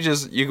could probably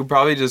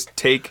just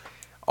take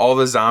all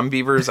the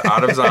Zombievers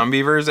out of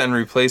Zombievers and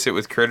replace it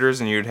with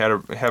Critters, and you'd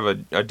have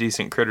a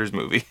decent Critters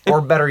movie. Or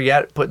better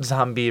yet, put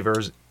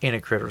Zombievers in a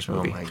Critters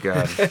movie. Oh my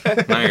god!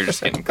 Now you're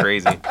just getting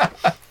crazy.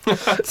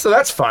 So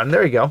that's fun.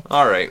 There you go.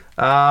 All right.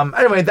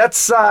 Anyway,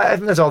 I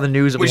think that's all the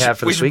news that we have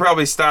for this week. We should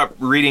probably stop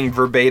reading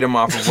verbatim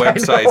off of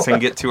websites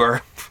and get to our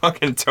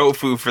fucking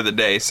tofu for the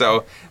day.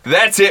 So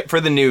that's it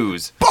for the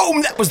news.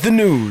 Boom! That was the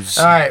news.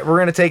 All right, we're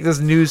gonna take this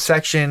news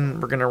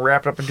section. We're gonna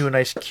wrap it up into a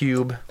nice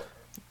cube.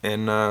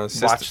 And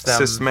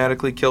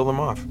systematically kill them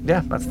off.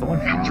 Yeah, that's the one.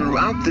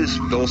 Throughout this,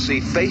 they'll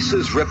see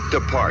faces ripped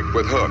apart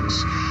with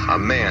hooks, a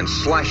man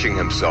slashing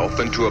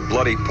himself into a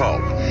bloody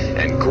pulp,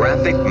 and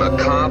graphic,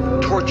 macabre,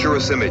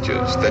 torturous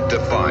images that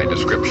defy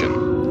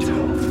description.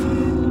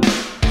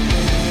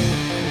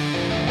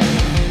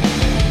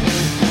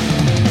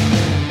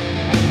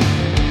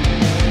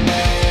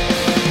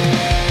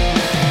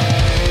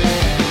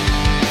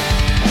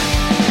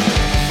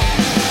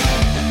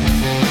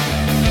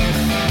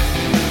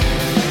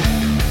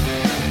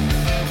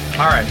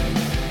 All right.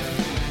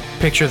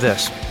 Picture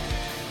this.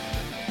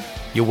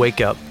 You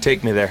wake up.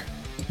 Take me there.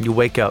 You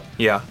wake up.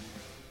 Yeah.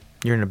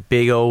 You're in a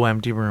big old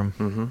empty room.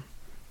 Mm-hmm.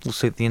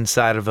 Looks like the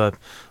inside of a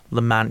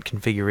Lamont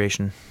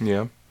configuration.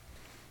 Yeah.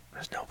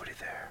 There's nobody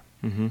there.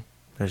 Mm-hmm.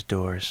 There's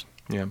doors.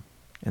 Yeah.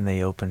 And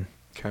they open.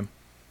 Okay.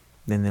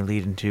 Then they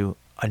lead into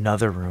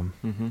another room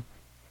mm-hmm.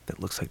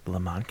 that looks like the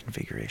Lamont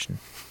configuration.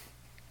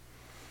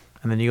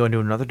 And then you go into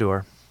another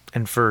door,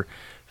 and for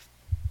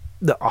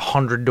the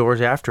 100 doors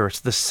after,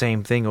 it's the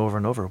same thing over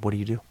and over. What do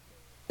you do?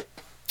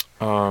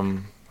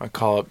 I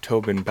call up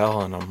Tobin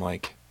Bell and I'm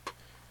like,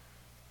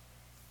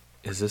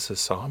 is this a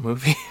Saw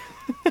movie?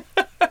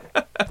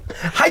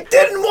 I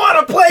didn't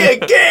want to play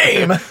a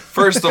game!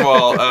 First of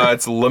all,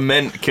 it's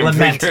Lament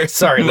configuration.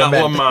 Sorry, not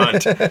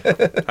Lamont.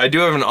 I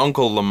do have an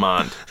uncle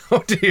Lamont.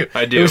 Oh, do you?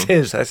 I do. It was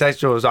his. That's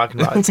actually what I was talking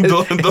about. It's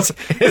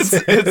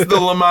the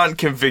Lamont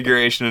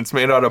configuration. It's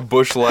made out of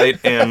Bush Light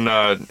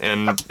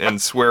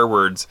and swear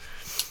words.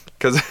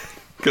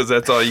 Because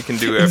that's all you can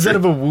do after. Instead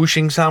of a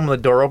whooshing sound when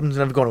the door opens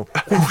and going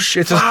whoosh,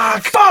 it's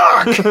just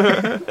fuck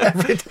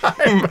every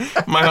time.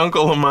 My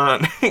uncle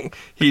Lamont,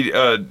 he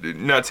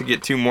not to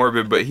get too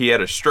morbid, but he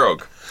had a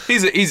stroke.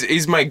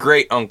 He's my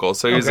great uncle,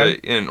 so he's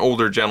an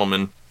older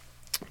gentleman.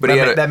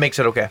 But that makes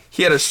it okay.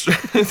 He had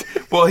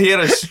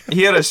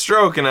he had a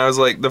stroke, and I was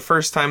like, the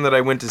first time that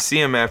I went to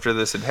see him after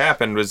this had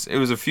happened was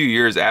a few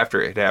years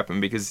after it had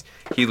happened because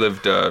he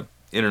lived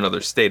in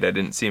another state. I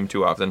didn't see him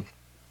too often.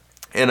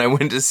 And I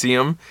went to see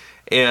him,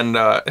 and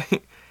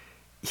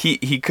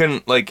he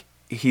couldn't, like,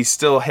 he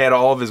still had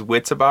all of his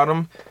wits about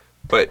him,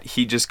 but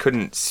he just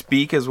couldn't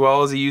speak as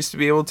well as he used to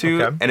be able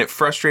to, and it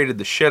frustrated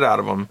the shit out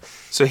of him.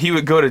 So he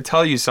would go to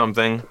tell you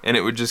something, and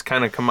it would just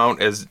kind of come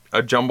out as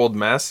a jumbled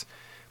mess,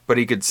 but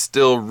he could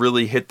still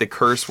really hit the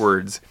curse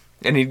words.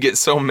 And he'd get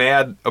so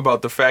mad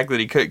about the fact that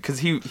he could, because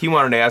he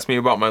wanted to ask me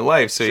about my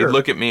life. So he'd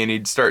look at me and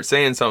he'd start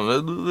saying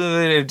something,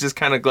 and it'd just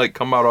kind of like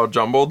come out all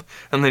jumbled,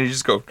 and then he'd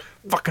just go,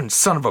 "Fucking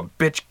son of a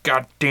bitch,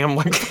 goddamn!"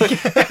 Like,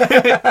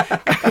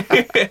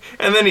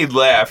 and then he'd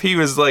laugh. He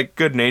was like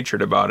good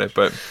natured about it.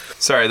 But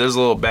sorry, there's a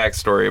little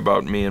backstory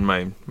about me and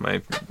my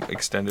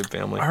extended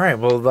family. All right,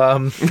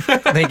 well,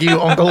 thank you,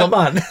 Uncle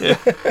Lamont.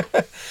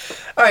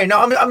 All right, no,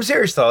 I'm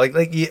serious though.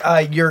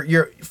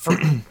 You're for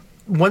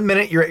 1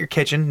 minute you're at your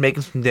kitchen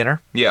making some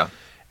dinner. Yeah.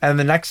 And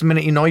the next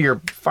minute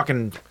you're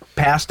fucking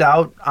passed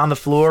out on the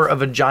floor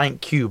of a giant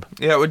cube.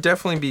 Yeah, it would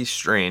definitely be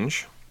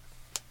strange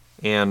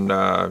and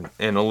a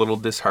little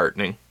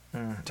disheartening,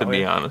 to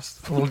be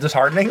honest. A little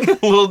disheartening? A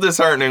little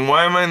disheartening.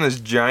 Why am I in this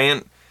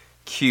giant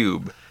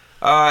cube?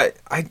 The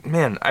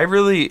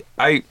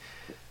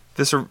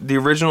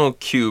original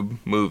Cube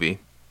movie,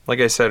 like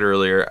I said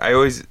earlier,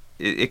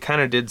 it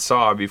kind of did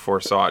Saw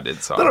before Saw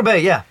did Saw. A little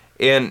bit, yeah.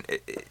 And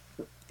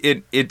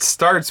it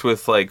starts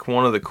with like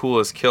one of the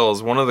coolest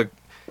kills. Back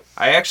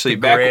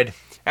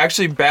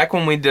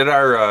when we did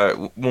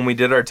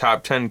our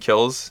top 10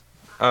 kills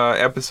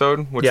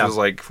episode, which was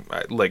like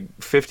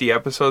 50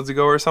 episodes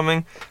ago or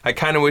something, I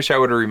kind of wish I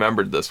would have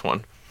remembered this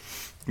one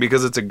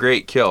because it's a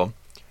great kill.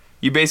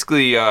 You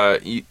basically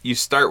you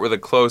start with a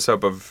close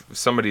up of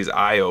somebody's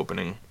eye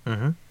opening,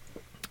 and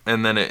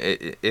and then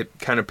it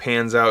kind of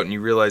pans out, and you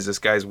realize this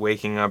guy's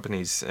waking up, and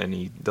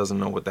he doesn't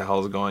know what the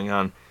hell is going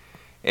on,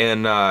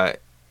 and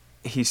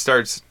he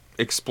starts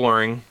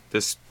exploring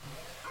this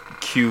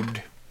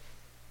cubed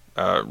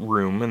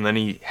room, and then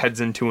he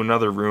heads into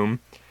another room,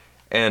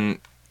 and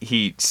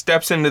he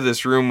steps into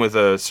this room with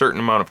a certain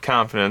amount of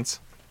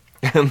confidence,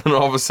 and then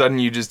all of a sudden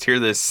you just hear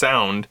this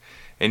sound,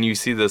 and you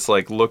see this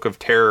like look of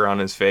terror on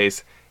his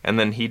face, and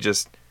then he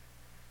just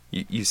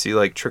you see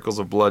like trickles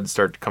of blood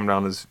start to come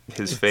down his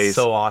face.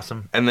 So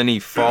awesome. And then he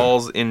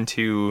falls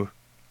into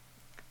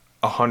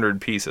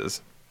 100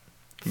 pieces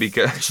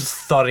because just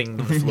thudding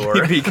to the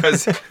floor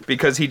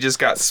because he just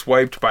got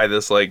swiped by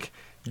this like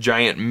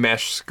giant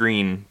mesh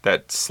screen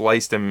that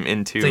sliced him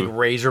into it's like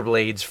razor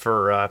blades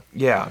for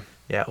yeah.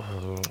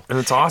 And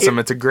it's awesome.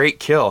 It's a great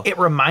kill. It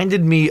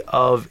reminded me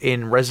of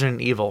in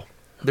Resident Evil.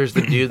 There's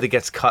the dude that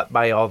gets cut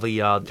by all the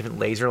different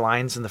laser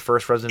lines in the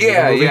first Resident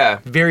Evil movie. Yeah.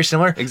 Very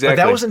similar. Exactly. But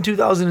that was in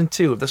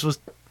 2002. This was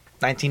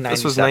 1997.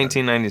 This was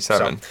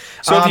 1997.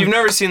 So if you've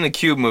never seen the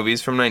Cube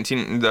movies from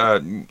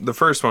the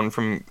first one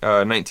from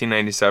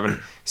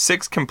 1997,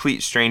 6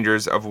 complete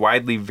strangers of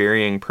widely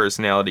varying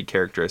personality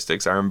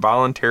characteristics are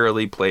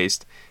involuntarily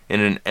placed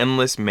in an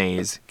endless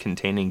maze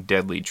containing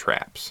deadly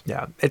traps.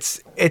 Yeah,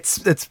 it's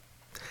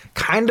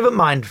kind of a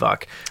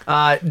mindfuck.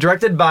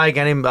 Directed by a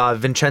guy named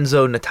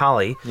Vincenzo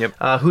Natali,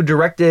 who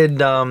directed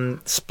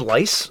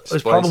Splice. It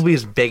was probably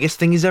his biggest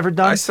thing he's ever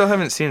done. I still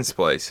haven't seen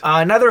Splice.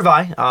 Neither have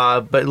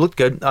I, but it looked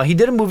good. He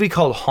did a movie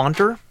called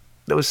Haunter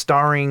that was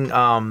starring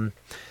that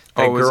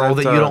girl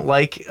that you don't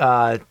like.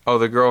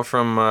 The girl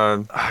from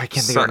I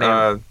can't think of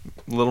her name.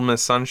 Little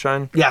Miss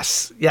Sunshine?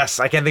 Yes,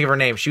 I can't think of her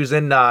name. She was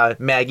in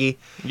Maggie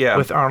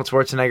with Arnold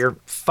Schwarzenegger.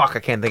 Fuck, I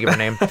can't think of her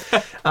name.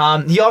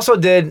 He also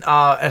did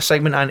a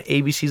segment on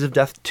ABCs of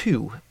Death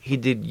 2. He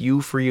did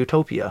You for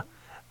Utopia.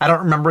 I don't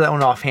remember that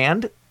one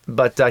offhand,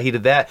 but he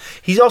did that.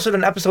 He's also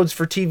done episodes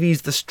for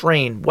TV's The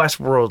Strain,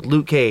 Westworld,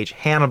 Luke Cage,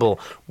 Hannibal,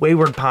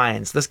 Wayward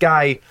Pines. This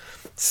guy,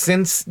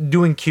 since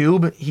doing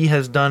Cube, he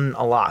has done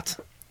a lot.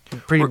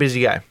 Pretty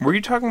busy guy. Were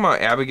you talking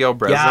about Abigail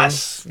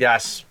Breslin?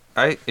 Yes.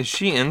 Is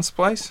she in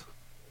Splice?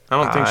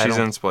 I don't think she's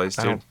in Splice,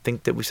 dude. I don't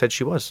think that we said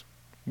she was.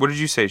 What did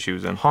you say she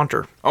was in?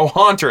 Haunter. Oh,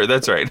 Haunter.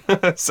 That's right.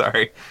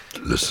 Sorry.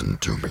 Listen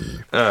to me.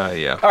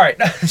 Yeah. All right.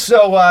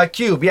 So,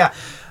 Cube. Yeah.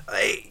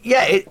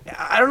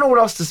 I don't know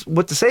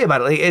what to say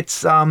about it. Like,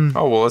 it's. Oh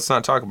well, let's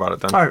not talk about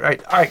it then. All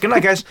right. Good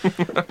night, guys.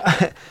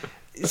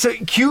 So,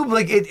 Cube,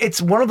 like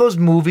it's one of those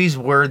movies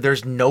where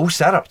there's no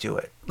setup to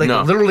it. Like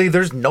literally,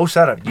 there's no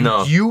setup.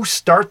 You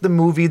start the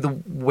movie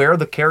where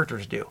the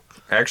characters do.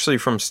 Actually,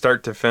 from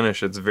start to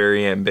finish, it's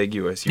very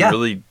ambiguous. You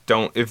really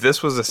don't. If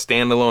this was a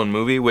standalone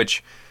movie,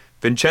 which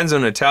Vincenzo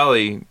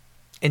Natali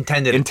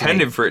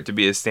intended for it to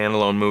be a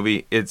standalone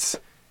movie,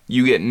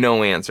 you get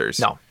no answers.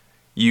 No,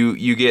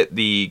 you get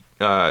the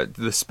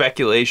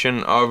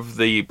speculation of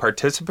the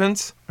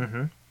participants,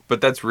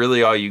 but that's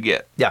really all you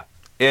get. Yeah,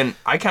 and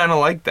I kind of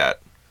like that.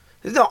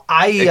 No,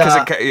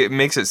 because it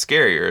makes it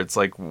scarier. It's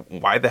like,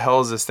 why the hell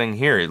is this thing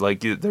here?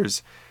 Like,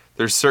 there's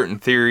certain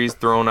theories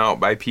thrown out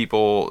by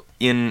people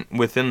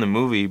within the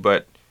movie,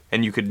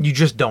 and you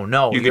just don't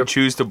know. You could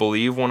choose to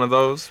believe one of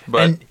those,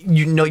 but and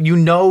you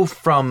know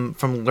from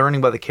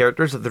learning about the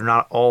characters that they're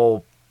not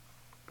all.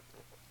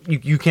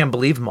 You can't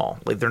believe them all.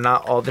 Like they're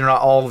not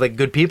all like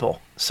good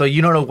people. So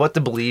you don't know what to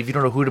believe. You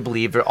don't know who to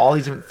believe. There are all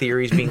these different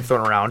theories being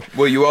thrown around.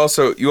 Well, you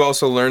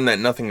also learn that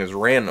nothing is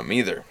random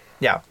either.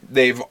 Yeah,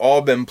 they've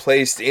all been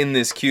placed in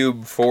this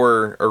cube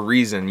for a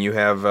reason. You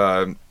have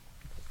a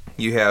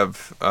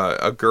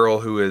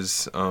girl who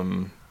is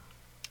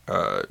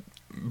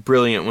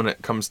brilliant when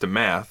it comes to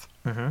math,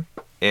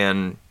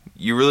 and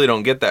you really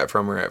don't get that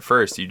from her at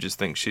first. You just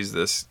think she's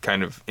this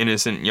kind of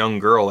innocent young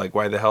girl. Like,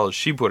 why the hell is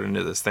she put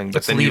into this thing?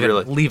 But then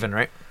Levin,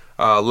 right?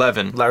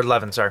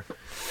 Levin, sorry.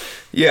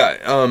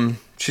 Yeah,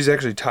 she's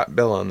actually top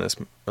bill on this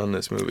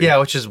movie. Yeah,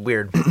 which is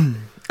weird.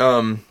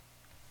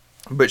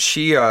 But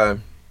she,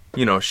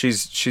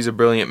 she's a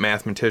brilliant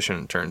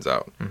mathematician. It turns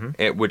out,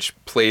 which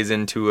plays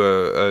into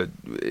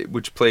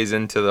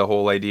the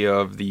whole idea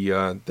of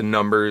the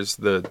numbers,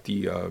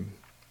 the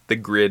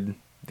grid,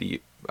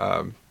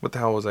 what the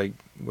hell was I?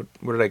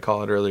 What did I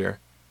call it earlier?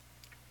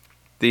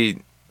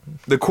 The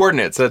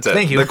coordinates. That's it.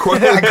 Thank you. I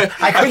couldn't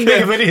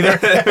think of it either.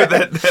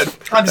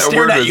 I'm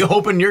staring at you,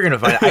 hoping you're gonna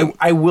find it.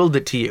 I willed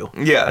it to you.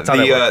 Yeah,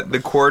 the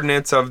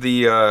coordinates of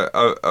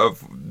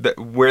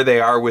where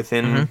they are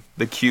within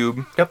the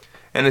cube. Yep.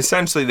 And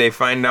essentially, they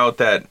find out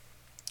that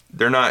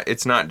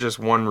it's not just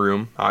one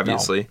room.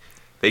 Obviously,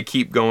 they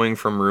keep going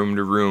from room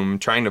to room,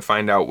 trying to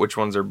find out which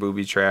ones are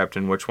booby trapped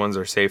and which ones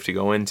are safe to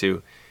go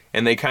into.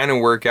 And they kind of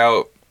work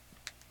out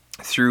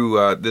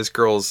through this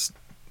girl's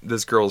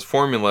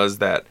formulas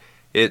that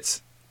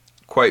it's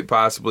quite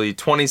possibly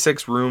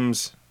 26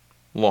 rooms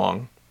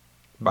long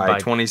by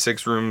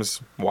 26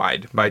 rooms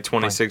wide by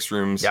 26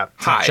 rooms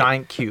high. It's a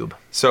giant cube.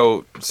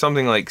 So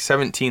something like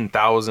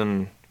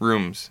 17,000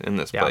 rooms in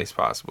this place,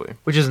 possibly.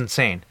 Which is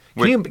insane.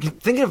 Can you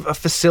think of a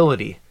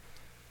facility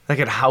that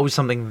could house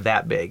something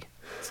that big?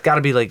 It's got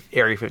to be like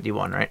Area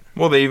 51, right?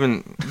 Well, they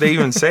even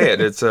say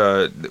it. It's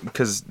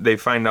because they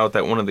find out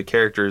that one of the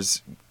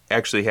characters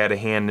actually had a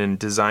hand in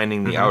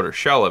designing the outer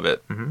shell of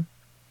it,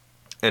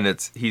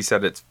 and he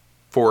said it's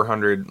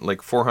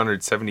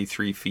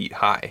 473 feet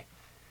high.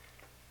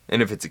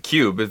 And if it's a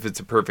cube, if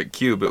it's a perfect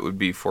cube, it would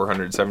be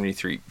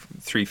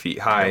 473 feet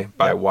high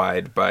by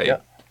wide by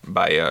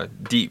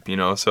deep. You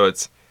know, so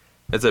it's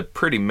a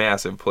pretty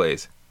massive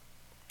place.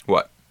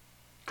 What?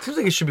 Seems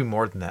like it should be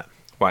more than that.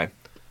 Why?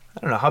 I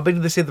don't know. How big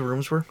did they say the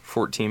rooms were?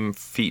 14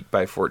 feet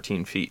by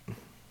 14 feet.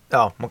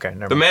 Oh, okay.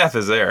 Never The mind. math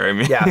is there. I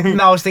mean, Yeah.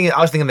 No, I was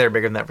thinking they're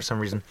bigger than that for some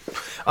reason.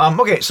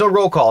 Okay, so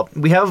roll call.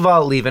 We have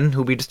Levin,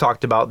 who we just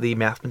talked about, the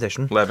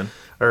mathematician. Levin.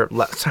 Sorry,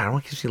 I don't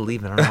want to say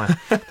Levin. I don't know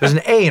why. There's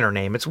an A in her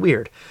name. It's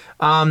weird.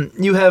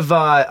 You have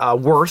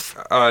Worth.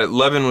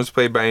 Levin was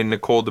played by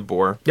Nicole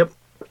DeBoer. Yep.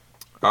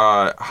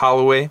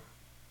 Holloway.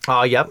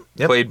 Yep.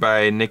 Played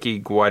by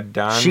Nikki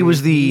Guadagni. She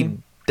was the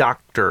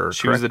doctor.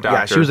 She was the correct? doctor,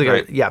 Yeah, she was the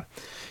right. Yeah,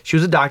 she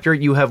was a doctor.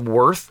 You have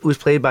Worth, who was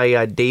played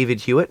by David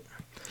Hewitt.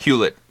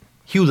 Hewlett.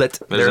 There's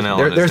an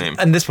L in his name.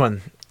 And this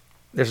one,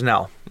 there's an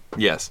L.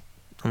 Yes.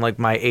 Unlike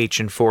my H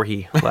and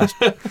Voorhee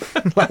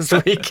last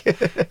week.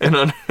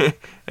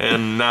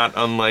 and not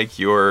unlike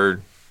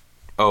your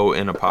O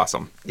in a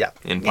possum. Yeah.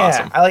 In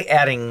possum. Yeah, I like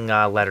adding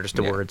letters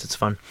to words. It's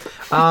fun.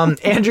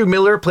 Andrew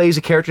Miller plays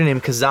a character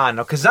named Kazan.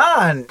 Now,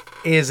 Kazan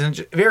is a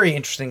very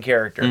interesting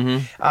character.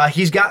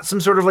 He's got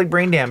some sort of like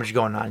brain damage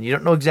going on. You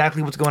don't know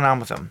exactly what's going on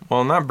with him.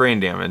 Well, not brain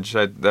damage.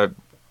 That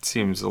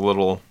seems a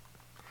little...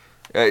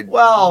 based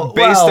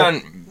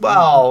on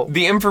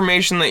the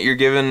information that you're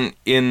given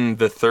in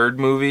the third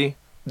movie...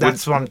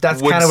 That's kind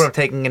of what I'm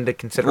taking into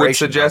consideration. Would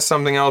suggest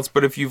something else,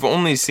 but if you've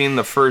only seen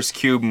the first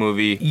Cube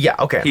movie,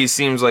 he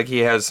seems like he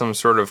has some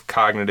sort of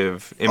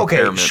cognitive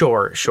impairment.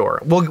 Okay, sure.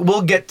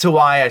 We'll get to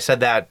why I said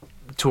that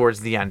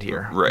towards the end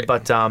here. Right.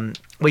 But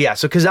yeah.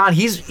 So Kazan,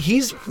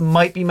 he's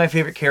might be my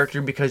favorite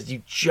character because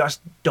you just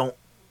don't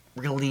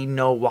really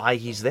know why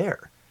he's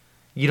there.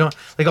 You don't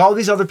like all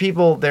these other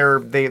people. They're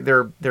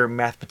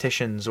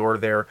mathematicians,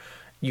 or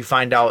you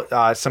find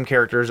out some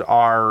characters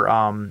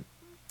are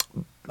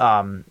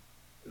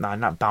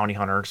not bounty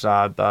hunters.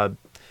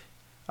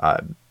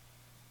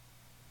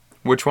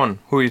 Which one?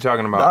 Who are you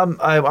talking about?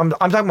 I'm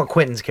talking about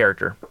Quentin's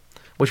character,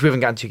 which we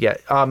haven't gotten to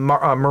yet.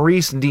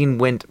 Maurice Dean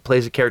Wint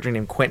plays a character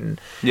named Quentin.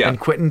 Yeah. And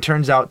Quentin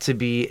turns out to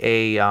be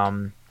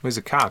he's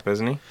a cop,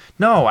 isn't he?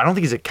 No, I don't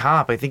think he's a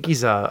cop. I think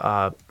he's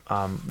the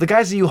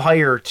guys that you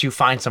hire to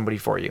find somebody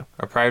for you.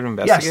 A private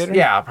investigator? Yes,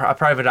 yeah, a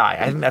private eye.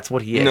 I think that's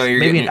what he is. No,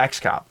 maybe an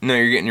ex-cop. No,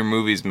 you're getting your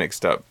movies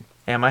mixed up.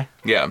 Am I?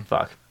 Yeah.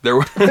 Fuck. There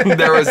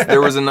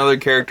was another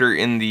character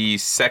in the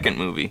second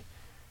movie,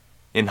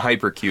 in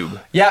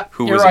Hypercube. Yeah,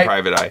 who was a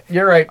private eye.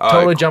 You're right.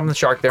 Totally jumping the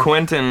shark there.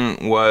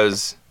 Quentin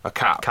was a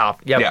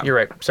cop. Yep, yeah, you're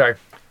right. Sorry.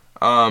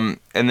 And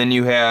then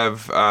you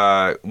have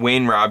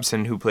Wayne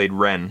Robson, who played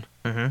Ren.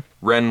 Mm-hmm.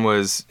 Ren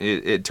was.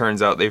 It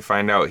turns out they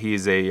find out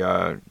he's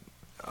a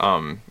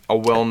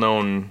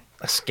well-known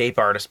escape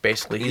artist,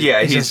 basically.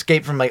 He's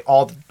escaped from like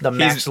all the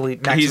maximum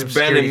he's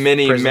been in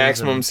many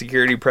maximum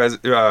security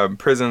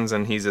prisons,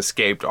 and he's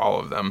escaped all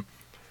of them.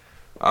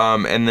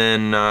 And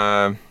then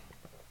I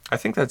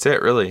think that's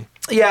it, really.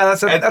 Yeah,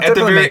 that's at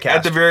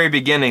the very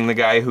beginning, the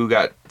guy who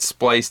got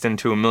spliced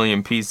into a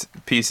million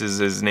pieces,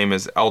 his name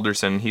is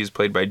Alderson. He's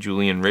played by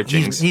Julian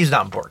Richings. He's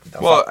not important,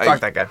 though. Well,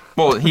 fuck that guy.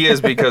 Well, he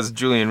is because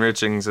Julian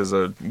Richings is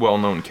a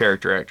well-known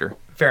character actor.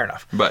 Fair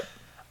enough. But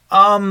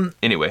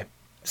anyway.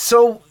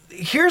 So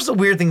here's the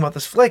weird thing about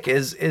this flick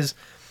is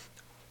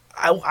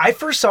I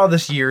first saw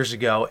this years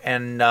ago,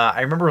 and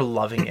I remember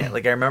loving it.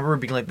 Like, I remember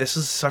being like, this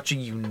is such a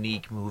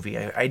unique movie.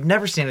 I'd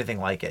never seen anything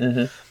like it.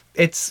 Mm-hmm.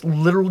 It's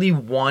literally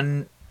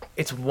one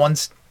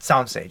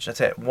soundstage.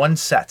 That's it. One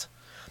set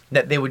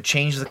that they would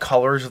change the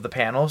colors of the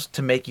panels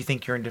to make you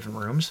think you're in different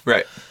rooms.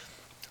 Right.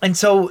 And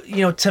so,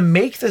 to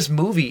make this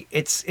movie,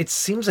 it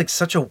seems like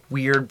such a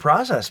weird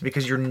process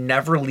because you're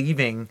never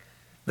leaving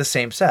the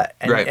same set.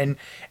 And, right.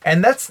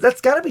 And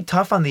that's got to be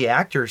tough on the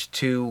actors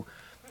to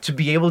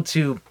be able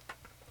to,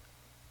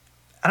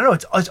 I don't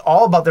know, it's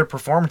all about their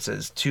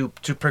performances to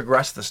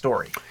progress the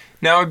story.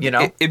 Now,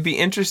 it'd be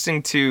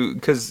interesting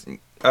because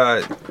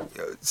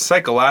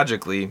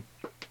psychologically,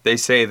 they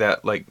say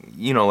that, like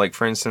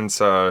for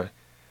instance, a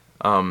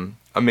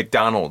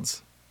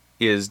McDonald's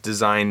is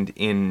designed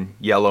in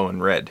yellow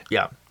and red.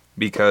 Yeah.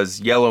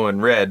 Because yellow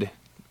and red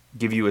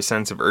give you a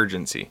sense of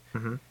urgency.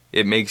 Mm-hmm.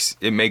 It makes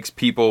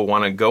people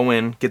want to go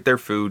in, get their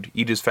food,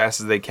 eat as fast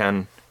as they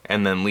can,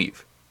 and then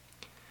leave.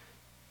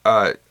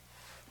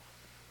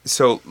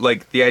 So,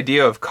 like, the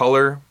idea of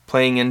color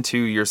playing into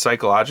your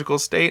psychological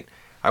state,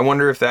 I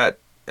wonder if that...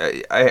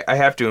 I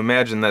have to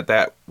imagine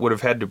that would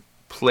have had to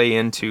play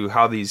into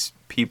how these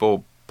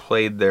people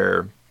played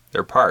their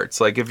parts.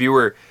 Like, if you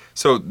were...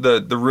 So,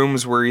 the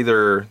rooms were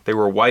either... They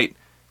were white,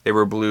 they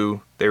were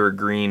blue, they were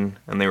green,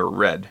 and they were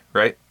red,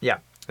 right? Yeah.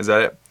 Is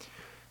that it?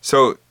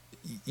 So...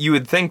 You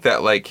would think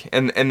that, like,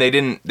 and they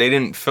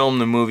didn't film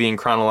the movie in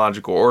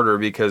chronological order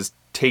because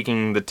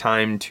taking the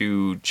time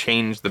to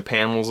change the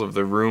panels of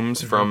the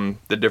rooms from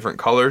the different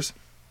colors.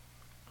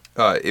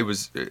 It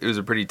was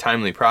a pretty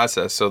timely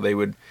process. So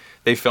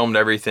they filmed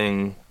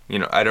everything. You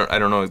know, I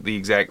don't know the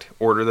exact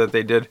order that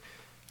they did.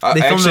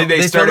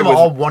 They started with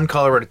all one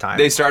color at a time.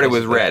 They started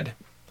with red.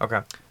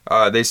 Okay.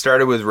 They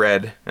started with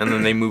red, and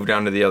then they moved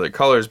on to the other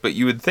colors. But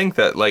you would think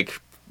that, like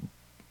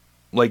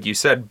you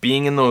said,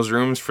 being in those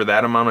rooms for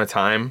that amount of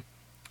time,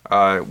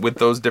 with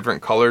those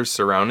different colors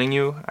surrounding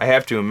you, I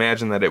have to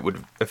imagine that it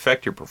would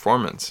affect your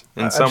performance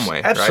in some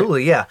way.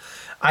 Absolutely, right?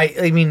 yeah.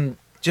 I mean,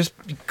 just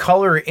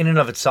color in and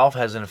of itself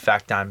has an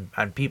effect on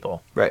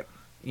people. Right.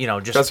 You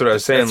know, just that's what I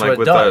was saying. That's like what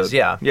with it does,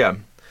 yeah.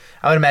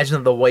 I would imagine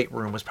that the white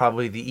room was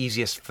probably the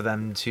easiest for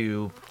them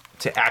to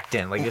act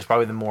in. Like, it's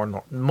probably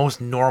the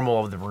most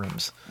normal of the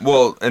rooms.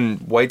 Well,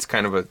 and white's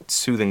kind of a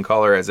soothing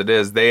color as it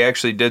is. They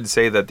actually did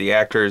say that the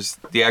actors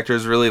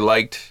really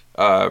liked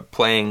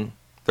playing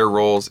their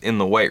roles in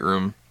the white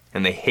room,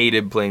 and they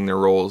hated playing their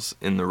roles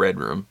in the red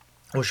room.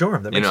 Well, sure,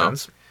 that makes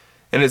sense.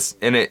 And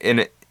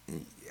it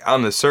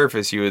on the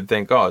surface, you would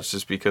think, oh, it's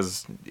just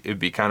because it'd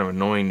be kind of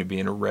annoying to be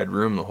in a red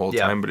room the whole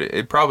time, but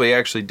it probably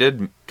actually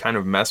did kind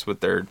of mess with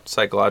their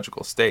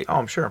psychological state. Oh,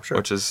 I'm sure.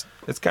 Which is,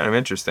 it's kind of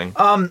interesting.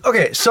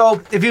 Okay,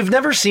 so if you've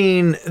never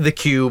seen the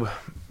Cube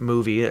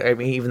movie, I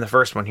mean, even the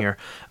first one here,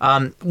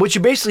 what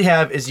you basically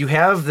have is you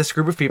have this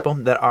group of people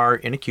that are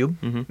in a cube.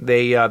 Mm-hmm.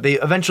 They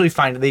eventually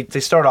they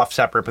start off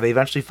separate, but they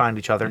eventually find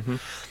each other. Mm-hmm.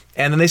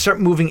 And then they start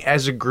moving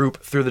as a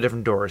group through the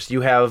different doors.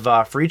 You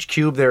have, for each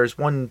cube, there's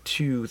 1,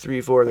 2,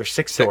 3, 4, there's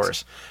six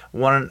doors.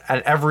 One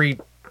at every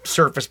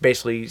surface,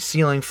 basically,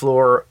 ceiling,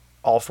 floor,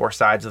 all four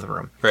sides of the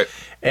room. Right.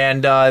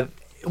 And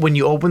when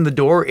you open the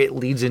door, it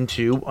leads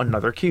into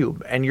another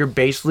cube. And you're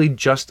basically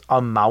just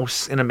a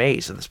mouse in a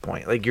maze at this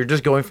point. Like, you're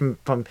just going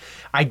from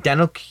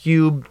identical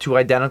cube to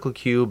identical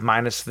cube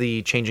minus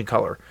the changing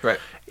color. Right.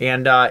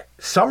 And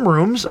some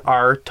rooms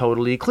are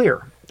totally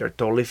clear. They're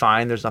totally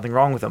fine. There's nothing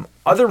wrong with them.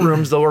 Other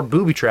rooms, though, are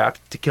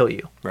booby-trapped to kill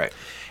you. Right.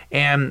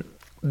 And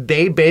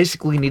they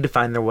basically need to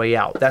find their way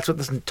out. That's what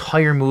this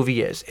entire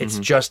movie is. It's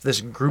just this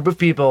group of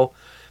people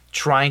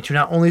trying to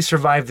not only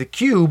survive the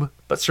cube,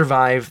 but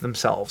survive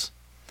themselves.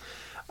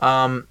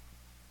 And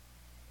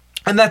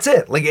that's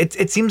it. Like,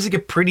 it seems like a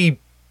pretty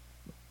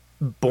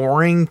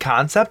boring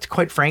concept,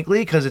 quite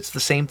frankly, because it's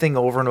the same thing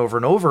over and over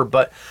and over.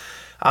 But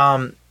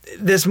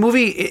this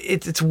movie,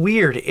 it's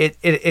weird. It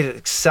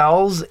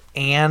excels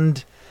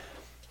and...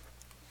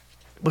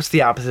 What's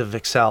the opposite of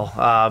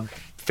excel?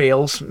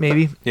 Fails,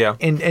 maybe? Yeah.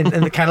 And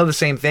kind of the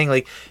same thing.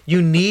 Like,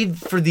 you need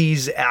for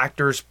these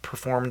actors'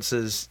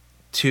 performances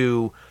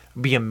to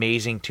be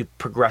amazing to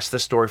progress the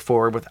story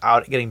forward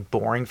without it getting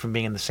boring from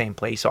being in the same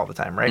place all the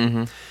time, right?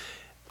 Mm-hmm.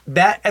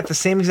 That, at the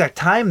same exact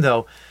time,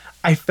 though,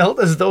 I felt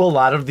as though a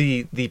lot of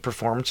the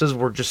performances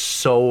were just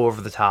so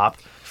over the top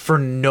for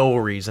no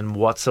reason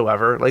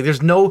whatsoever. Like,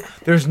 there's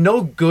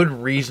no good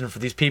reason for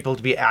these people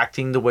to be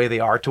acting the way they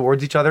are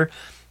towards each other.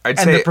 I'd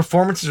and say the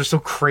performances are so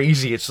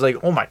crazy. It's like,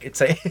 oh my,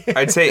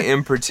 I'd say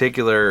in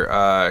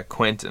particular,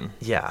 Quentin.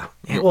 Yeah.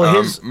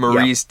 Well,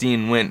 Maurice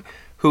Dean Wint,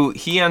 who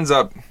he ends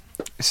up.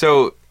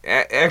 So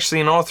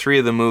actually, in all three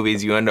of the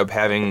movies, you end up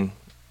having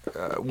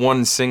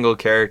one single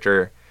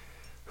character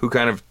who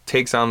kind of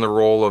takes on the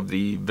role of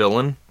the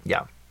villain.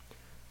 Yeah.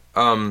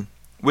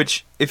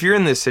 Which, if you're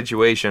in this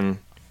situation,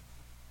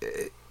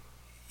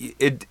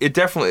 it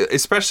definitely,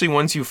 especially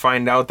once you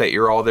find out that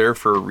you're all there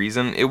for a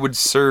reason, it would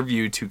serve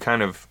you to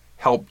kind of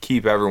help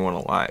keep everyone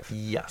alive.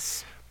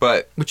 Yes.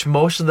 But which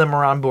most of them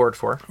are on board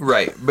for.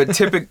 Right. But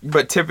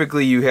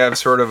typically you have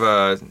sort of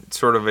a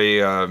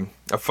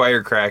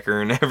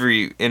firecracker in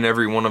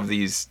every one of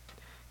these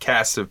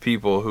casts of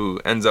people who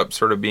ends up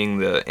sort of being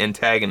the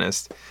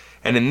antagonist.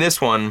 And in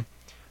this one,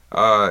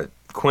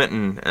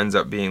 Quentin ends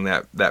up being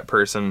that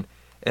person.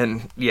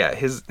 And yeah,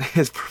 his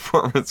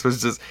performance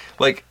was just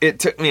like, it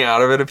took me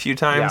out of it a few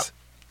times.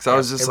 Because I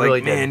was just like,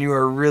 really man, you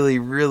are really,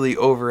 really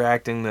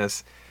overacting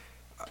this.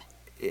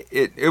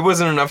 It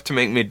wasn't enough to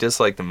make me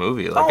dislike the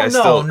movie. Like, I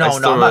still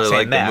really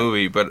like the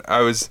movie, but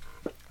I was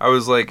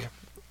like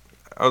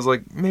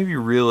maybe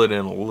reel it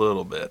in a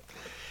little bit.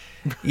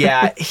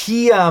 Yeah,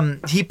 he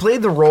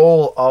played the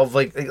role of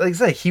like I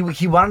said, he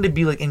wanted to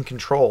be like in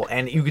control,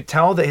 and you could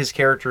tell that his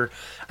character,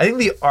 I think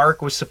the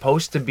arc was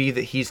supposed to be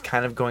that he's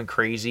kind of going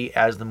crazy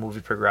as the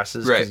movie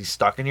progresses because he's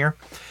stuck in here.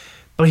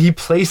 But he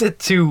plays it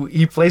to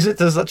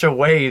such a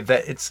way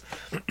that it's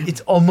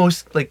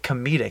almost like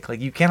comedic. Like,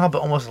 you can't help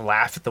but almost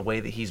laugh at the way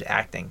that he's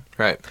acting.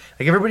 Right.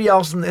 Like, everybody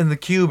else in the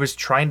cube is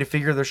trying to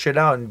figure their shit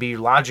out and be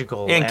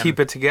logical. And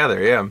keep it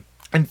together, yeah.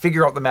 And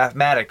figure out the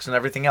mathematics and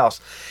everything else.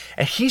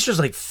 And he's just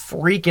like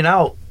freaking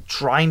out,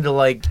 trying to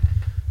like,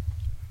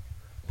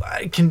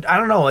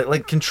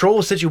 control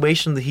a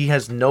situation that he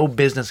has no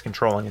business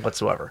controlling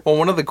whatsoever. Well,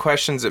 one of the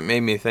questions it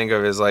made me think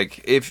of is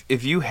like,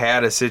 if you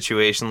had a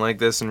situation like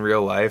this in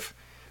real life,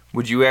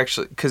 would you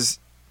actually, because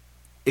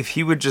if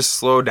he would just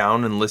slow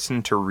down and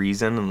listen to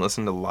reason and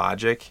listen to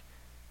logic,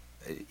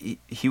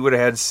 he would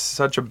have had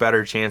such a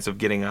better chance of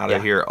getting out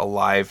of here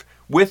alive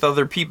with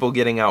other people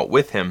getting out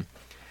with him.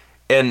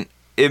 And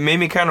it made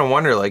me kind of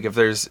wonder, like, if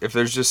there's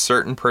just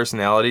certain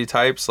personality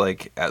types,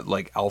 like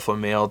alpha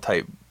male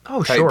type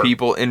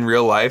people in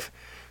real life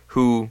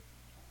who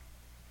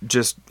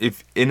just,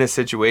 if in a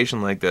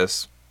situation like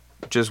this,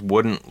 just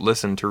wouldn't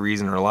listen to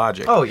reason or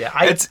logic. Oh yeah,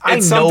 I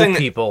know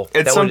people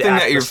that would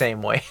act the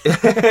same way.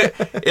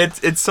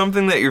 it's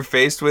something that you're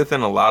faced with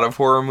in a lot of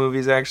horror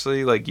movies,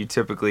 actually. Like, you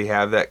typically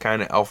have that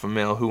kind of alpha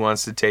male who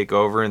wants to take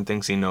over and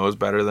thinks he knows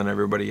better than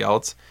everybody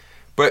else.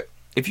 But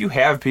if you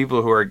have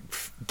people who are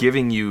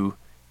giving you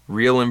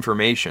real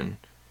information,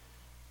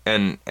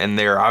 and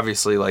they're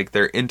obviously, like,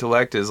 their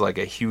intellect is like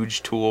a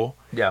huge tool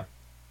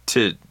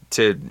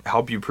to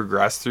help you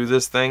progress through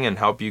this thing and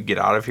help you get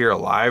out of here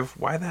alive,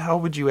 why the hell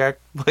would you act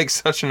like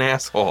such an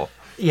asshole?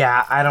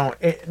 Yeah, I don't.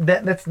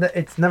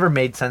 It's never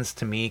made sense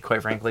to me,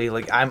 quite frankly.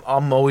 Like,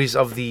 I'm always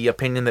of the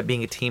opinion that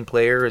being a team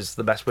player is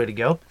the best way to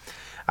go.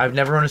 I've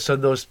never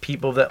understood those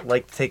people that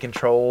like to take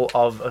control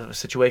of a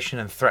situation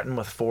and threaten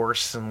with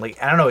force, and,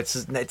 like, I don't know.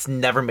 It's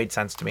never made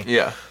sense to me.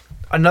 Yeah.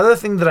 Another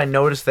thing that I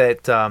noticed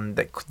that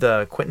that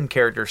the Quentin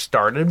character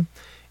started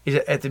is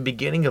at the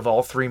beginning of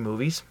all 3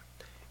 movies.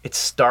 It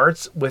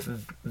starts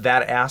with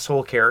that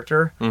asshole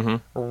character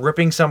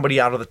ripping somebody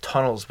out of the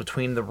tunnels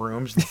between the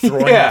rooms and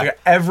throwing them.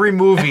 Every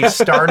movie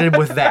started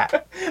with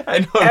that. I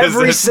know.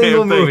 Every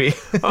single movie.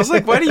 I was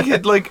like, why do you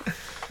get like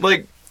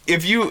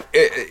if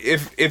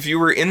you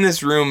were in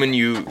this room and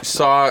you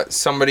saw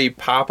somebody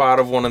pop out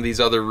of one of these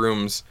other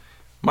rooms,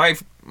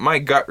 my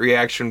gut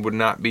reaction would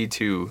not be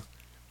to,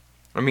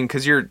 I mean,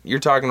 because you're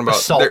talking about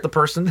assault the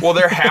person. Well,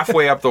 they're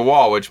halfway up the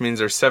wall, which means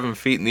they're 7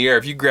 feet in the air.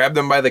 If you grab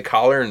them by the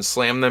collar and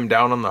slam them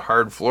down on the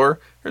hard floor,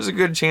 there's a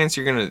good chance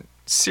you're gonna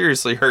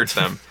seriously hurt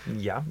them.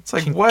 Yeah, it's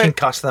like, what?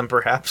 Concuss them,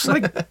 perhaps.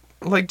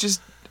 like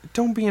just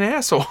don't be an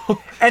asshole.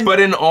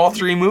 But in all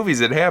 3 movies,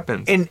 it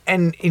happens.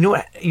 And you know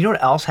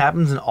what else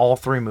happens in all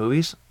 3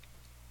 movies?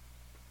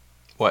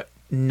 What?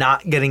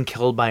 Not getting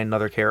killed by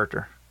another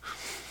character.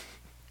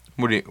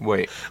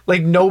 Wait.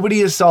 Like,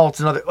 nobody assaults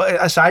another,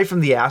 aside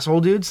from the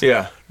asshole dudes.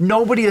 Yeah.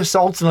 Nobody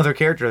assaults another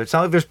character. It's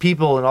not like there's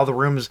people in all the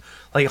rooms,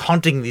 like,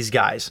 hunting these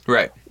guys.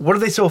 Right. What are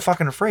they so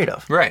fucking afraid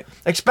of? Right.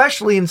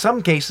 Especially in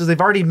some cases, they've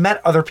already met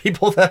other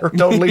people that are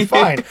totally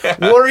fine.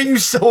 What are you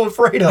so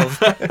afraid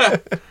of?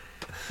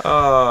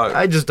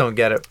 I just don't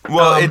get it.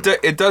 Well,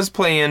 it does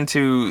play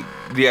into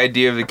the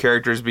idea of the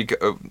characters,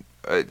 because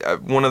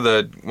one of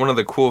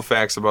the cool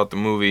facts about the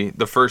movie,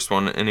 the first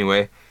one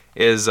anyway,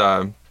 is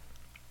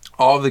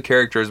all of the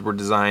characters were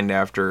designed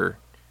and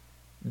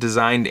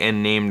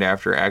named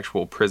after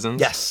actual prisons.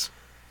 Yes.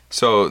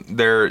 So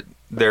their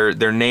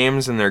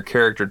names and their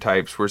character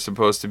types were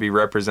supposed to be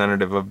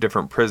representative of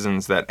different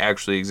prisons that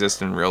actually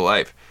exist in real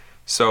life.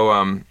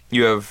 So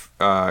you have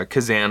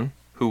Kazan,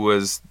 who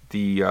was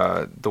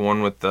the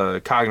one with the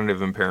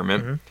cognitive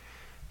impairment. Mm-hmm.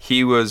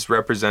 He was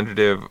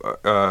representative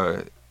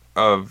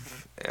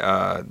of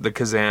the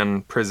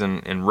Kazan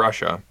prison in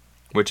Russia,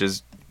 which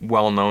is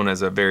well known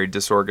as a very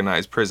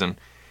disorganized prison.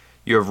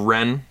 You have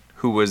Ren,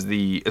 who was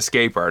the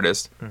escape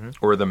artist,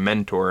 or the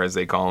mentor, as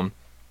they call him.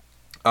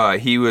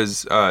 He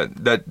was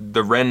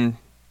the Ren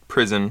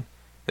prison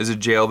is a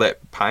jail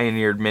that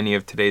pioneered many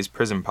of today's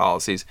prison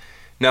policies.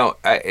 Now,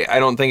 I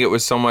don't think it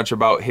was so much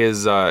about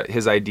his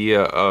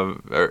idea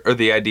of, or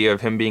the idea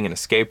of him being an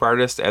escape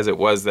artist, as it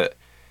was that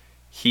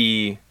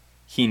he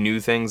knew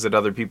things that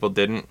other people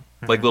didn't,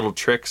 like little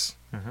tricks,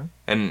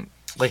 and.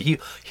 Like,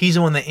 he's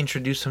the one that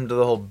introduced him to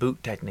the whole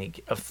boot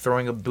technique of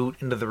throwing a boot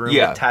into the room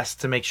to test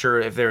to make sure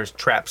if there's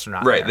traps or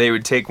not. Right. There. They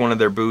would take one of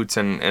their boots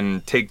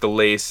and take the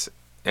lace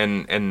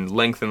and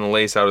lengthen the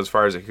lace out as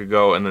far as it could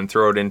go, and then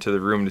throw it into the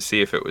room to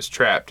see if it was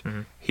trapped.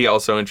 He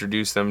also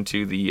introduced them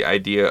to the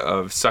idea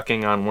of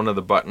sucking on one of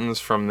the buttons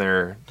from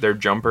their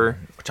jumper.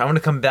 Which I'm going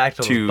to come back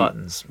to those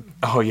buttons.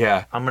 Oh,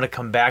 yeah. I'm going to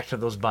come back to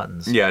those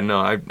buttons. Yeah, no,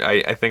 I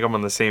think I'm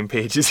on the same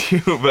page as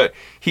you, but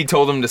he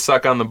told them to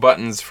suck on the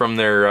buttons from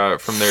their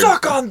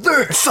Suck on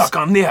this! Suck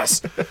on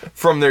this!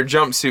 From their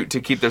jumpsuit to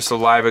keep their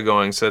saliva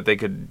going so that they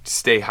could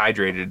stay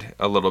hydrated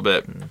a little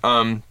bit.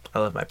 I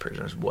love my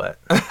prisoners wet.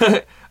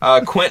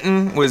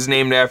 Quentin was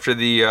named after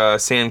the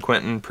San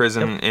Quentin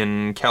prison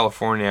in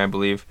California, I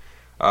believe,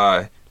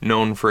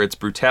 known for its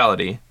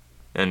brutality.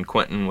 And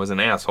Quentin was an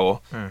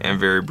asshole and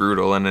very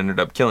brutal and ended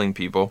up killing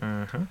people.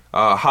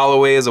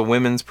 Holloway is a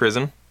women's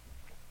prison.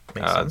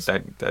 Makes sense.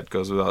 That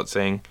goes without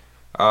saying.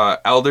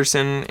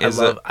 Alderson is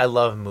I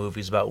love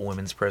movies about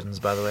women's prisons,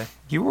 by the way.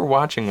 You were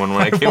watching one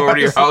when I came over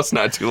to your house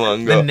not too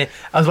long ago.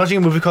 I was watching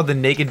a movie called The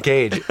Naked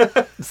Cage.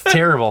 It's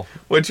terrible.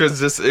 Which was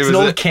just... It's an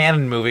old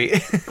canon movie.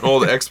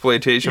 Old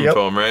exploitation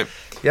film, right?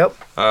 Yep.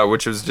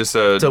 Which was just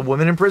It's a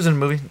women in prison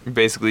movie.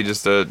 Basically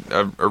just a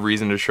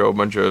reason to show a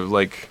bunch of,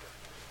 like,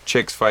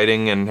 chicks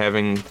fighting and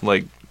having,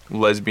 like,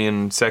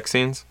 lesbian sex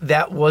scenes.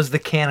 That was the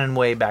canon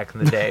way back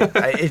in the day.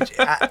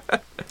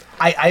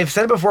 I've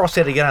said it before, I'll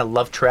say it again, I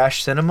love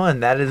trash cinema,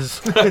 and that is,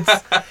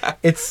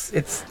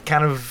 it's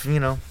kind of,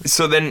 you know,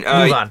 so then,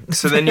 move on.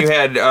 So then you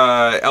had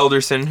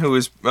Alderson, who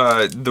was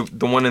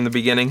the one in the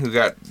beginning who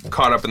got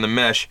caught up in the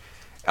mesh,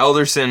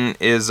 Elderson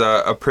is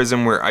a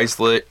prison where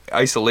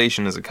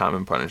isolation is a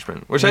common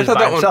punishment, which I thought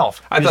that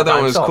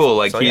one was cool.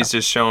 Like, he's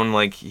just shown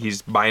like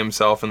he's by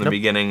himself in the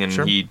beginning, and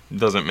he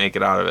doesn't make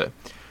it out of it.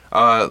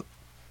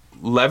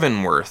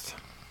 Leavenworth.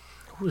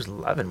 Who's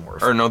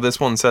Leavenworth? Or no, this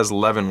one says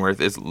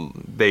Leavenworth. It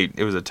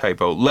was a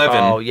typo. Levin.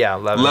 Oh yeah,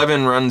 Levin.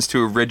 Levin runs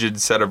to a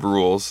rigid set of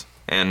rules,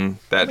 and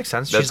that makes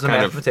sense. That's she's the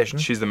mathematician.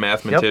 She's the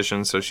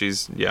mathematician, so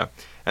she's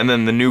And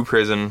then the new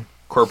prison,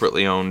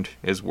 corporately owned,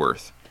 is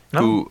Worth,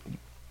 who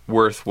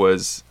Worth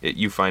was.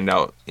 You find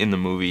out in the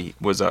movie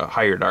was a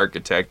hired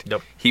architect.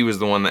 Yep. He was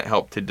the one that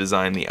helped to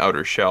design the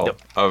outer shell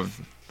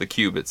of the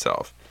cube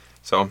itself.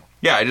 So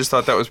yeah, I just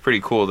thought that was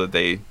pretty cool that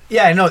they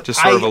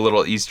just sort of a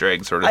little Easter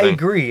egg sort of thing. I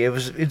agree.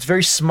 It's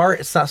very smart.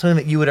 It's not something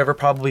that you would ever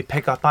probably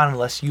pick up on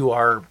unless you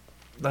know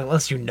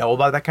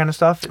about that kind of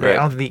stuff. Right. I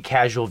don't think the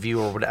casual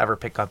viewer would ever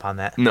pick up on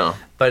that. No.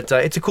 But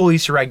it's a cool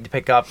Easter egg to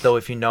pick up, though,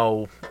 if you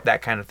know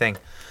that kind of thing.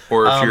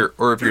 Or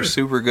if you're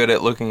super good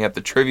at looking at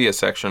the trivia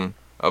section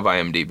of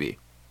IMDb.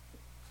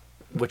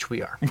 Which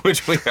we are. I mean,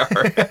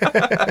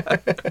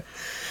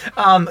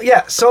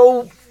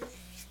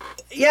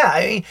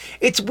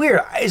 it's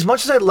weird. As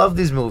much as I love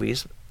these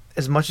movies,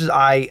 as much as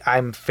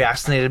I'm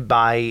fascinated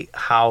by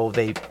how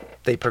they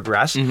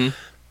progress,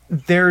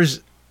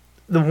 there's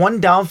the one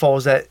downfall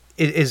is that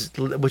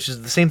which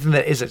is the same thing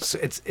that is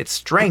its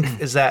strength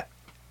is that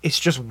it's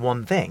just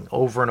one thing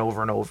over and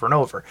over and over and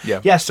over.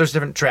 Yeah. Yes, there's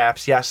different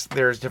traps. Yes,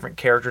 there's different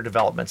character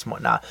developments and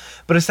whatnot.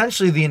 But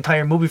essentially, the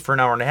entire movie for an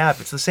hour and a half,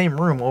 it's the same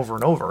room over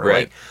and over.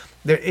 Right.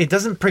 Like, it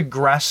doesn't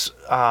progress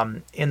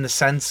in the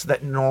sense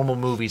that normal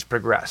movies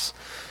progress.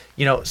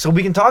 You know, so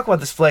we can talk about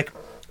this flick.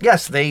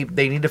 Yes, they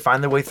need to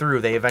find their way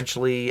through. They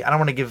eventually. I don't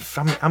want to give.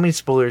 How many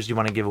spoilers do you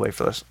want to give away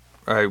for this?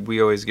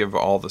 We always give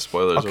all the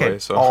spoilers away.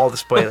 So all the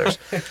spoilers.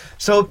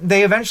 So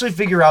they eventually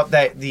figure out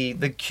that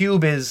the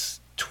cube is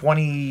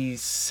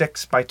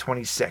 26 by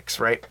 26,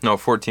 right? No,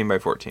 14 by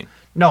 14.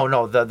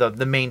 No,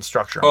 the main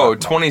structure. Oh,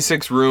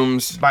 26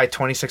 rooms by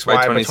 26 by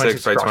wide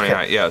 26 by 20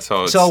 high. Yeah,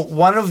 so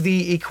one of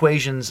the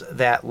equations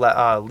that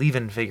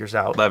Levin figures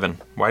out. Levin.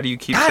 Why do you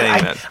keep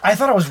saying that? I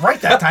thought I was right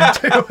that time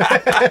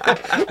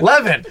too.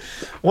 Levin.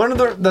 One of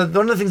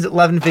the things that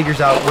Levin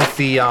figures out with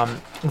the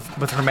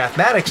with her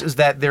mathematics is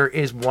that there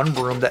is one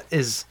room that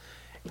is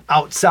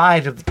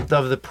outside of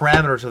the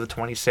parameters of the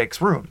 26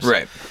 rooms.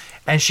 Right.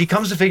 And she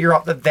comes to figure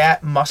out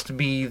that must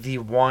be the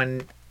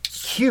one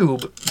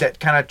cube that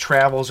kind of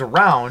travels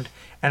around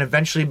and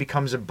eventually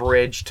becomes a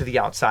bridge to the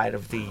outside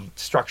of the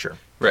structure.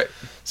 Right.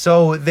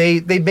 So they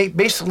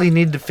basically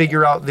need to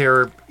figure out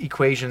their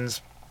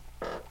equations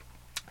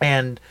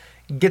and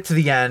get to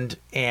the end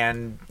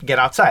and get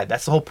outside.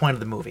 That's the whole point of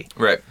the movie.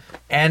 Right.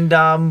 And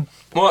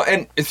well,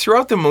 and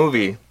throughout the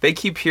movie, they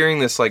keep hearing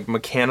this like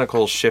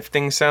mechanical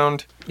shifting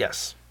sound.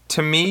 Yes.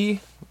 To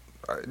me,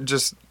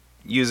 just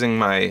using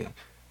my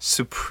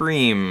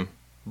supreme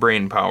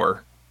brain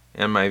power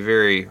and my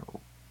very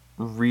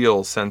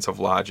real sense of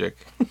logic,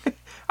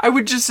 I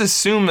would just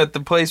assume that the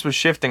place was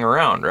shifting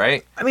around,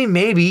 right? I mean,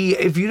 maybe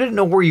if you didn't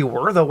know where you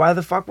were, though, why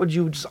the fuck would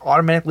you just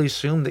automatically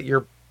assume that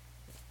your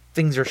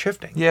things are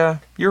shifting? Yeah,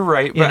 you're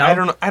right, but I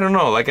don't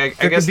know. Like I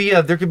guess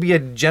there could be a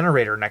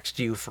generator next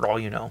to you for all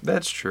you know.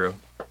 That's true.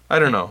 I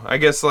don't know. I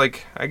guess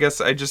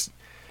I just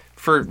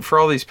for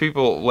all these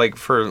people, like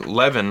for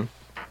Levin,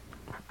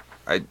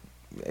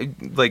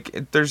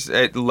 there's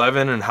at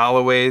Levin and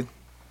Holloway,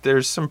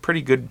 there's some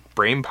pretty good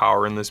brain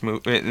power in this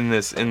movie. In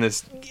this.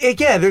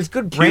 Yeah, there's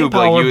good brain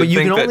power, but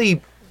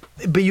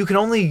you can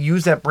only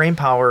use that brain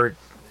power,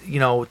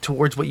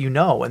 towards what you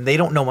know, and they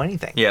don't know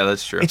anything. Yeah,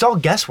 that's true. It's all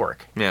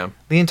guesswork. Yeah.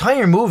 The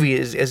entire movie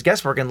is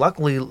guesswork, and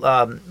luckily,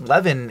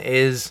 Levin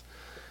is.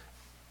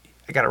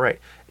 I got it right.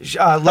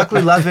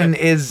 Luckily, Levin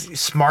is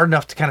smart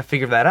enough to kind of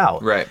figure that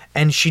out. Right.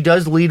 And she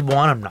does lead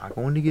one. I'm not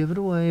going to give it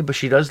away, but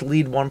she does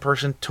lead one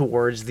person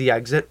towards the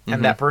exit,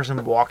 and that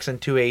person walks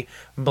into a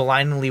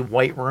blindingly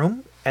white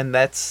room, and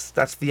that's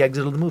the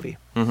exit of the movie.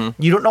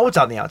 Mm-hmm. You don't know what's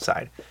on the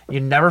outside. You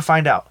never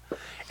find out,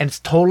 and it's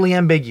totally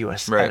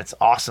ambiguous, right. And it's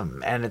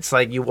awesome. And it's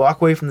like you walk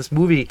away from this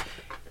movie,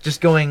 just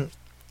going,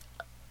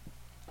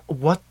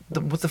 "What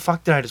the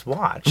fuck did I just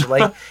watch?"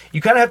 Like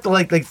you kind of have to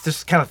like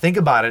just kind of think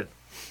about it.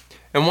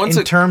 And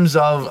in terms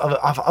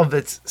of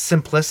its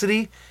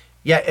simplicity,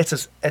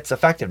 its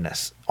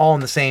effectiveness, all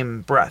in the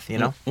same breath,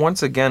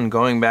 Once again,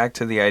 going back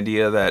to the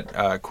idea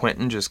that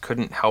Quentin just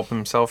couldn't help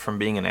himself from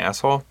being an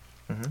asshole.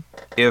 Mm-hmm.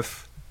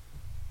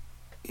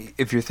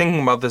 If you're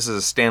thinking about this as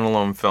a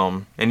standalone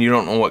film and you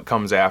don't know what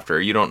comes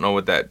after, you don't know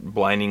what that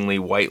blindingly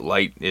white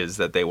light is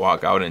that they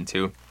walk out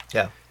into.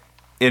 Yeah.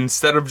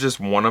 Instead of just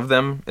one of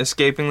them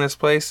escaping this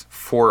place,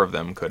 4 of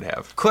them could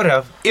have. Could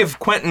have. If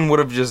Quentin would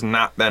have just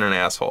not been an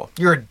asshole.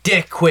 You're a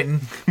dick,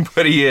 Quentin.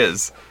 But he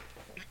is.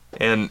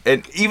 And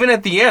even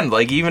at the end,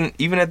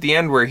 even at the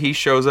end where he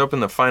shows up in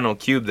the final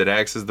cube that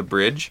acts as the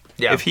bridge,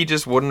 if he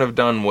just wouldn't have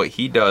done what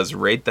he does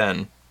right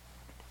then,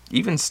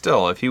 even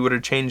still, if he would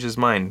have changed his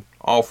mind,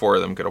 all 4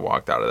 of them could have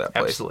walked out of that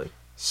place. Absolutely.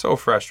 So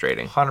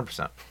frustrating.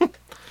 100%.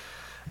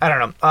 I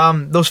don't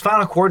know. Those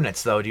final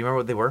coordinates, though, do you remember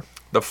what they were?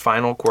 The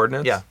final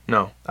coordinates? Yeah.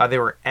 No. They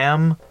were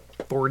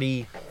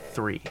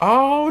M43.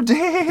 Oh,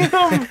 damn.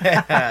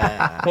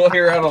 Well,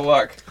 you're out of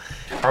luck.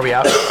 Are we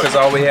out? Because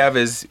all we have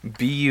is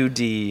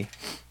BUDLIGHT.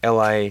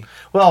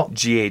 Well,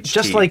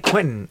 just like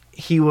Quentin,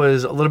 he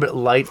was a little bit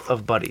light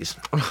of buddies.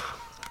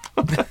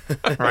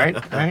 Right.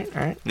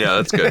 Yeah,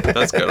 that's good.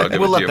 That's good. I'll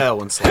give We'll it to let you. that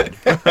one slide.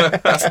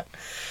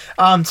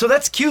 So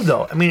that's Cube,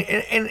 though. I mean,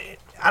 and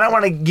I don't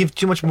want to give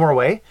too much more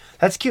away.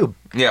 That's Cube.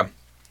 Yeah,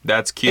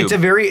 that's Cube.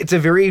 It's a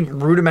very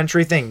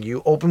rudimentary thing.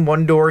 You open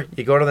one door,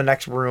 you go to the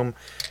next room,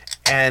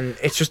 and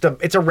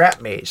it's a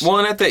rat maze. Well,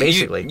 and at the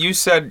basically, you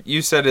said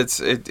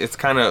it's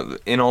kind of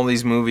in all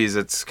these movies,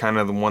 it's kind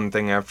of the one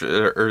thing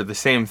after or the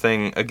same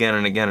thing again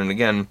and again and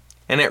again.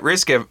 And at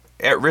risk of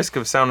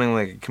sounding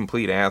like a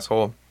complete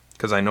asshole,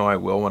 because I know I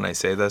will when I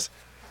say this,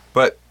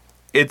 but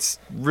it's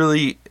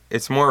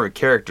more of a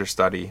character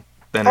study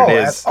than it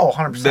is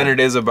 100%. than it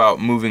is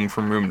about moving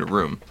from room to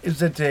room.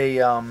 Is it a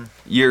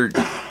You're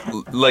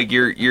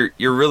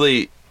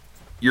really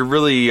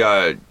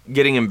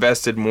getting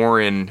invested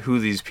more in who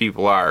these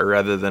people are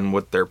rather than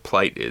what their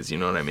plight is. You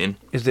know what I mean?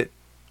 Is it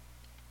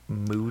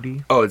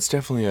moody? Oh, it's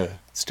definitely a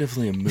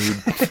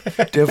mood,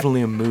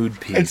 definitely a mood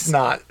piece. It's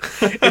not.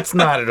 It's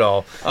not at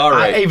all. All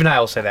right. Even I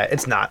will say that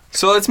it's not.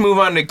 So let's move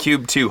on to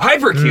Cube 2,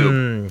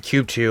 Hypercube.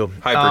 Cube 2.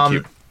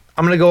 Hypercube.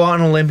 I'm gonna go out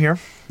on a limb here.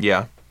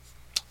 Yeah.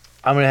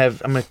 I'm gonna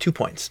have 2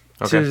 points.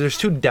 Okay. So there's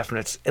 2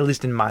 definites, at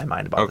least in my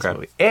mind, about this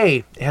movie.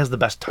 A, it has the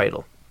best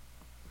title.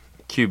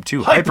 Cube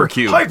 2,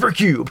 Hypercube.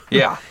 Hypercube.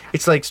 Yeah.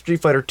 It's like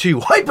Street Fighter 2,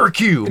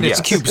 Hypercube.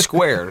 It's Cube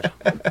squared.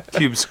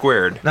 Cube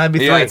squared. No, that'd be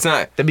 3. Yeah, it's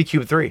not. That'd be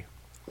Cube 3.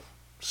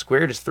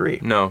 Squared is 3.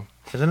 No.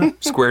 Isn't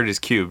it? Squared is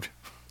cubed.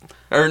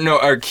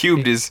 Or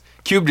cubed is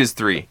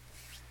 3.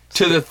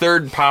 To the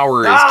third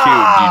power is cubed,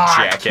 you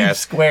jackass. Cube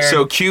squared.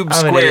 So cube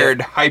I'm an squared,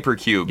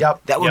 Hypercube.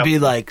 Yep. That would be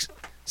like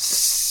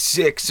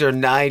 6 or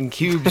 9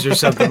 cubes or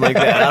something like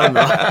that. I don't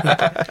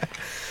know.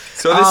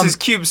 So this is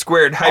Cube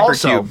squared, Hypercube,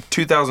 also,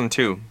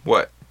 2002.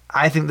 What?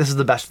 I think this is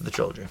the best of the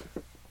trilogy.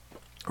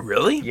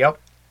 Really? Yep.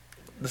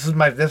 This was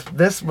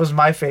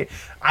my favorite.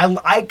 I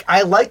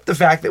like the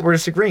fact that we're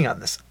disagreeing on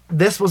this.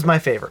 This was my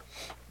favorite.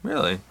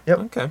 Really? Yep.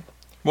 Okay.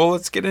 Well,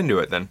 let's get into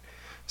it then.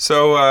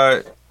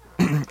 So,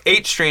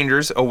 8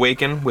 strangers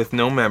awaken with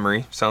no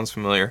memory, sounds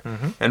familiar,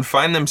 and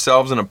find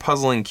themselves in a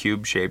puzzling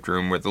cube-shaped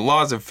room where the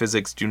laws of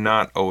physics do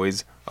not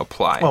always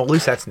apply. Well, at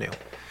least that's new.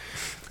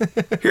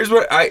 Here's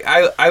what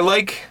I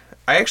like.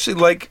 I actually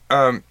like.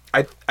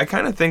 I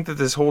kind of think that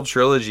this whole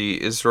trilogy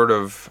is sort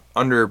of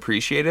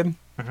underappreciated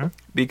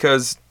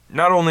because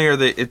not only are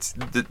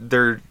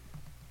they're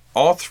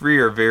all 3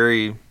 are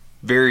very,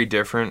 very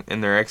different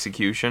in their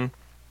execution.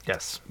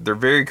 Yes. They're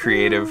very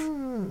creative.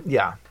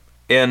 Yeah.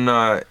 And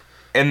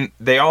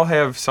they all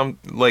have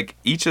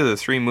each of the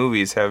 3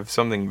 movies have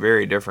something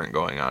very different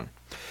going on.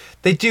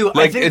 They do.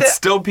 Like, it's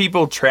still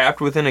people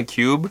trapped within a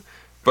cube,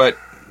 but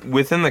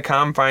within the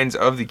confines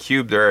of the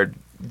cube, there are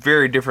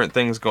very different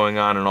things going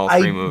on in all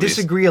 3 movies. I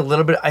disagree a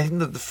little bit. I think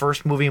that the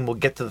first movie, and we'll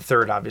get to the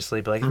third,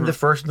 obviously, but I think the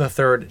first and the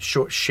third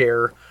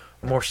share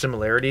more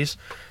similarities.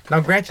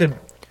 Now, granted,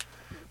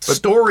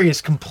 story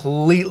is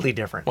completely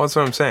different. Well, that's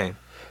what I'm saying.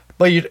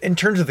 But in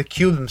terms of the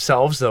cube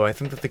themselves, though, I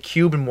think that the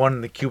cube in 1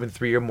 and the cube in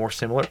 3 are more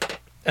similar,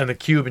 and the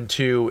cube in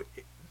 2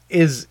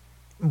 is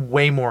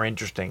way more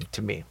interesting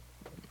to me.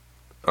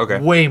 Okay.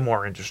 Way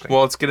more interesting.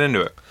 Well, let's get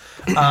into it.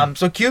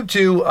 So Cube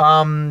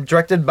 2,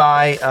 directed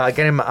by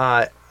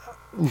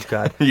oh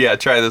God. Yeah,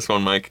 try this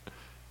one, Mike.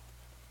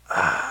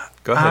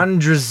 Go ahead.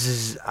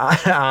 Andrzej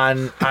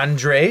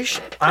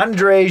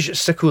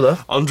Sakula.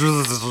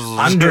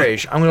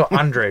 Andrzej. I'm going to go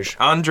Andrzej.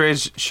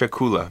 Andrzej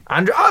Sakula.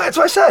 That's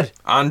what I said.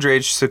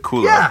 Andrzej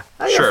Sakula. Yeah.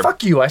 Sure.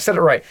 Fuck you. I said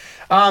it right.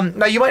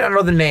 Now, you might not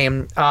know the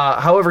name.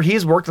 However,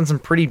 he's worked on some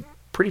pretty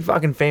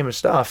fucking famous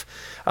stuff.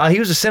 He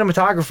was a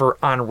cinematographer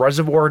on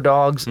Reservoir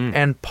Dogs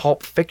and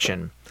Pulp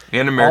Fiction.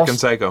 And American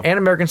Psycho. And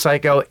American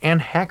Psycho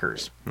and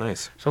Hackers.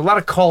 Nice. So a lot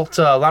of cult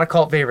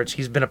favorites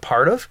he's been a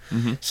part of.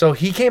 So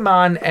he came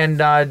on and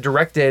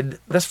directed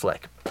this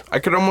flick. I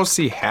could almost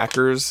see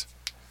Hackers.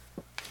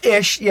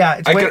 Ish,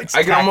 yeah.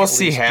 I could almost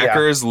see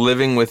Hackers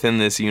living within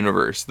this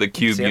universe, the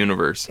Cube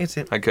universe. It's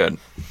it. I could.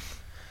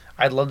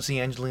 I'd love to see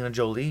Angelina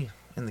Jolie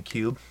in the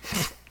Cube.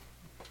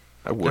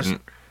 I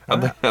wouldn't.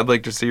 I'd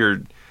like to see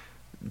her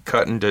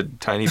cut into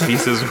tiny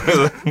pieces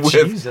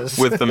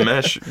with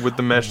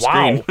the mesh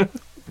screen.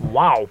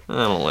 Wow. I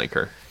don't like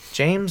her.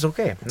 James,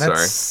 okay.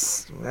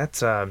 That's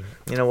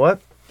you know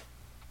what?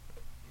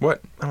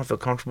 What? I don't feel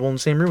comfortable in the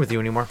same room with you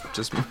anymore.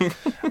 Just okay,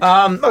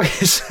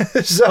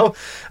 so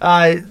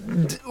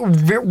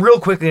real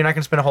quickly, you're not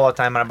going to spend a whole lot of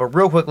time on it, but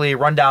real quickly,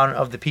 rundown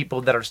of the people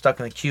that are stuck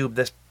in the cube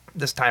this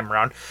time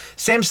around.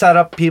 Same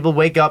setup. People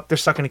wake up, they're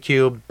stuck in a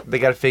cube. They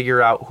got to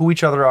figure out who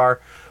each other are,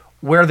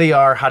 where they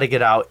are, how to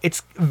get out.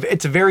 It's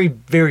a very,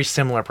 very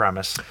similar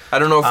premise. I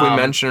don't know if we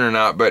mentioned or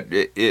not, but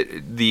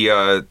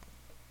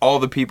all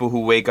the people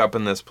who wake up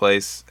in this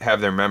place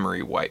have their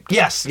memory wiped.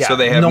 Yes, yeah. So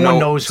they have no one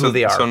knows who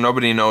they are. So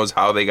nobody knows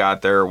how they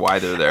got there or why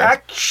they're there.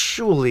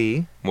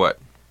 Actually, what?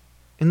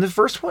 In the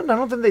first one, I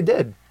don't think they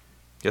did.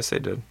 Yes, they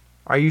did.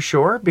 Are you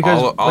sure?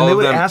 Because All when they of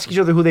would them- ask each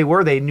other who they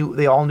were, they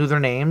all knew their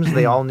names.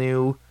 They all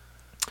knew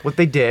what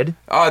they did.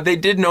 They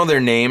did know their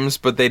names,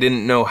 but they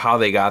didn't know how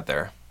they got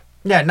there.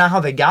 Yeah, not how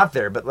they got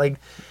there, but like.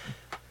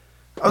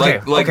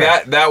 Okay, Like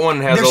okay. that one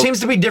has. There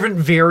seems to be different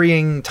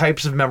varying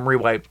types of memory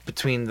wipe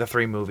between the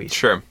 3 movies.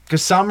 Sure.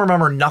 Because some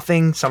remember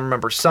nothing, some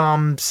remember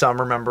some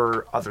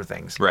remember other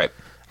things. Right.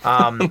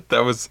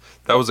 That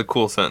was a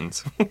cool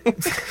sentence.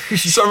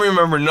 Some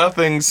remember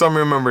nothing, some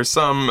remember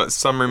some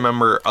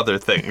remember other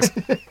things.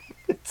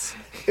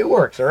 It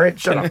works, all right?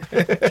 Shut up.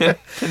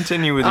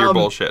 Continue with your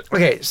bullshit.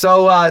 Okay,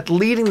 so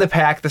leading the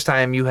pack this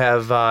time, you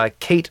have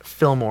Kate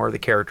Fillmore, the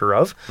character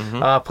of,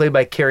 played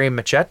by Carrie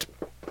Matchett.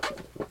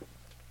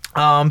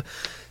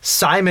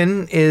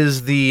 Simon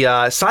is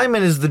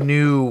the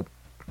new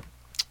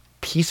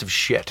piece of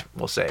shit,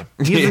 we'll say.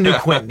 He's the new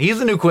Quinn. He's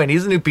the new Quinn.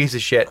 He's the new piece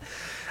of shit.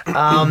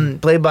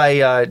 Played by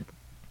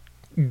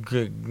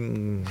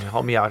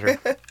help me out here.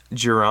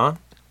 Gerant?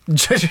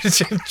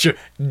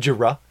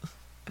 Gerant.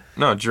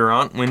 No,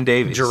 Gerant Wynn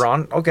Davies.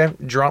 Gerant. Okay,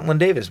 Gerant Lynn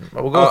Davis.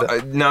 We'll go with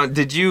it. Now,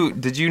 did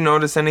you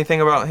notice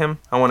anything about him?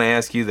 I want to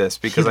ask you this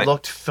because He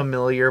looked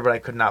familiar, but I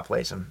could not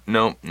place him.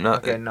 No, not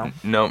Okay, no.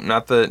 No,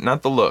 not the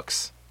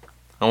looks.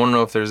 I want to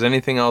know if there's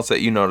anything else that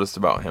you noticed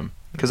about him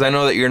because I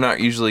know that you're not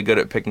usually good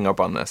at picking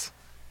up on this.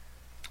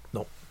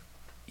 Nope.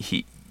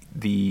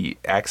 The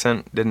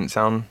accent didn't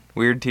sound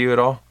weird to you at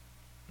all?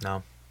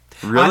 No.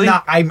 Really?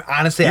 I'm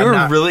honestly. You were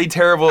not, really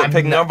terrible at I'm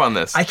picking not- up on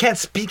this. I can't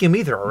speak him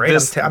either. All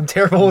right, I'm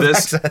terrible with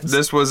accents.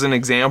 This was an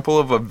example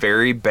of a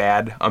very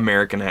bad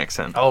American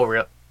accent. Oh,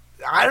 really?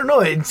 I don't know.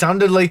 It just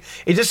sounded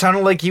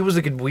like he was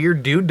like a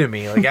weird dude to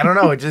me. Like I don't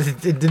know. I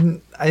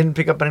didn't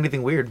pick up on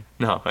anything weird.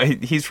 No,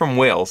 he's from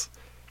Wales.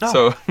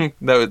 Oh. So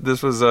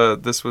this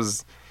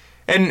was,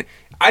 and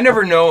I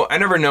never know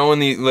in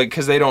the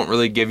because they don't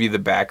really give you the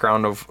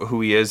background of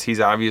who he is. He's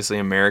obviously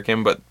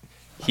American, but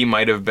he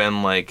might have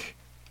been like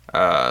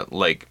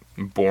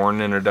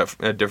born in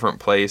a different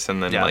place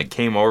and then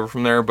came over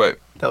from there. But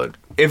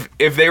if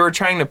they were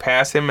trying to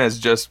pass him as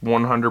just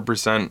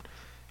 100%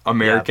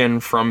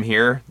 American from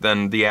here,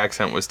 then the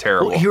accent was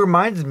terrible. Well, he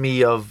reminded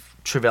me of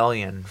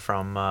Trevelyan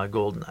from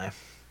Goldeneye.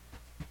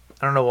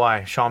 I don't know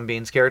why. Sean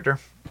Bean's character.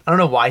 I don't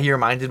know why he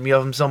reminded me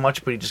of him so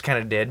much, but he just kind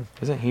of did.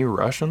 Isn't he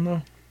Russian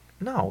though?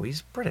 No,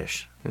 he's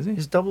British. Is he?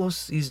 He's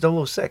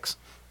 006,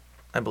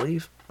 I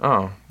believe.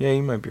 Oh, yeah,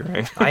 you might be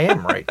right. I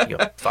am right. You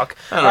fuck.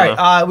 I All don't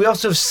right. We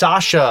also have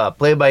Sasha,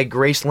 played by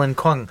Grace Lynn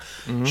Kung.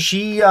 Mm-hmm.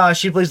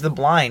 She plays the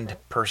blind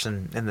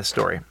person in this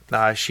story.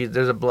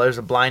 There's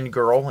a blind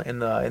girl in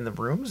the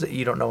rooms that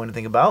you don't know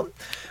anything about.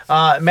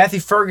 Matthew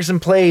Ferguson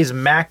plays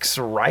Max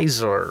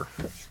Reisler.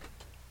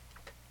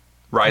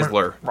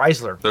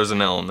 Reisler. There's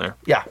an L in there.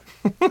 Yeah.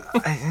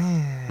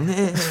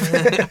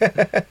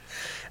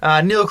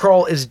 Neil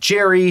Kroll is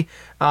Jerry.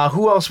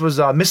 Who else was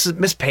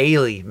Miss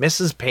Paley?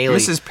 Mrs. Paley.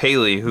 Mrs.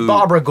 Paley, who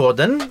Barbara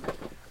Gordon.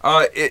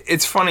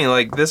 It's funny,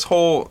 like this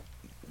whole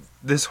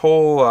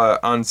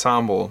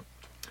ensemble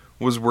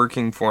was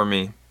working for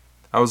me.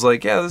 I was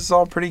like, yeah, this is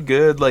all pretty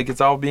good. Like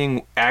it's all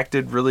being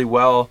acted really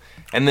well.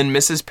 And then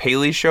Mrs.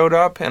 Paley showed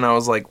up, and I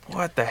was like,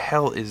 what the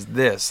hell is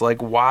this? Like,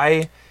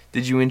 why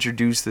did you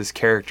introduce this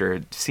character?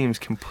 It seems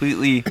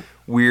completely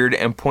weird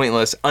and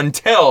pointless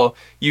until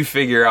you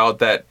figure out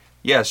that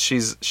yes,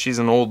 she's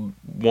an old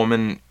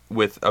woman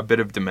with a bit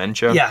of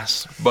dementia.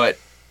 Yes, but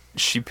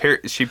she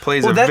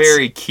plays a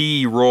very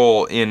key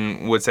role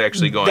in what's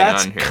actually going on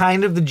here. That's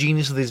kind of the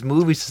genius of these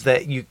movies is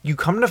that you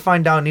come to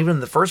find out, and even in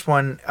the first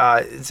one,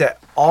 is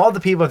that all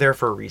the people are there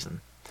for a reason.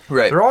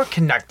 Right. They're all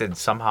connected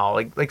somehow,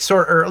 like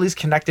sort, or at least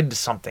connected to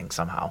something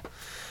somehow.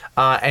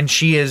 And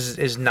she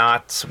is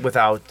not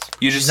without.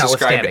 You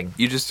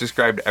just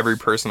described every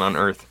person on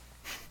Earth.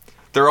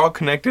 They're all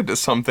connected to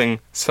something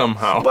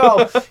somehow.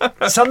 Well,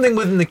 something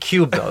within the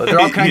cube, though. They're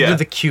all connected to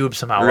the cube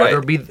somehow. Right.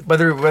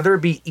 Whether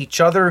it be each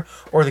other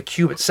or the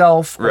cube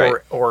itself, right.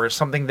 or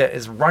something that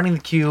is running the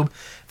cube.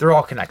 They're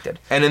all connected.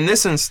 And in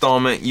this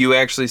installment, you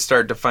actually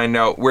start to find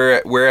out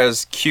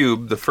whereas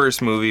Cube, the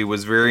first movie,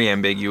 was very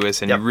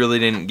ambiguous and you really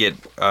didn't get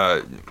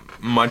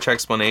much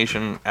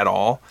explanation at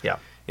all. Yeah.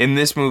 In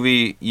this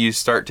movie, you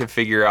start to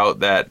figure out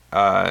that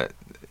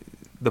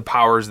the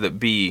powers that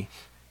be,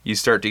 you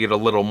start to get a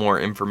little more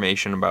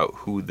information about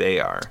who they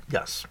are.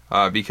 Yes.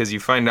 Because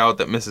you find out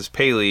that Mrs.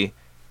 Paley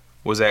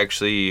was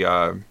actually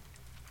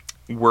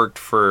worked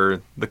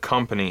for the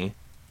company,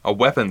 a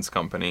weapons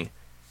company,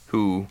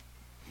 who,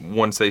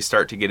 once they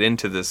start to get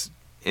into this,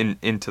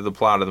 into the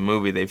plot of the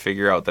movie, they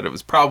figure out that it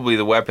was probably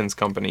the weapons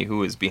company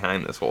who is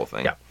behind this whole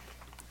thing. Yeah.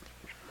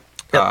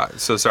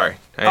 So sorry,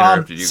 I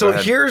interrupted you. So Go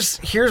ahead.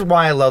 here's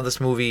why I love this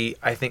movie,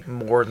 I think,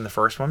 more than the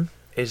first one,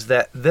 is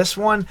that this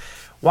one,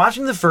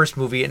 watching the first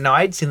movie, and now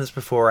I'd seen this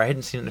before, I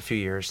hadn't seen it in a few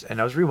years,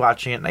 and I was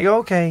rewatching it, and I go,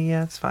 okay,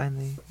 yeah, it's fine.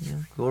 They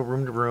go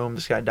room to room,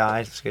 this guy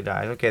dies.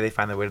 Okay, they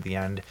find their way to the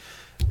end.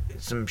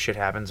 Some shit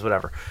happens,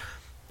 whatever.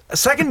 A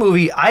second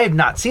movie, I had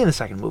not seen the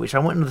second movie, so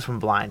I went into this one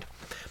blind.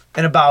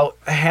 And about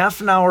a half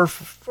an hour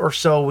or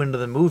so into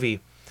the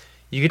movie,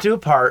 you get to a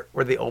part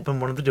where they open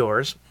one of the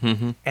doors,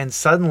 and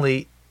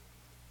suddenly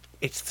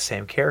it's the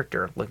same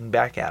character looking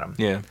back at him.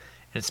 Yeah.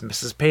 And it's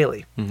Mrs.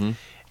 Paley. Mm-hmm.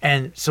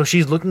 And so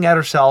she's looking at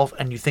herself,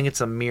 and you think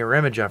it's a mirror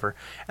image of her.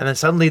 And then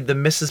suddenly the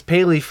Mrs.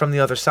 Paley from the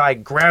other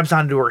side grabs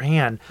onto her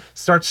hand,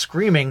 starts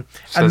screaming,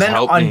 Says, and then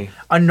 "Help me."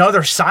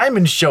 another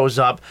Simon shows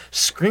up,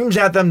 screams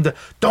at them,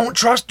 "Don't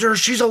trust her,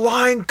 she's a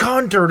lying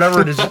cunt," or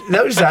whatever it is. That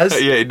what he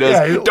says. Yeah, he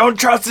does. Yeah. Don't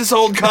trust this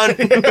old cunt.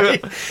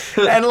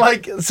 And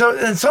like, so,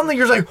 and suddenly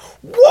you're like,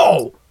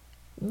 whoa.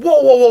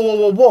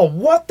 Whoa,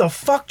 what the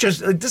fuck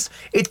just, like this,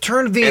 it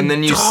turned the And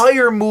then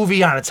entire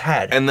movie on its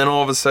head. And then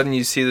all of a sudden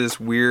you see this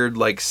weird,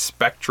 like,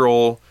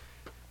 spectral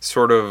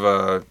sort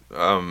of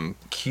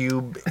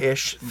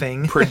Cube-ish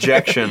thing.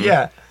 projection.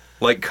 Yeah.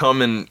 Like,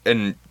 come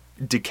and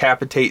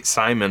decapitate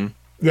Simon.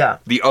 Yeah.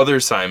 The other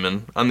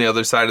Simon on the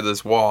other side of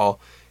this wall.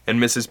 And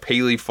Mrs.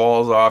 Paley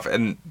falls off,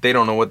 and they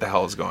don't know what the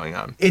hell is going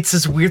on. It's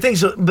this weird thing.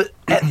 So, but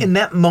in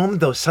that moment,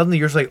 though, suddenly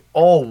you're just like,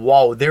 oh,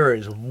 wow, there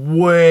is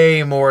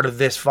way more to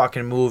this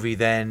fucking movie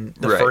than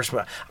the first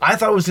one. I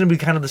thought it was going to be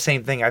kind of the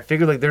same thing. I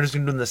figured, like, they're just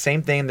going to do the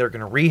same thing. They're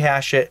going to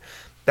rehash it.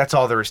 That's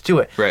all there is to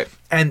it. Right.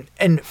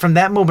 And from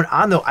that moment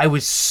on, though, I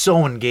was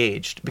so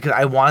engaged because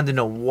I wanted to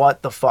know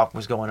what the fuck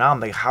was going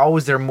on. Like, how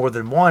is there more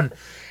than one?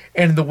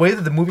 And the way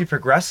that the movie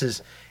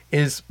progresses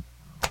is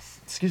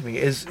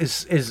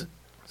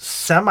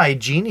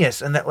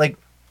semi-genius, and that, like,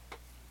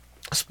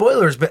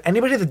 spoilers, but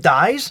anybody that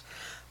dies,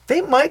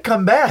 they might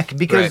come back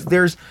because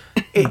there's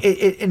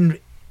it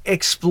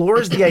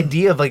explores the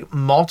idea of, like,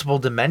 multiple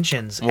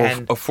dimensions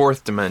and a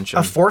fourth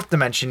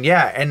dimension.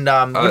 Yeah. And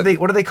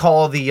what do they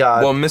call the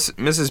well,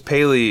 Mrs.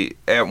 Paley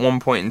at one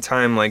point in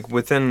time, like,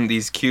 within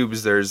these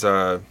cubes, there's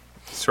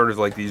sort of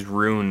like these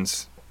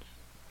runes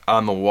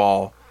on the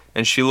wall.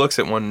 And she looks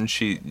at one, and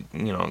she,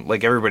 you know,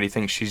 like, everybody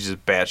thinks she's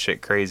just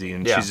batshit crazy,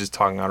 and she's just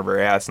talking out of her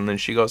ass. And then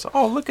she goes,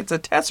 "Oh, look, it's a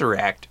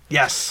tesseract."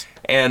 Yes.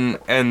 And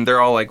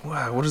they're all like,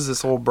 "Wow, what is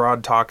this old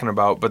broad talking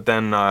about?" But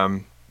then,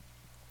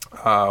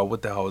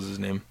 what the hell was his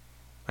name?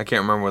 I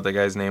can't remember what the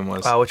guy's name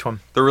was. Which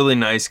one? The really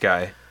nice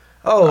guy.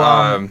 Oh,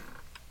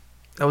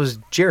 that was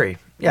Jerry.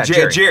 Yeah,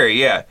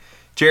 Jerry. Yeah,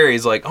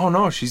 Jerry's like, "Oh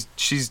no, she's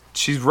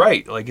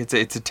right. Like, it's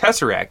a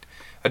tesseract.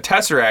 A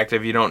tesseract,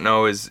 if you don't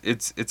know, is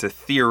it's a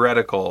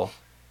theoretical."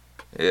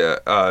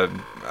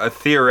 A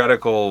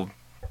theoretical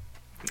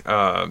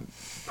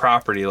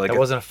property, like that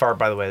wasn't a fart,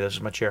 by the way. This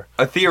was my chair.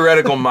 A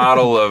theoretical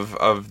model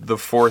of the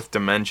fourth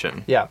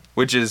dimension. Yeah,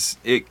 which is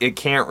it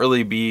can't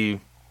really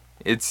be.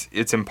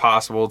 It's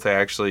impossible to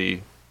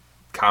actually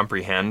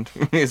comprehend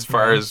as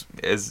far as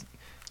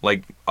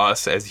like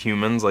us as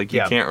humans. Like,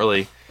 you can't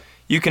really.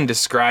 You can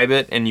describe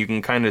it and you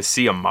can kind of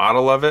see a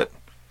model of it.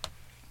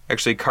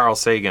 Actually, Carl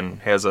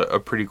Sagan has a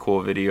pretty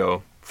cool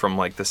video from,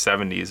 like, the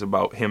 70s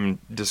about him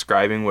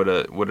describing what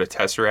a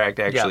tesseract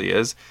actually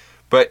is,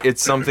 but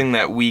it's something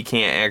that we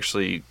can't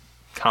actually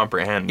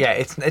comprehend. Yeah,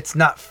 it's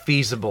not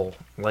feasible,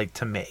 like,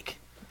 to make.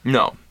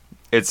 No,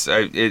 it's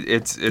all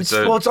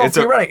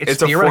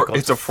theoretical.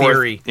 It's a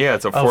theory. Yeah,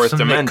 it's a fourth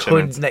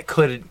dimension that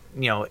could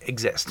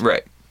exist.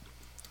 Right.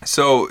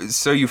 So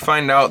you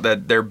find out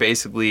that they're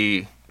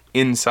basically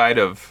inside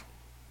of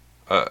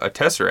a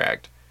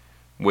tesseract,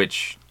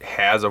 which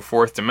has a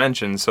fourth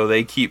dimension, so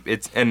they keep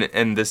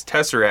and this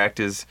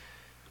tesseract is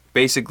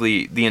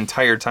basically the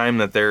entire time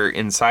that they're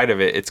inside of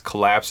it, it's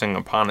collapsing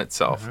upon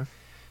itself. Mm-hmm.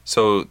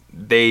 So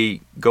they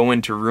go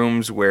into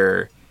rooms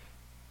where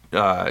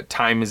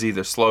time is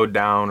either slowed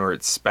down or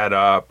it's sped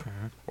up,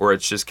 or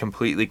it's just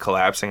completely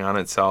collapsing on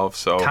itself.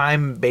 So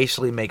time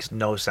basically makes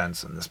no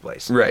sense in this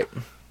place. Right.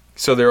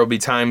 So there will be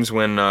times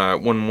when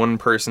one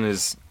person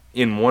is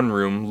in one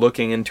room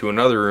looking into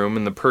another room,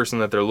 and the person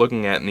that they're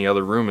looking at in the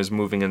other room is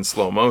moving in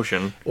slow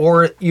motion.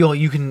 Or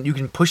you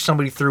can push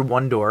somebody through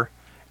one door,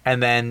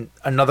 and then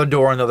another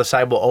door on the other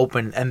side will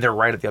open, and they're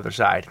right at the other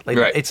side. Like,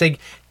 it's like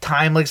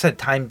time. Like I said,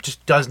 time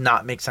just does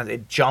not make sense.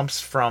 It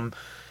jumps from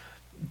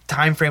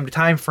time frame to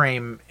time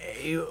frame.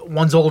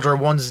 One's older,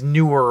 one's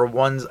newer,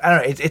 one's, I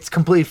don't know. It's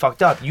completely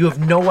fucked up. You have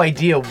no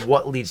idea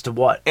what leads to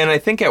what. And I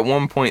think at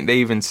one point they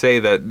even say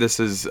that this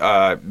is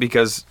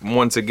because,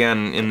 once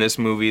again, in this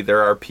movie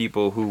there are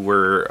people who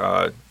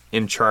were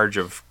in charge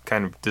of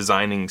kind of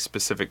designing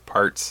specific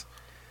parts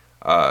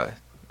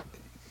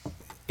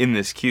in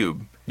this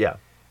cube. Yeah.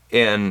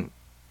 And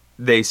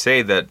they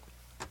say that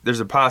there's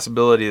a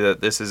possibility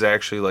that this is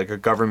actually like a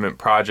government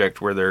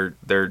project where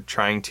they're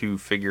trying to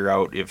figure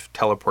out if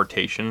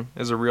teleportation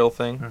is a real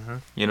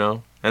thing, you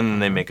know? And then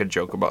they make a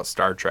joke about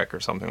Star Trek or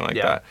something like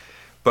that.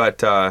 But,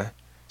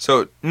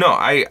 so, no,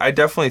 I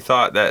definitely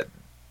thought that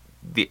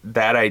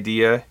that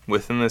idea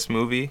within this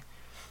movie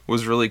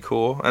was really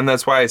cool. And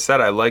that's why I said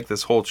I like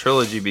this whole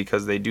trilogy,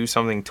 because they do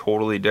something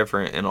totally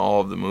different in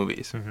all of the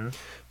movies.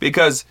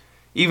 Because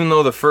even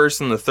though the first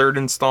and the third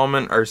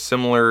installment are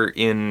similar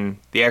in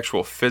the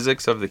actual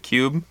physics of the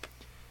cube,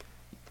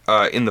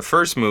 in the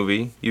first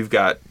movie, you've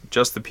got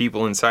just the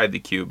people inside the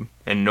cube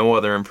and no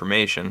other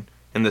information.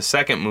 In the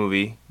second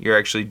movie, you're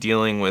actually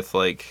dealing with,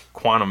 like,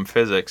 quantum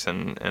physics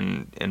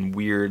and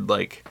weird,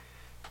 like,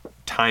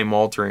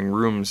 time-altering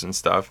rooms and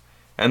stuff.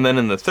 And then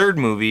in the third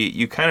movie,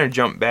 you kind of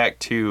jump back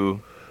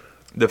to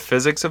the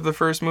physics of the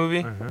first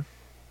movie,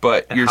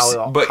 but And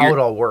how it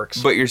all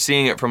works. But you're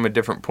seeing it from a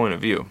different point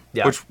of view,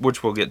 Yeah.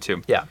 which we'll get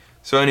to. Yeah.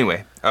 So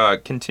anyway,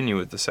 continue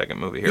with the second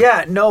movie here.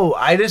 Yeah, no,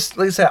 I just,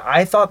 like I said,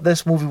 I thought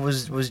this movie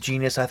was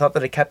genius. I thought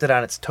that it kept it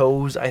on its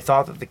toes. I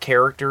thought that the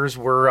characters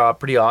were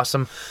pretty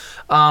awesome.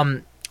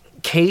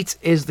 Kate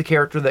is the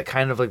character that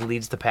kind of like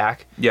leads the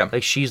pack. Yeah.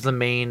 Like she's the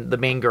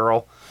main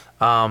girl.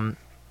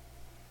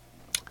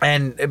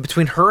 And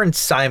between her and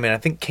Simon, I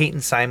think Kate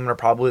and Simon are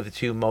probably the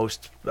two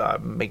most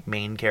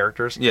main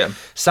characters. Yeah.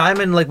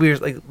 Simon, like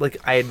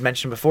I had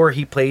mentioned before,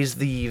 he plays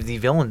the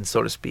villain,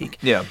 so to speak.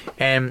 Yeah.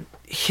 And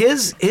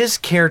his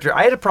character,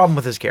 I had a problem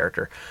with his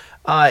character.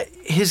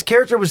 His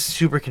character was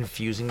super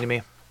confusing to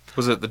me.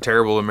 Was it the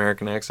terrible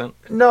American accent?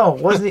 No,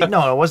 it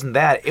wasn't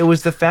that. It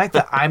was the fact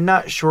that I'm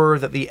not sure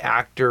that the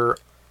actor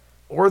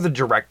or the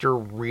director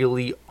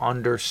really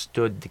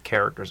understood the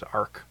character's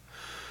arc.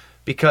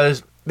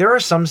 Because there are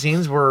some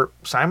scenes where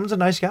Simon's a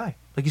nice guy.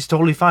 Like, he's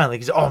totally fine.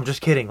 Like, I'm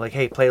just kidding. Like,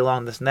 hey, play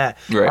along, this and that.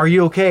 Right. Are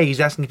you okay? He's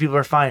asking if people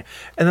are fine.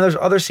 And then there's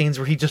other scenes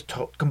where he just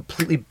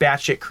completely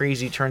batshit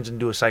crazy turns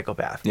into a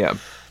psychopath. Yeah.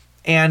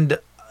 And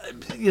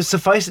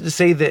suffice it to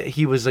say that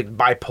he was, like,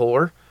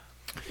 bipolar.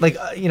 Like,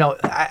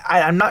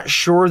 I'm not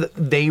sure that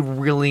they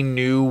really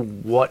knew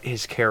what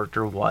his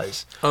character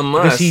was.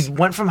 Because he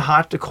went from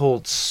hot to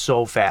cold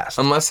so fast.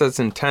 Unless that's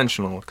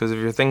intentional. Because if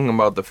you're thinking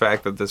about the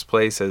fact that this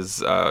place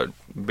has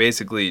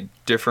basically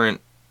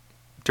different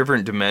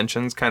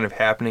dimensions kind of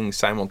happening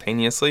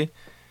simultaneously,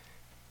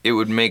 it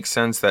would make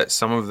sense that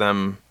some of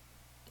them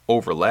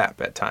overlap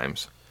at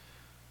times.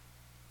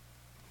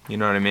 You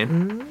know what I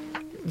mean?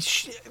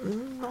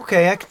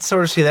 Okay, I can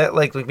sort of see that.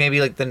 Like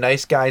maybe like the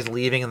nice guys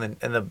leaving and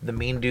the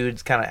mean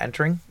dudes kind of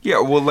entering.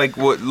 Yeah, well, like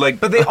what, like.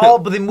 But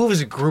they move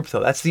as a group though.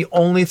 That's the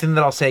only thing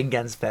that I'll say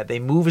against that. They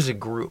move as a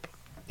group.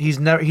 He's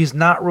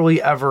not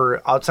really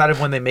ever outside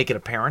of when they make it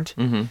apparent.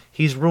 Mm-hmm.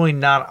 He's really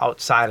not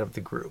outside of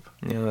the group.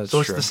 Yeah, that's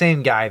so true. It's the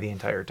same guy the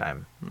entire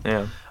time.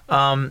 Yeah.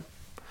 Well,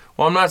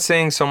 I'm not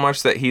saying so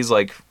much that he's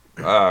like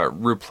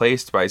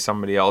replaced by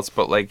somebody else,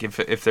 but like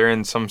if they're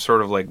in some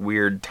sort of like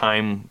weird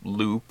time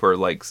loop or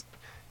like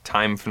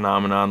time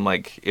phenomenon,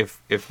 like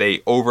if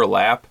they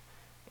overlap,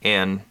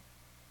 and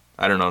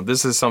I don't know,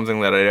 this is something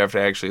that I'd have to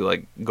actually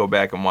like go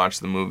back and watch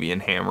the movie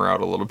and hammer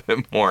out a little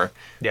bit more.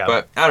 Yeah.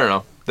 But I don't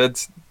know.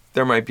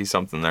 There might be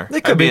something there.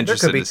 I'd be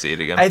interested to see it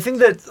again. I think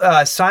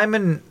that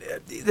Simon.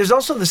 There's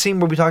also the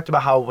scene where we talked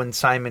about how when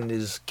Simon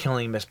is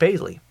killing Miss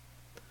Paisley.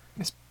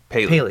 Miss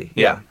Paley. Paley.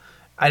 Yeah.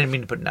 I didn't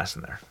mean to put an S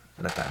in there.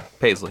 Not that.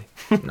 Paisley.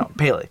 No,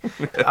 Paley.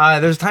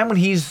 There's a time when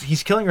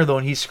he's killing her though,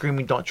 and he's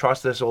screaming, "Don't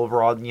trust this!"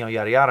 Overall,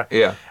 yada yada.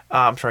 Yeah.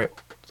 I'm sorry,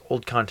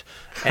 old cunt.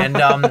 And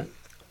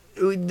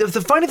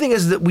the funny thing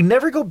is that we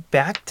never go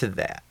back to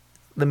that.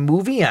 The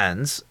movie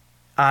ends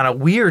on a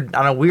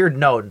weird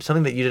note,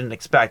 something that you didn't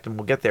expect, and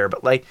we'll get there.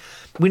 But like,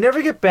 we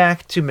never get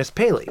back to Miss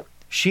Paley.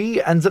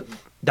 She ends up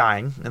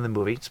dying in the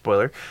movie.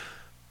 Spoiler.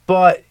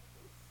 But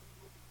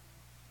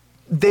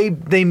they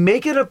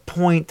make it a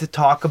point to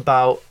talk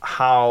about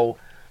how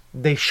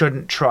they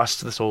shouldn't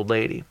trust this old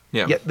lady.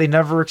 Yeah. Yet they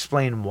never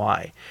explain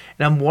why.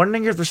 And I'm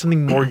wondering if there's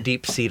something more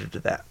deep-seated to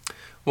that.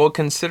 Well,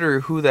 consider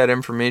who that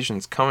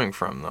information's coming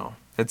from, though.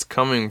 It's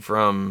coming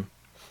from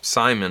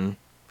Simon,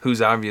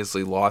 who's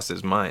obviously lost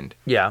his mind.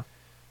 Yeah.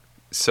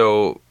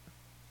 So,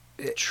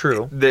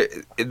 true.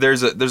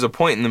 There's a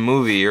point in the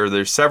movie, or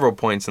there's several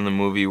points in the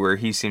movie where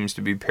he seems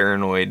to be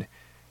paranoid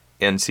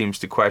and seems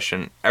to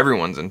question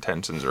everyone's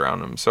intentions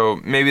around him. So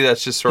maybe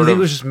that's just sort of. You think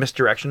it was just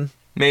misdirection?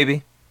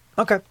 Maybe.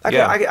 Okay.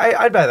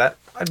 I'd buy that.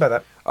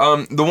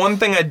 The one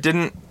thing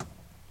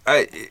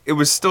it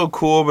was still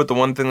cool, but the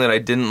one thing that I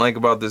didn't like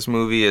about this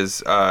movie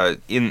is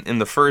in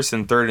the first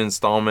and third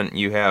installment,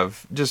 you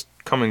have, just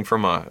coming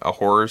from a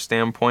horror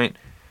standpoint,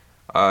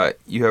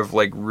 you have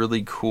like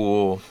really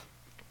cool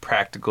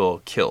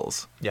practical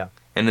kills. Yeah.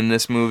 And in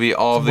this movie,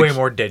 way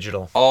more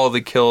digital. All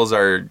the kills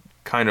are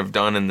kind of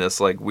done in this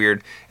like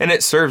weird, and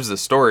it serves the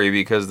story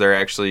because they're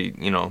actually,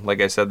 like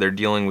I said, they're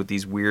dealing with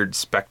these weird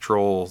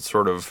spectral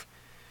sort of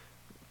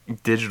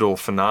digital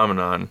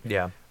phenomenon.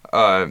 Yeah.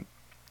 And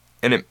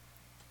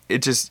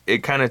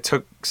it kind of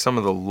took some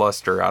of the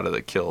luster out of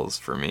the kills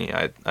for me,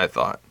 I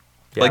thought.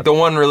 Yeah. Like the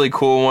one really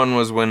cool one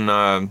was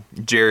when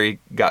Jerry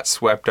got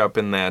swept up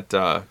in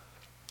that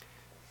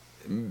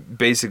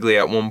basically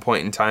at one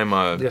point in time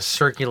the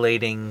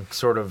circulating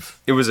sort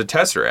of, it was a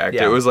tesseract.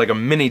 Yeah. It was like a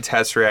mini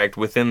tesseract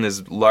within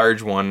this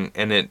large one,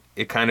 and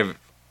it kind of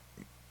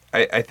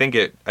I think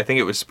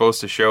it was supposed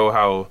to show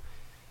how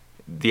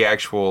the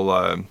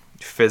actual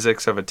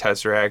physics of a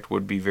tesseract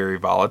would be very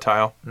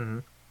volatile. Mm-hmm.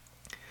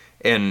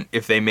 And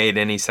if they made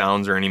any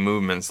sounds or any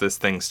movements, this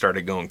thing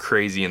started going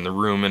crazy in the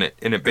room, and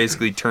it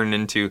basically turned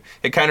into,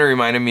 it kind of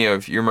reminded me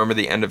of, you remember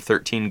the end of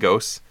 13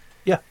 Ghosts?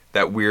 Yeah.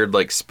 That weird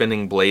like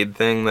spinning blade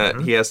thing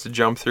that he has to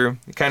jump through.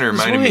 It kind of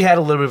reminded me. This movie had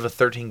a little bit of a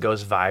 13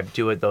 Ghosts vibe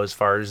to it, though, as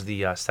far as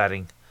the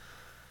setting.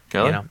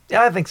 Really? You know?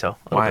 Yeah, I think so.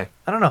 Why?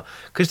 I don't know.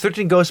 Because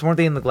 13 Ghosts, weren't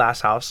they in the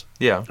glass house?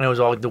 Yeah. And it was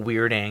all like the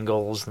weird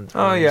angles and things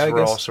I were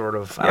guess. all sort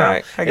of...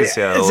 I can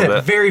see that a little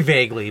bit. Very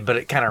vaguely, but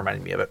it kind of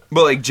reminded me of it.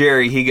 But like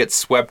Jerry, he gets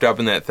swept up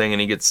in that thing and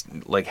he gets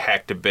like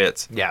hacked to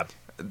bits. Yeah.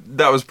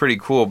 That was pretty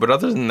cool. But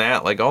other than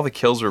that, like all the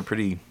kills were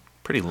pretty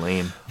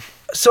lame.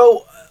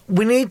 So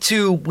we need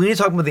to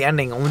talk about the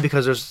ending only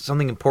because there's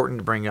something important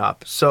to bring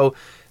up. So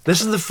this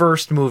is the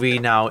first movie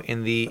now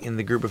in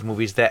the group of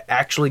movies that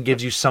actually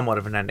gives you somewhat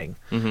of an ending.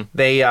 Mm-hmm.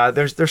 They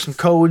there's some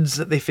codes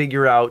that they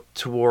figure out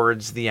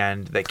towards the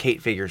end that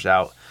Kate figures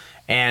out,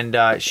 and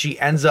she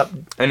ends up.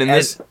 And in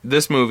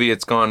this movie,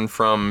 it's gone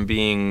from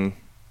being.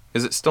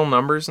 Is it still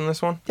numbers in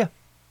this one? Yeah.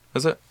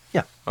 Is it?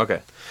 Yeah.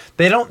 Okay.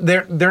 They're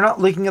not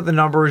looking at the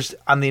numbers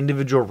on the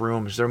individual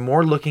rooms. They're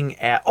more looking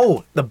at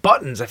the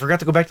buttons. I forgot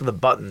to go back to the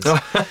buttons.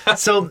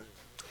 So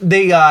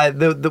they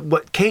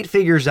what Kate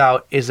figures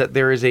out is that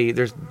there's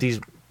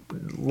these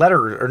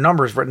letters or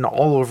numbers written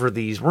all over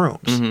these rooms.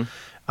 Mm-hmm.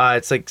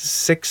 It's like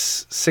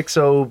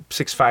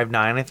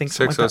 60659, I think.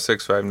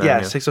 60659.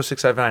 Yeah,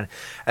 60659.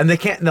 And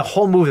the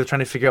whole movie they're trying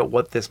to figure out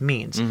what this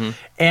means. Mm-hmm.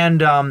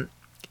 And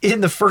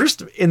in the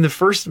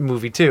first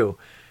movie too,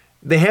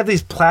 they have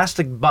these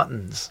plastic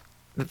buttons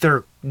that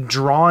they're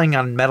drawing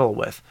on metal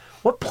with.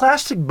 What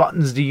plastic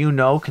buttons do you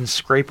know can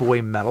scrape away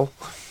metal?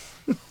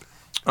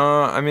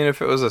 I mean, if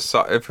it was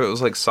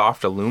like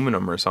soft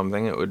aluminum or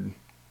something, it would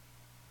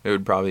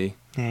probably.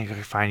 Yeah, okay,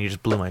 fine. You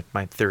just blew my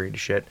theory to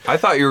shit. I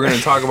thought you were going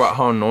to talk about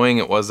how annoying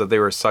it was that they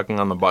were sucking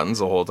on the buttons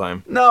the whole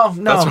time. No.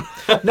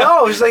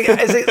 It's like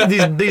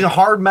these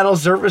hard metal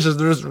surfaces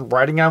they're just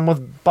writing on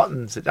with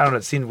buttons. I don't know.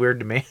 It seemed weird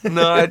to me.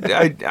 No,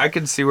 I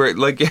could see where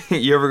like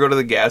you ever go to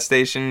the gas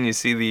station and you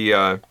see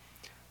the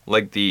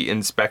like the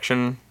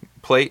inspection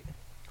plate.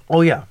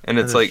 Oh yeah, and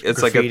it's like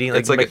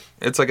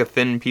a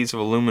thin piece of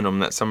aluminum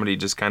that somebody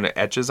just kind of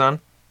etches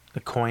on.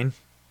 A coin,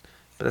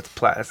 but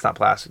that's not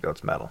plastic though.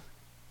 It's metal.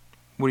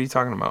 What are you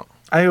talking about?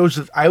 I always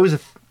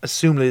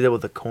assumed they did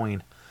with a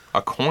coin.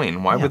 A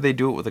coin? Why would they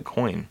do it with a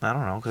coin? I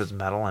don't know, because it's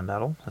metal and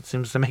metal. That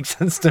seems to make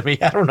sense to me.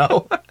 I don't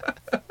know.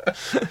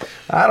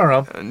 I don't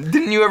know.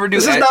 Didn't you ever do?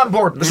 This is not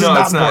important. This is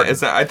not important.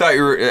 It's not. I thought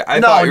you were.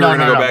 I thought you were going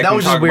to go back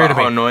and talk about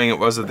how annoying it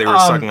was that they were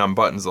sucking on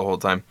buttons the whole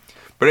time.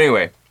 But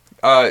anyway.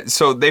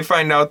 So they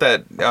find out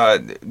that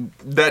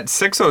the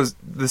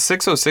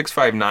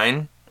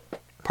 60659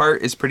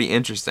 part is pretty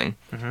interesting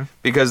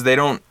because they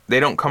don't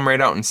come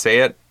right out and say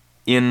it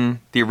in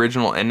the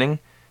original ending.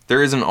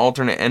 There is an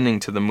alternate ending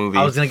to the movie.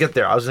 I was gonna get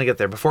there.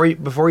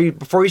 Before you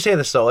say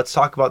this though, let's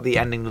talk about the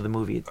ending of the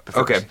movie first.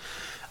 Okay.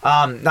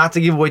 Not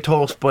to give away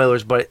total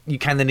spoilers, but you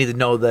kind of need to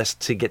know this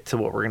to get to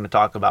what we're going to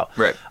talk about.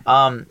 Right.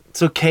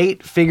 So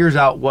Kate figures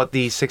out what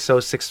the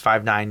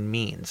 60659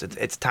 means.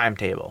 It's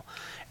timetable.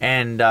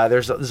 And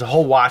there's a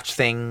whole watch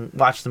the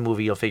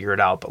movie, you'll figure it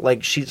out. But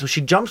like she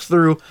jumps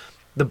through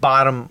the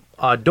bottom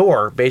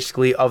door,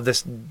 basically, of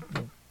this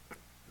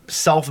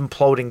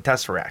self-imploding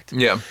tesseract.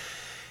 Yeah.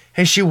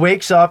 And she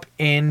wakes up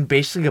in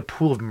basically a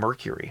pool of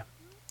mercury.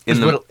 Is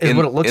what it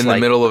looks like. In the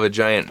middle of a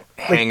giant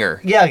hangar.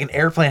 Like an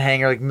airplane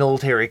hangar, like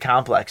military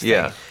complex thing.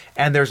 Yeah.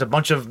 And there's a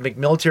bunch of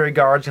military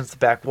guards against the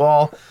back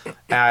wall.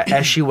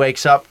 As she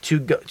wakes up,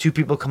 two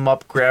people come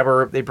up, grab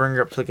her. They bring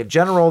her up to like a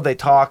general. They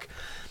talk.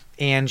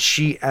 And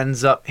she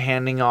ends up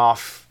handing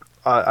off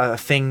a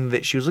thing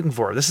that she was looking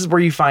for. This is where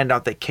you find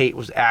out that Kate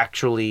was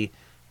actually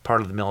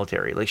part of the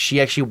military. Like,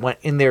 she actually went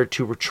in there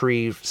to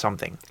retrieve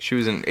something. She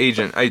was an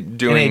agent.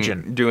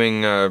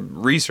 Doing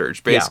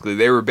research, basically. Yeah.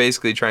 They were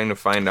basically trying to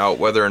find out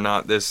whether or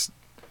not this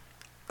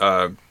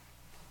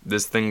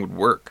thing would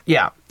work.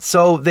 Yeah.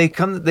 So we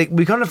come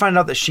to find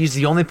out that she's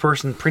the only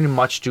person pretty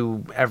much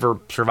to ever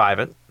survive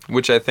it.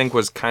 Which I think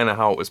was kind of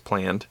how it was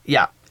planned.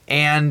 Yeah.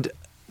 And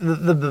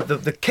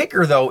the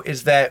kicker though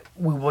is that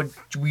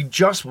we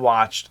just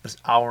watched this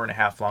 1.5 hour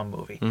long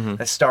movie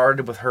that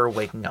started with her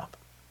waking up,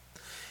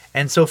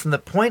 and so from the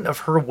point of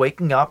her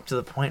waking up to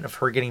the point of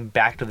her getting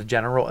back to the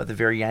general at the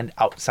very end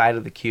outside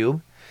of the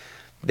cube,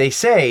 they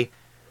say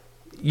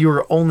you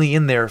were only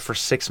in there for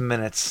 6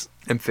 minutes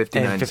and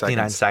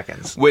 59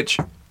 seconds, which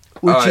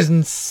is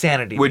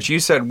insanity. Which you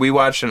said we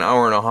watched an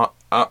hour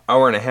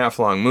and a half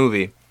long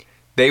movie.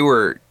 They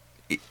were,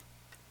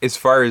 as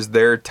far as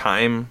their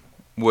time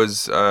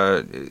was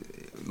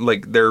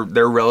like their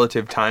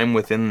relative time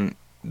within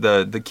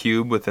the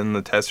cube, within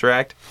the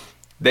Tesseract,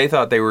 they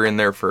thought they were in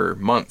there for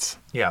months.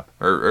 Yeah.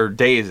 Or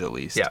days at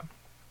least. Yeah.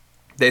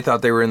 They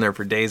thought they were in there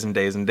for days and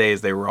days and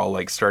days. They were all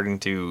like starting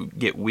to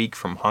get weak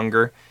from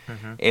hunger.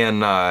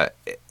 And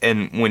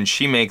when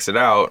she makes it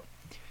out,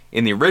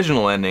 in the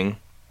original ending,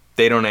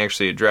 they don't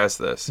actually address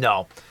this.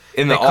 No.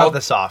 They cut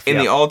this off. In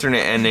the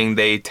alternate ending,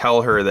 they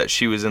tell her that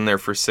she was in there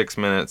for 6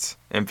 minutes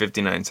and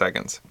 59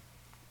 seconds.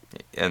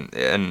 And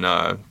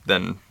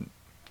then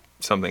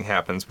something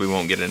happens. We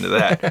won't get into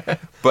that.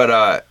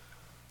 But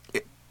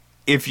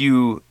if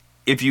you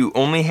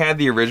only had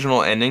the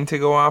original ending to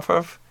go off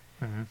of,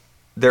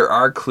 there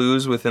are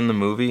clues within the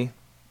movie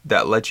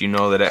that let you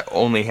know that it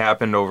only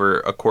happened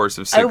over a course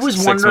of 6 I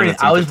was wondering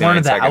minutes and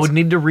 59 that. I seconds. would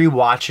need to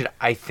rewatch it,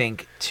 I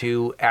think,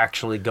 to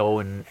actually go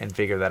and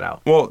figure that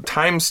out. Well,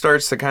 time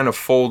starts to kind of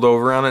fold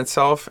over on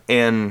itself,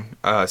 and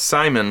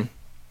Simon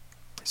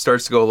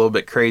starts to go a little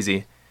bit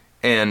crazy.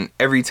 And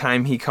every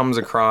time he comes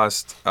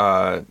across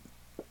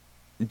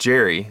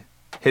Jerry,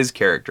 his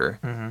character,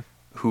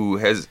 who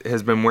has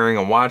been wearing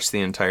a watch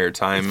the entire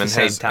time,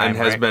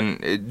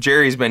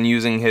 Jerry's been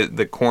using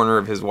the corner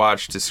of his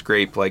watch to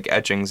scrape like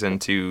etchings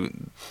into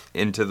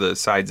the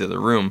sides of the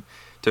room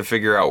to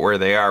figure out where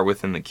they are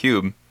within the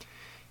cube.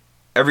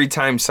 Every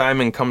time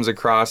Simon comes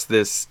across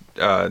this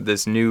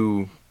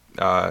new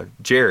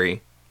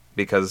Jerry,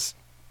 because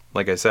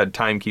like I said,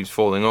 time keeps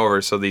folding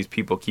over, so these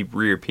people keep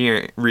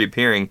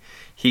reappearing.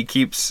 He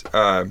keeps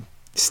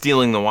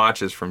stealing the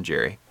watches from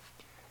Jerry.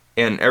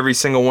 And every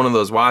single one of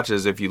those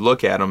watches, if you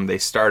look at them, they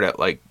start at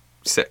like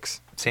 6.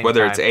 Same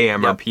Whether time. it's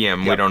AM or Yep.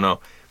 PM, we Yep. don't know.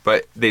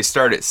 But they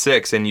start at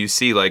 6, and you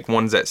see like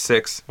one's at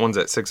 6, one's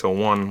at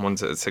 6:01,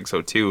 one's at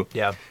 6:02.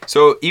 Yeah.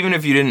 So even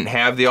if you didn't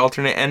have the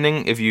alternate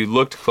ending, if you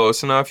looked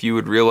close enough, you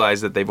would realize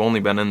that they've only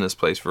been in this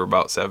place for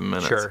about 7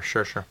 minutes.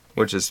 Sure.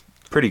 Which is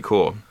pretty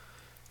cool.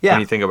 Yeah.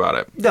 When you think about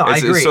it. No, I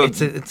agree. So,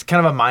 It's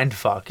kind of a mind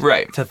fuck,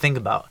 Right. to think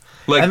about.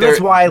 like and that's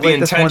why the like,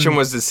 this intention one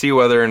was to see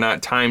whether or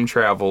not time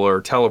travel or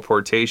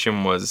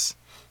teleportation was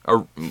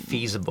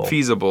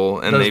feasible.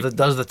 and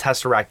Does the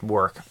Tesseract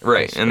work?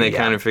 right, and they Yeah.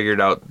 kind of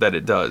figured out that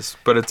it does,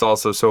 but it's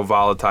also so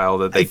volatile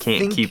that they I can't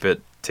think- keep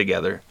it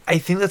together. I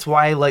think that's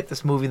why I like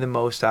this movie the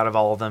most out of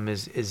all of them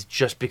is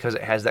just because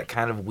it has that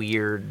kind of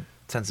weird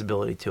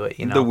sensibility to it.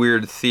 You know, The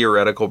weird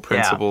theoretical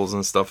principles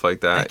and stuff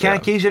like that. it kind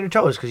of keeps you on your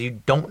toes because you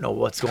don't know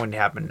what's going to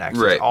happen next.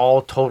 Right. It's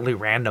all totally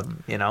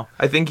random. You know,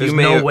 I think there's you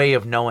may no have- way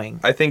of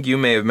knowing. I think you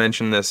may have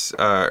mentioned this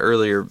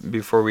earlier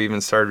before we even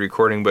started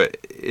recording, but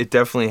it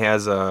definitely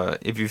has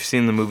if you've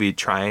seen the movie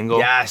Triangle.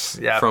 Yes,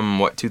 yeah. From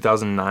what,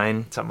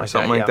 2009?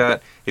 Something like yeah.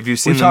 that. If you've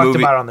seen We've the talked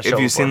movie, about it on the show if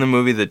you've seen before. the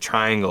movie The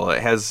Triangle, it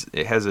has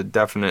a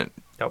definite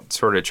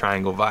sort of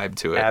triangle vibe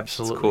to it.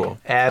 Absolutely, It's cool.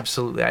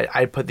 Absolutely.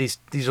 I'd put these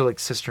are like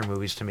sister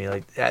movies to me.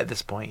 Like at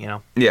this point, you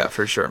know. Yeah,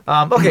 for sure.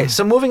 Okay,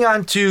 so moving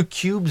on to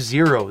Cube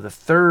Zero, the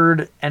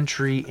third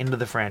entry into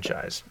the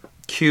franchise.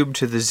 Cube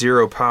to the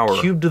Zero Power.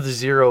 Cube to the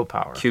Zero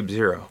Power. Cube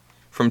Zero.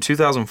 From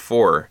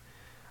 2004.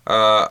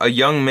 A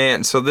young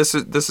man. So this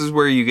is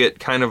where you get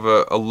kind of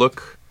a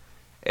look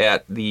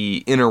at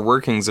the inner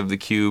workings of the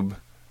cube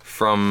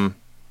from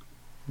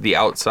the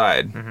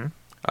outside.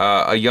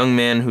 A young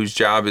man whose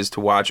job is to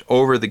watch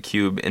over the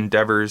cube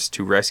endeavors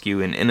to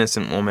rescue an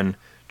innocent woman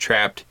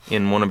trapped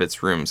in one of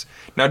its rooms.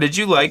 Now, did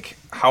you like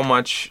how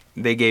much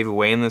they gave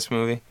away in this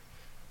movie?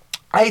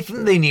 I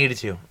think they needed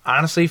to.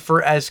 Honestly,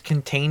 for as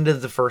contained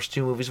as the first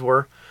two movies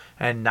were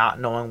and not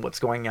knowing what's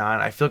going on,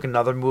 I feel like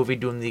another movie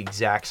doing the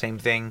exact same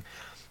thing,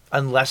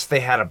 unless they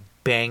had a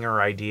banger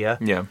idea,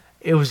 Yeah.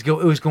 it was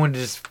going to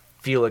just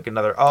feel like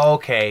another,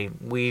 okay,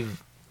 we've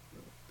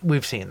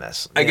seen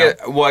this. I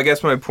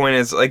guess my point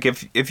is, like,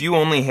 if you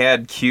only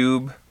had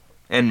Cube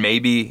and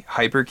maybe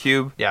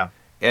Hypercube, yeah,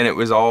 and it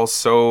was all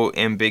so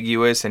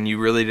ambiguous and you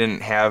really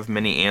didn't have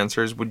many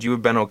answers, would you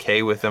have been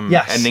okay with them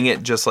Yes. ending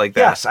it just like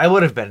that? Yes, I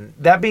would have been.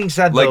 That being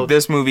said, though, Like,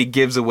 this movie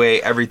gives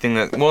away everything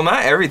that... Well,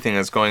 not everything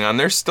that's going on.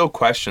 There's still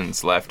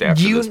questions left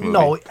after this movie.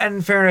 No, and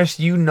in fairness,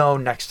 you know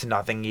next to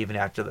nothing even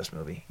after this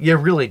movie. You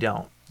really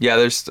don't. Yeah,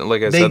 there's...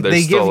 Like I said,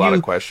 there's still a lot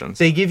of questions.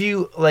 They give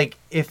you, like,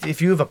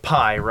 if you have a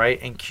pie, right,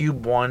 and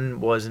Cube 1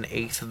 was an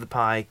eighth of the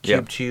pie,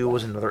 Cube Yep. 2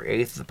 was another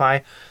eighth of the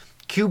pie,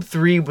 Cube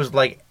 3 was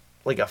like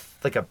a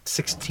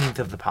 16th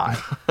of the pie.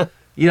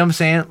 You know what I'm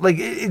saying? Like,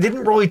 it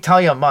didn't really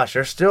tell you much.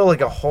 There's still,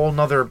 like, a whole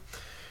nother,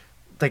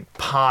 like,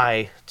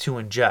 pie to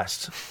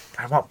ingest.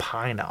 I want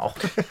pie now.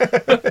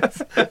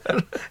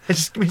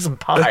 Just give me some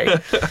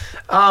pie.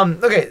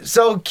 Okay,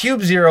 so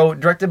Cube Zero,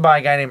 directed by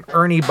a guy named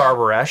Ernie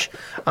Barbaresh.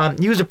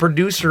 He was a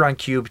producer on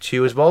Cube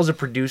 2, as well as a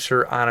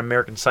producer on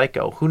American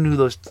Psycho. Who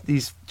knew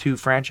these two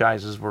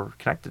franchises were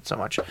connected so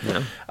much?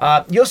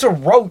 Yeah. He also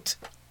wrote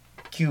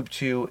Cube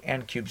 2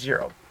 and Cube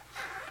Zero.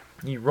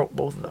 He wrote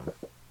both of them.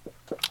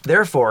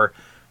 Therefore...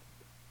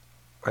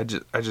 I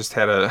just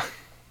had a...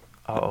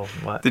 Uh-oh,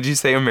 what? Did you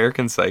say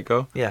American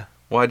Psycho? Yeah.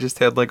 Well, I just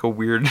had like a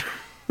weird...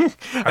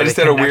 I just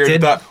they had a weird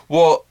connected? thought.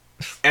 Well,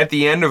 at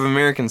the end of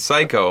American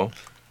Psycho,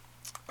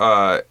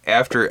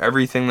 after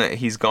everything that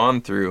he's gone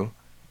through,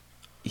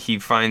 he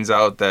finds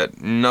out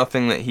that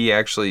nothing that he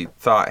actually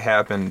thought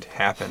happened.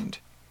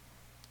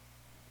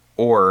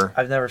 Or...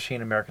 I've never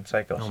seen American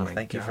Psycho, so my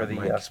thank you God, for the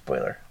Mike.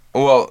 spoiler.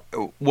 Well,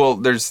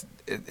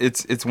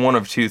 it's one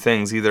of two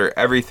things. Either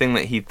everything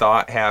that he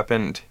thought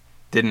happened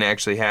didn't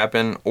actually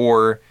happen,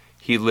 or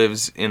he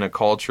lives in a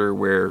culture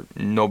where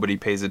nobody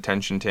pays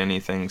attention to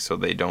anything, so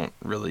they don't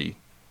really...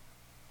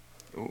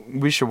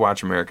 We should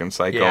watch American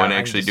Psycho Yeah, and I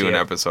actually need to do see an it.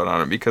 episode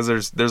on it, because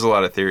there's a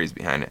lot of theories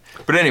behind it.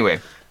 But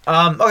anyway,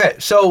 Okay,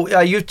 so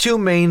you have two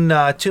main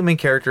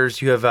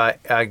characters. You have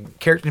a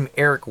character named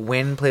Eric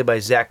Wynn, played by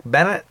Zach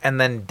Bennett,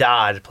 and then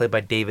Dodd, played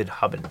by David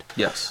Hubbard.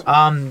 yes.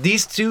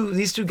 These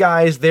two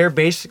guys, they're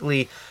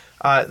basically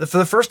For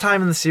the first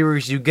time in the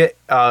series, you get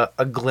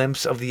a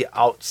glimpse of the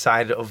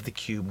outside of the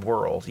cube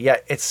world.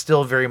 Yet it's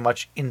still very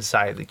much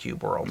inside the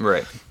cube world.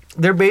 Right.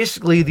 They're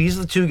basically, these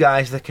are the two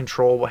guys that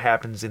control what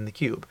happens in the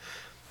cube.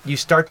 You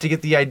start to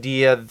get the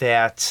idea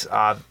that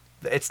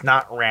it's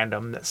not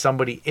random, that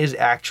somebody is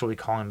actually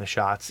calling the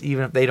shots,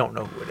 even if they don't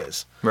know who it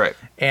is. Right.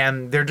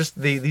 And they're just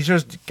these are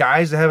just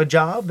guys that have a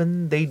job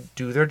and they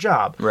do their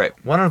job. Right.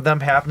 One of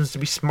them happens to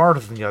be smarter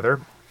than the other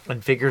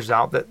and figures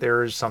out that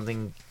there is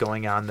something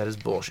going on that is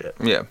bullshit.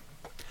 Yeah.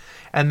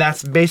 And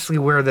that's basically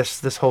where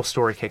this whole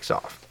story kicks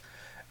off.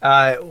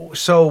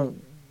 So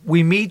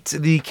we meet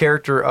the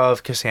character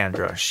of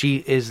Cassandra.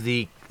 She is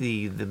the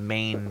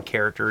main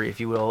character, if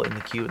you will, in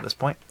the cube at this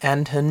point.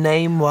 And her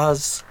name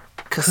was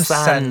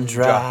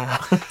Cassandra.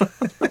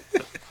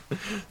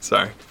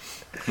 Sorry.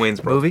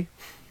 Wayne's World. Movie?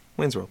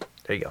 Wayne's World.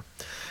 There you go.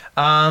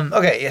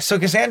 Okay, yeah, so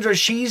Cassandra,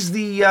 she's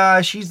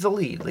the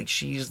lead. Like,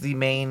 she's the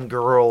main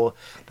girl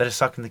that is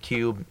stuck in the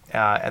cube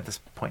at this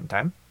point in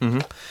time. Mm-hmm.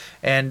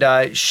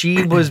 And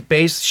she was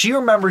she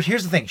remembers,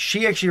 here's the thing,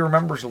 she actually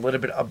remembers a little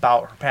bit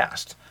about her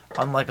past,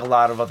 unlike a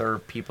lot of other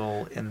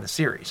people in the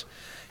series.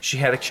 She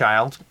had a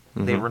child,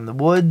 they were in the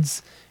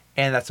woods,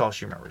 and that's all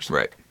she remembers.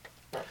 Right.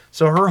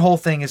 So her whole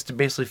thing is to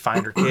basically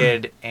find her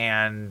kid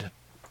and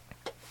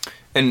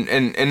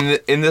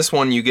in this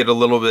one you get a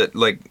little bit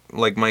like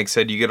Mike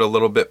said, you get a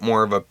little bit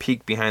more of a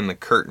peek behind the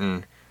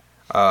curtain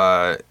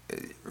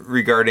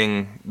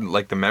regarding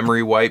like the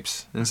memory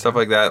wipes and stuff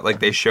like that. Like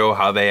they show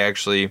how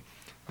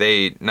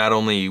they not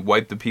only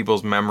wipe the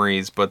people's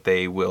memories, but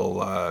they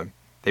will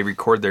they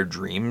record their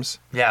dreams.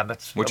 Yeah,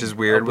 that's which is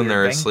weird when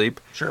they're asleep.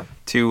 Sure.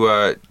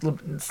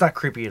 It's not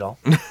creepy at all.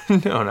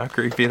 No, not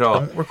creepy at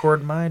all. Don't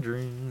record my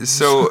dreams.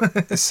 So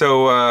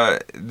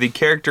the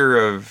character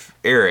of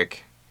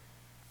Eric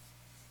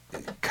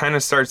kind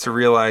of starts to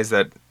realize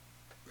that,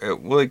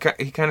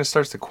 he kind of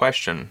starts to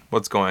question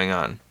what's going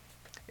on.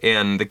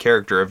 And the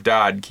character of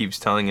Dodd keeps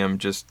telling him,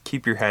 just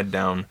keep your head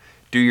down,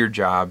 do your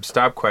job,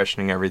 stop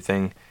questioning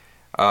everything.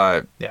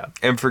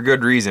 And for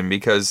good reason,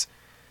 because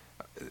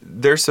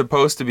they're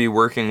supposed to be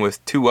working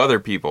with two other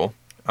people,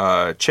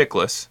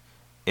 Chickless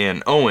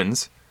and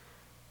Owens,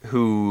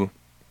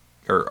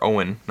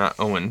 Owen, not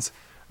Owens,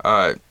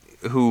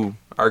 who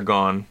are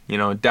gone. You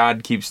know,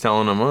 Dodd keeps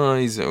telling them,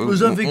 he's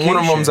on vacation. One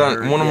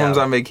of them's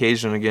on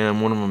vacation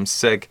again. One of them's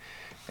sick,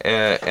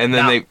 and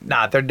then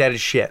they're dead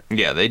as shit.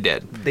 Yeah, they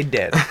dead. They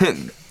dead.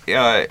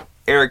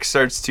 Eric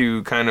starts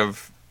to kind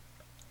of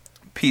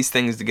piece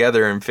things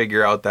together and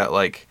figure out that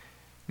like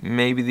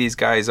maybe these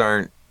guys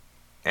aren't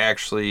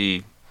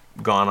actually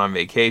gone on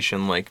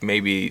vacation. Like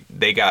maybe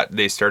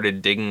they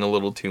started digging a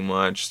little too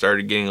much,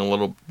 started getting a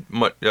little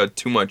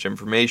too much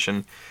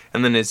information.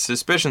 And then his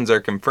suspicions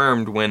are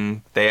confirmed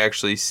when they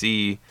actually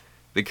see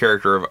the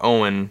character of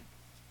Owen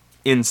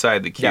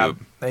inside the cube.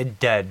 Yeah, they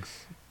dead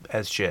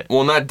as shit.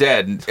 Well, not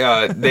dead.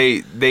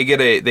 They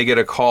get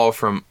a call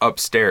from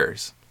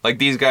upstairs. Like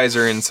these guys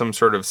are in some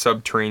sort of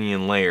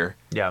subterranean layer.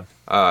 Yeah.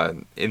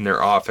 In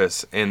their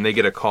office, and they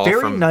get a call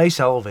Very from. nice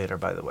elevator,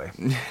 by the way.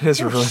 It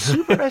is really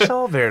super nice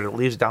elevator that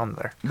leads down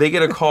there. They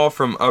get a call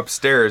from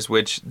upstairs,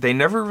 which they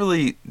never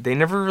really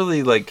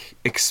like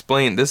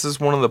explain. This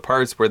is one of the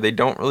parts where they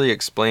don't really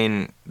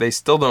explain. They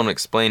still don't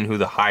explain who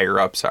the higher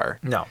ups are.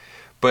 No.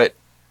 But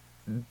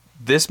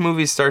this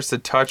movie starts to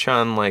touch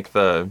on like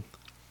the.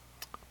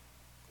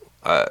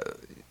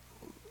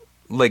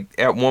 Like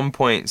at one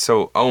point,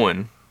 so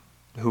Owen,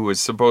 who was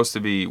supposed to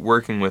be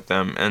working with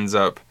them, ends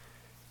up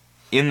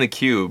in the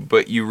cube,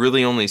 but you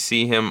really only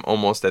see him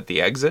almost at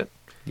the exit.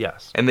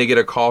 Yes. And they get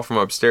a call from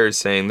upstairs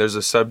saying, there's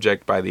a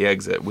subject by the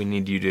exit. We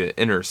need you to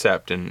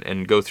intercept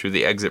and go through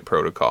the exit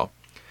protocol.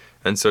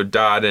 And so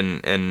Dodd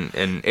and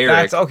Eric...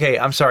 That's okay,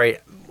 I'm sorry.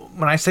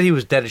 When I said he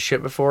was dead as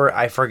shit before,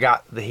 I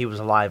forgot that he was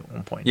alive at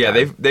one point. Yeah,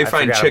 they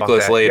find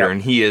Chickless later, and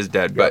he is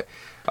dead. Yep.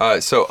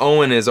 But so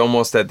Owen is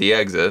almost at the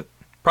exit,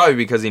 probably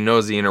because he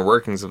knows the inner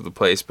workings of the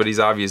place, but he's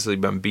obviously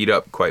been beat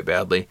up quite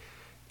badly.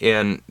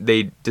 And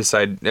they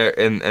decide,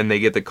 and they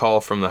get the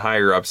call from the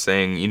higher ups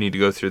saying you need to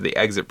go through the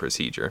exit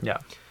procedure. Yeah.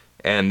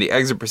 And the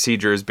exit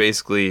procedure is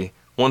basically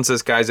once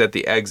this guy's at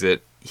the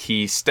exit,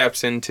 he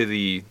steps into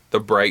the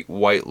bright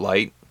white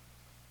light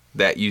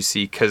that you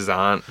see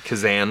Kazan.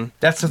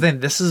 That's the thing.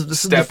 This is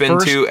step the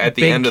first into at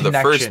the end of the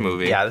first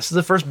movie. Yeah, this is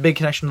the first big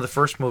connection to the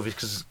first movie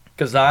because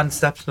Kazan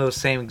steps into the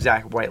same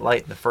exact white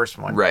light in the first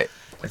one. Right.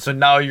 And so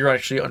now you're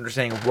actually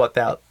understanding what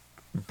that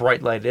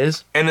bright light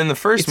is. And in the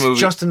first movie,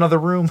 it's just another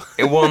room.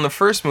 Well, in the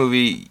first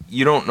movie,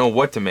 you don't know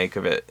what to make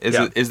of it.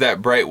 Is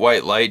that bright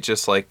white light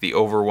just like the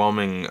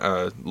overwhelming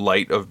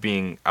light of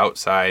being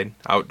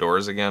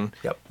outdoors again?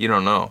 Yep. You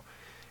don't know.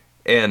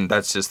 And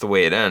that's just the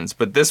way it ends.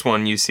 But this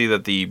one, you see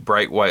that the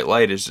bright white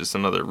light is just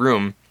another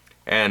room,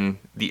 and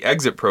the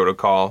exit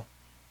protocol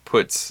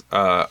puts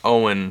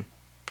Owen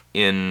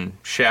in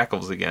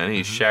shackles again.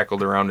 He's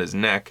shackled around his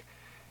neck,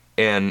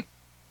 and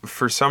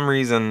for some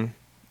reason,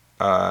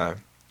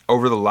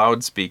 over the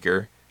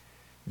loudspeaker,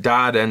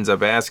 Dodd ends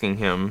up asking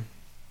him,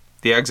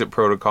 the exit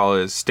protocol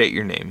is state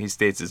your name. He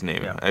states his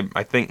name. Yeah.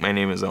 I think my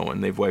name is Owen.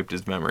 They've wiped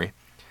his memory.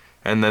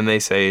 And then they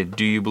say,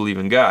 do you believe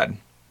in God?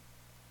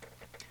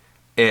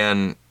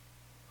 And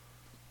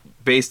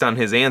based on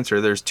his answer,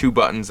 there's 2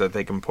 buttons that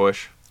they can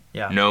push.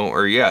 Yeah. No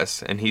or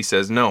yes. And he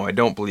says, no, I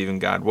don't believe in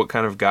God. What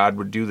kind of God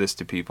would do this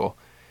to people?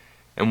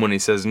 And when he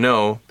says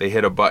no, they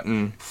hit a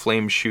button,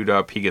 flames shoot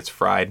up, he gets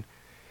fried.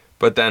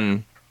 But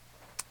then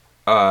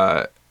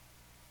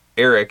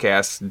Eric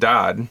asks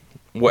Dodd,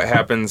 what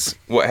happens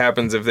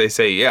if they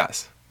say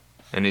yes?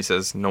 And he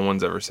says, no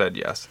one's ever said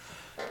yes.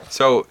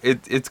 So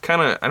it's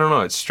kind of, I don't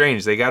know, it's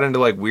strange. They got into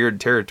like weird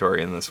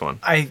territory in this one.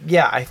 I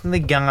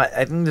think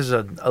there's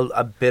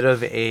a bit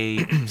of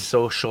a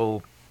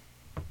social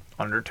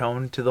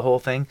undertone to the whole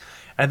thing.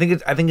 I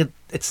think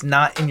it's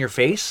not in your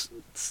face.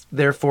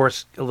 Therefore,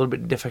 it's a little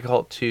bit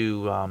difficult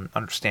to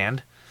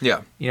understand.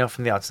 Yeah.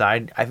 From the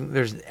outside. I think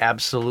there's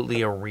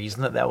absolutely a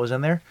reason that was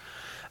in there.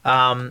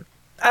 I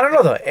don't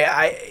know, though.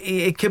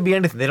 It could be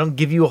anything. They don't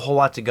give you a whole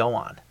lot to go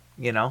on,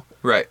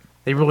 Right.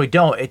 They really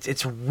don't.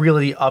 It's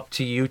really up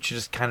to you to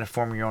just kind of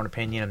form your own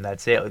opinion, and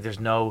that's it. Like, there's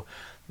no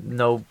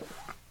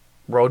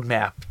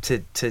roadmap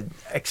to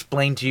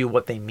explain to you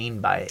what they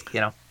mean by it,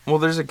 Well,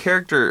 there's a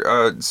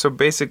character. So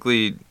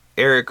basically,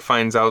 Eric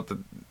finds out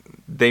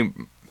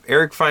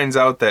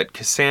that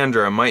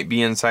Cassandra might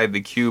be inside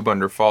the cube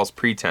under false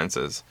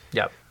pretenses.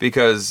 Yep.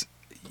 Because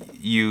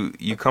you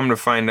come to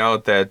find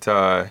out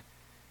that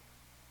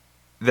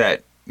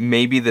that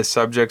maybe the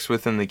subjects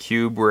within the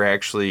cube were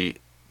actually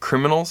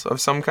criminals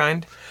of some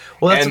kind.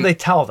 Well, that's what they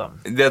tell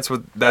them. That's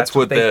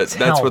what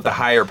the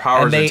higher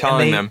powers are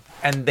telling them.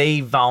 And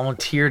they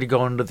volunteer to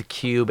go into the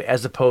cube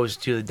as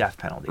opposed to the death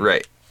penalty.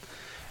 Right.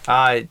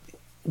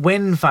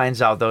 Wynn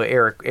finds out, though,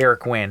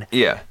 Eric Wynn.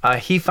 Yeah.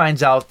 He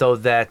finds out, though,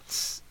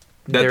 that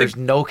there's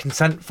no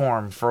consent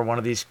form for one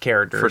of these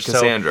characters. For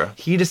Cassandra.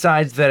 So he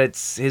decides that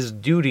it's his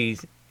duty,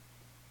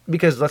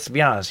 because let's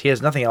be honest, he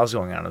has nothing else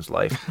going on in his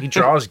life. He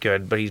draws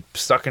good, but he's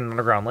stuck in an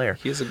underground lair.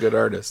 He's a good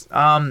artist.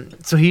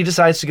 So he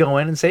decides to go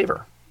in and save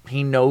her.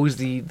 He knows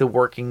the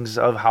workings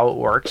of how it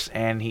works,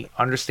 and he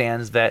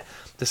understands that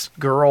this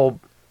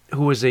girl,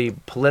 who was a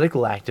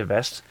political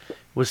activist,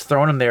 was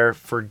thrown in there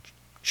for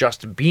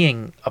just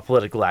being a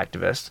political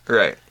activist.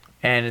 Right.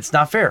 And it's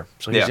not fair.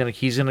 So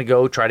he's gonna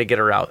go try to get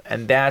her out.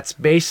 And that's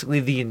basically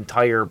the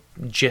entire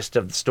gist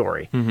of the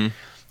story. Mm-hmm.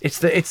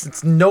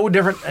 It's no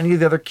different than any of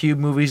the other Cube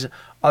movies,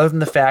 other than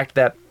the fact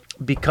that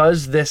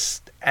because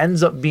this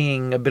ends up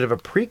being a bit of a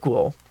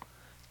prequel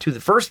to the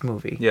first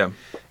movie. Yeah.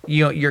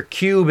 Your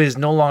cube is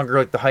no longer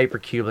like the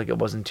hypercube like it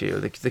was in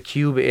 2. The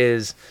cube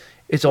it's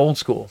old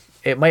school.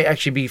 It might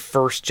actually be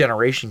first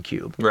generation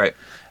cube. Right.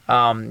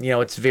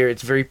 It's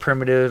very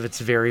primitive. It's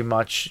very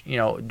much,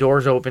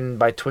 doors open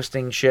by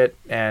twisting shit,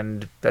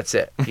 and that's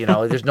it.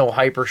 There's no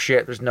hyper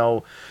shit. There's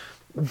no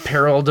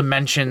parallel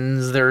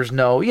dimensions. There's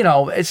no,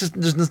 it's just,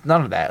 there's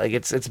none of that. Like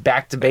it's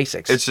back to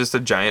basics. It's just a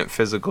giant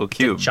physical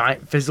cube.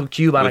 Giant physical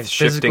cube on with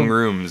shifting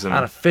rooms and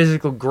on a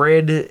physical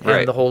grid and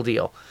right. the whole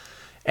deal.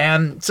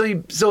 And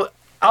so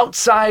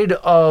outside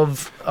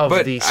of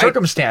the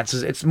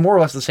circumstances, it's more or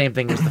less the same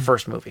thing as the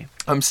first movie.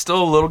 I'm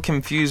still a little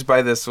confused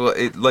by this.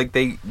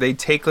 They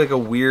take like a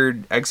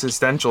weird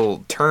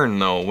existential turn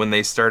though when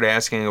they start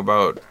asking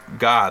about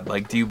God.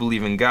 Like, do you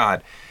believe in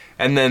God?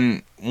 And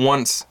then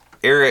once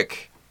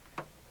Eric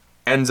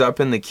ends up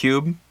in the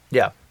cube,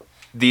 yeah,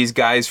 these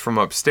guys from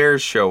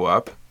upstairs show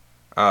up.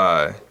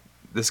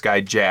 This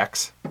guy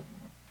Jax,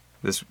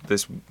 this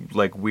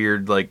like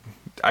weird like.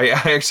 I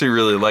actually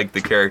really liked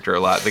the character a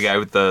lot. The guy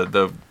with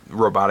the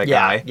robotic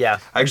eye. Yeah,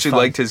 I actually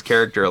liked his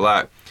character a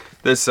lot.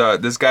 This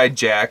guy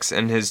Jax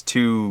and his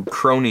 2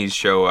 cronies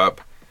show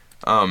up,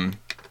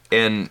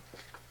 and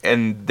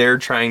they're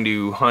trying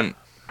to hunt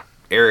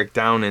Eric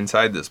down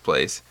inside this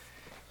place,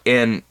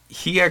 and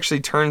he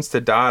actually turns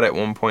to Dodd at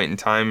one point in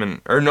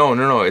time,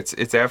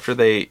 it's after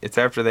they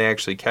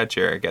actually catch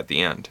Eric at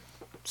the end.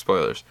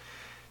 Spoilers.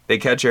 They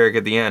catch Eric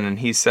at the end, and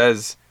he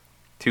says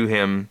to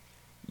him,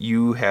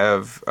 you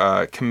have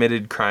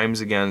committed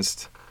crimes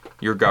against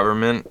your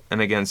government and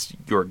against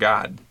your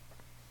God.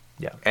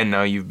 Yeah. And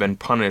now you've been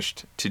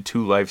punished to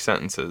 2 life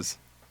sentences.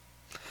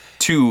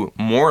 2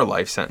 more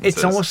life sentences.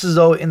 It's almost as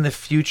though in the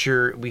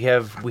future we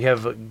have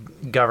a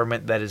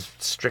government that is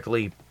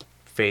strictly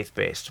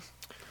faith-based.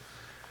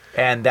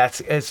 And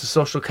it's a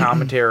social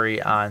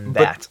commentary on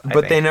that.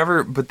 But they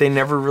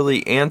never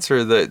really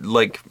answer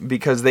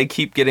because they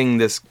keep getting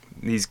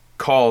these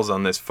calls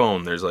on this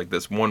phone. There's like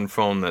this one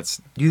phone that's.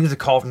 You think it's a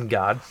call from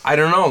God? I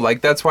don't know.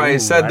 Like that's why I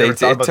said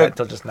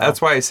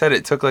that's why I said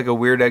it took like a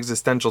weird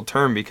existential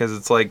turn because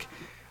it's like,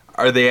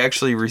 are they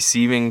actually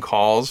receiving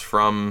calls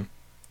from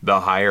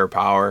the higher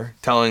power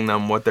telling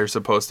them what they're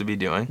supposed to be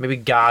doing? Maybe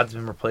God's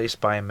been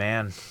replaced by a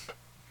man.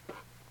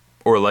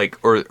 Or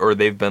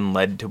they've been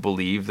led to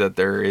believe that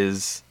there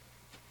is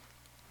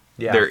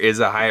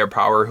a higher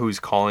power who's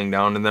calling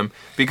down to them.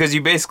 Because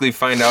you basically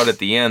find out at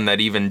the end that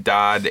even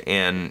Dodd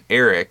and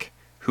Eric,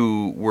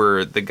 who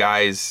were the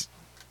guys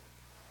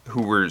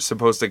who were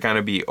supposed to kind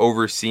of be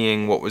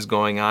overseeing what was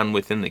going on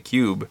within the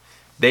cube,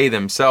 they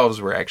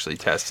themselves were actually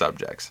test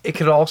subjects. It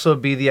could also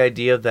be the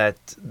idea that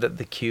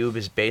the cube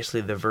is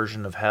basically the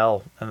version of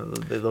hell, and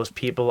those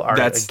people are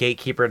a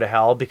gatekeeper to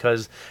hell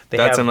because they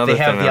have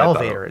the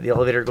elevator. The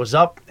elevator goes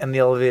up and the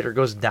elevator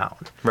goes down.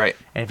 Right.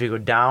 And if you go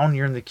down,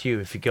 you're in the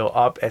cube. If you go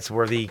up, it's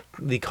where the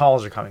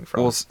calls are coming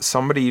from. Well,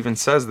 somebody even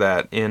says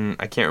that in,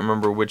 I can't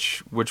remember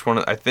which one.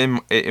 I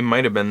think it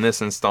might have been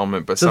this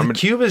installment, but so the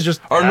cube is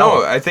just. Oh hell.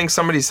 no! I think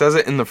somebody says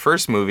it in the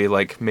first movie.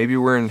 Like maybe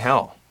we're in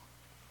hell.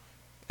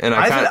 And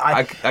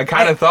I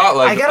kind of thought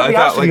like I gotta be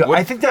honest with you.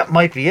 I think that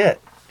might be it.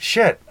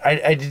 Shit,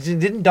 it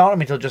didn't dawn on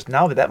me until just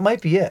now, but that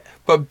might be it.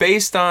 But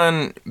based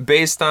on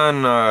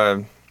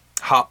not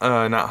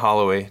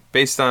Holloway,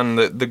 based on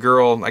the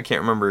girl, I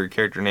can't remember her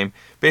character name.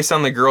 Based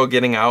on the girl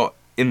getting out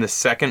in the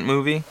second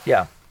movie,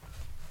 yeah,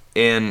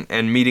 and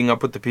meeting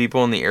up with the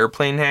people in the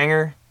airplane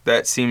hangar,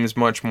 that seems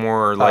much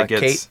more like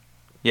it's Kate?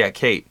 Yeah,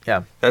 Kate.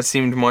 Yeah, that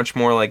seemed much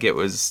more like it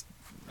was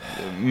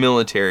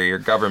military or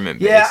government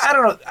based. Yeah, I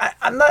don't know.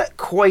 I'm not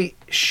quite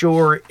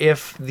sure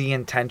if the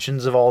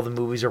intentions of all the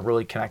movies are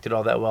really connected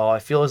all that well. I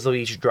feel as though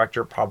each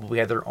director probably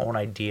had their own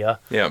idea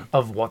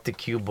of what the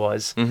cube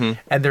was, and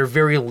they're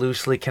very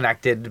loosely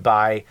connected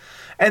by.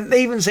 And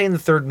they even say in the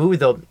third movie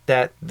though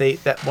that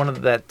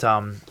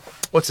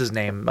what's his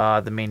name?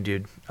 The main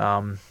dude.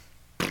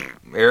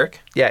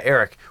 Eric? Yeah,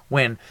 Eric.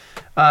 Wynn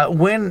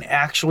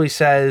actually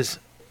says,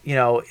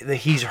 that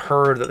he's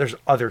heard that there's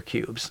other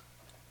cubes.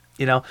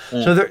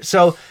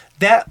 So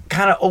that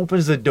kind of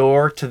opens the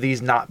door to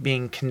these not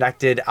being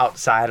connected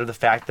outside of the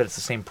fact that it's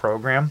the same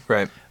program,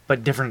 right?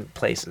 But different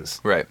places,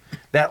 right?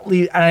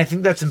 And I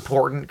think that's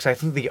important because I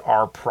think they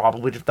are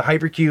probably the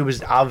hypercube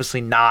is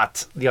obviously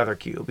not the other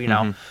cube.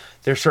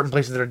 There's certain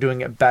places that are doing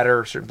it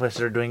better, certain places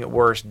that are doing it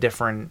worse,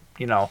 different.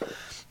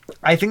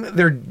 I think that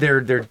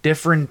they're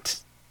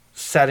different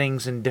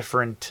settings and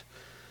different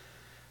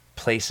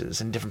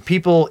places and different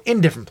people in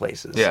different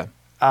places. Yeah.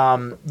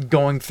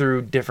 Going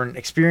through different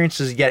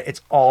experiences, yet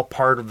it's all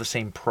part of the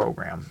same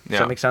program. Does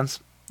that make sense?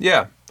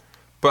 Yeah,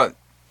 but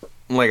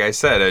like I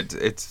said,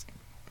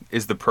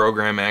 is the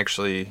program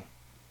actually?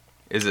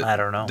 Is it? I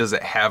don't know. Does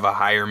it have a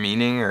higher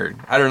meaning, or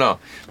I don't know?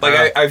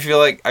 Like I feel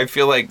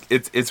like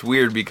it's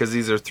weird because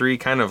these are three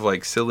kind of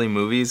like silly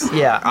movies.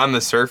 Yeah. On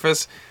the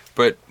surface,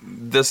 but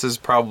this is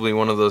probably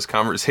one of those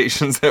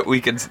conversations that we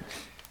could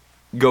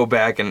go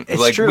back and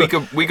true.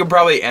 we could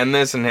probably end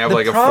this and have a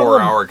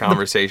 4-hour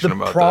conversation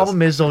about this. The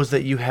problem is though is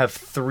that you have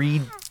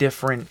three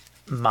different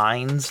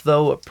minds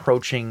though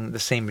approaching the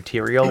same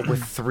material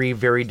with three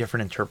very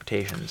different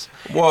interpretations.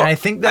 Well, and I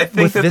think that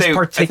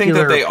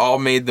they all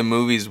made the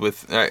movies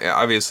with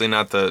obviously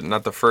not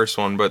the first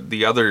one, but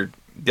the other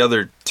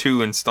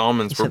two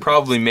installments were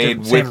probably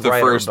made with the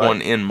first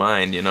one in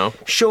mind.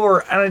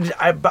 Sure, and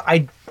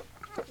I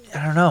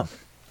don't know.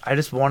 I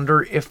just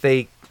wonder if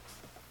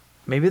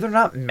maybe they're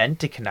not meant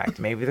to connect.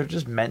 Maybe they're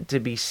just meant to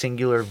be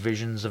singular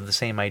visions of the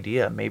same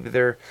idea.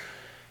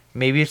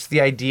 Maybe it's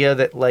the idea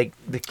that like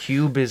the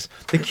cube is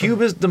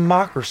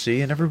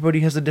democracy and everybody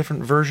has a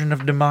different version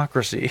of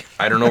democracy.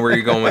 I don't know where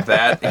you're going with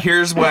that.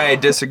 Here's why I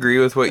disagree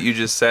with what you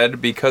just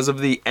said, because of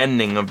the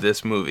ending of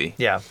this movie.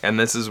 Yeah. And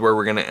this is where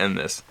we're going to end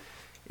this.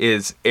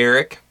 Is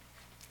Eric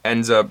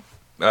ends up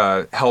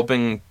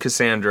helping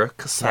Cassandra.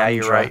 Yeah,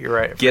 you're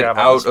right. Get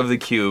out of the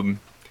cube,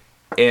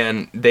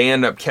 and they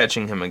end up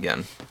catching him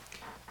again.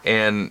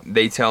 And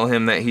they tell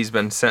him that he's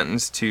been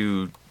sentenced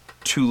to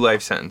 2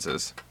 life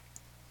sentences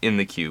in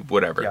the cube,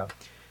 whatever.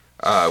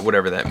 Yeah.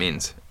 Whatever that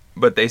means.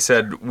 But they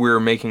said, we're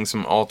making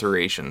some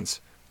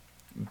alterations.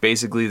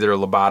 Basically, they're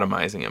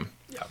lobotomizing him.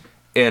 Yeah.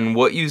 And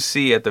what you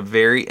see at the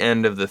very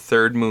end of the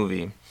third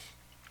movie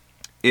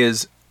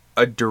is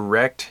a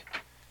direct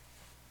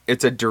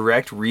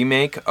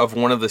remake of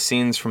one of the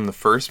scenes from the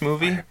first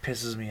movie. It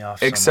pisses me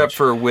off except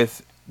so much. for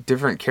with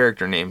different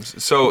character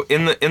names. So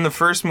in the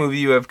first movie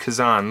you have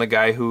Kazan, the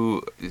guy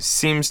who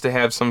seems to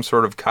have some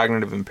sort of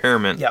cognitive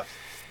impairment. Yep.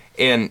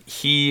 And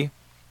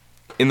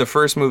in the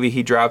first movie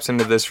he drops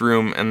into this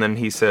room and then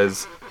he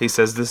says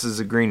this is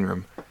a green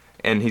room.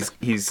 And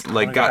he's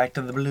like back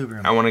to the blue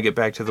room. I want to get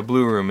back to the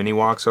blue room. And he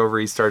walks over,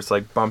 he starts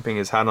like bumping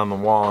his head on the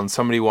wall, and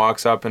somebody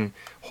walks up and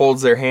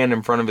holds their hand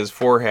in front of his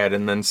forehead,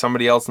 and then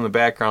somebody else in the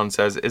background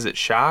says, "Is it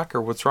shock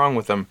or what's wrong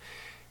with him?"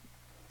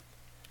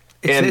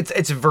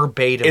 It's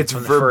verbatim. It's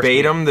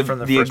verbatim,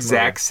 the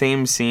exact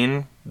same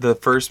scene, the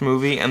first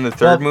movie and the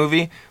third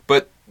movie,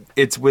 but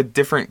it's with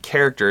different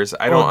characters.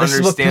 I don't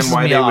understand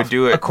why they would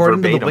do it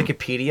according verbatim. to the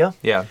Wikipedia.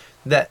 Yeah.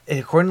 That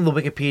according to the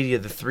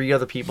Wikipedia, the 3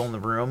 other people in the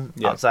room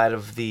outside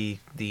of the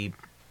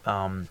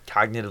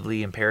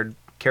cognitively impaired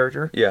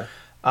character,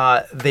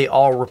 they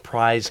all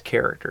reprise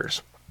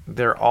characters.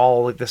 They're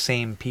all like the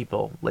same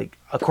people. Like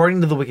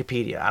according to the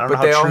Wikipedia, I don't know.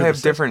 But they all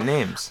have different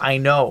names. I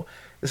know.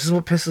 This is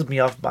what pisses me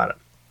off about it.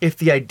 If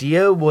the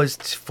idea was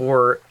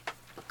for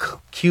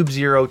Cube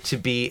Zero to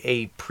be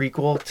a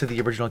prequel to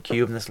the original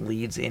Cube, and this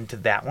leads into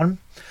that one,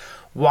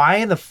 why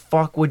in the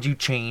fuck would you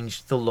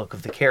change the look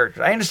of the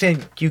characters? I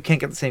understand you can't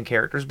get the same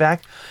characters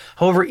back.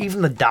 However,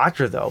 even the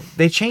Doctor, though,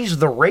 they changed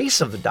the race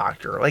of the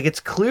Doctor. Like,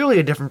 it's clearly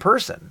a different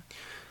person.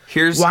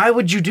 Why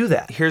would you do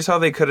that? Here's how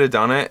they could have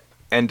done it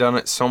and done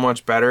it so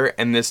much better.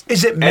 And this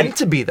is it meant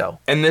to be though?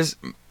 And this,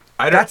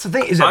 that's the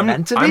thing. Is it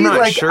meant to be? I'm not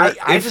like, sure.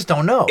 I just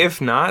don't know.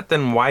 If not,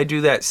 then why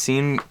do that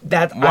scene?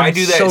 I'm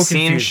do that so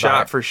scene confused by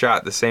shot it. for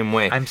shot the same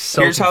way? I'm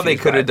so Here's how they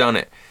confused could by have it. done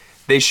it.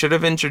 They should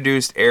have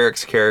introduced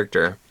Eric's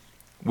character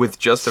with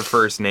just a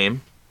first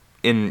name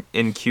in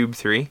Cube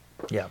 3.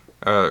 Yeah.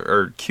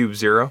 Or Cube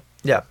 0.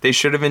 Yeah. They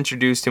should have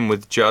introduced him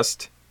with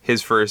just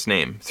his first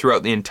name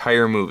throughout the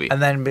entire movie.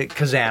 And then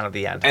Kazan at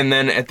the end. And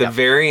then at the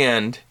very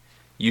end,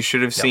 you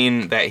should have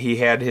seen that he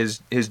had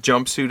his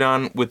jumpsuit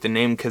on with the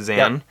name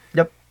Kazan.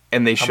 Yep.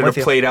 And they should have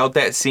played out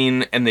that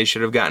scene, and they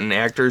should have gotten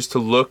actors to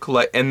look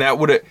like, and that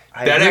agree.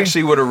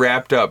 actually would have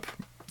wrapped up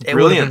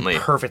brilliantly.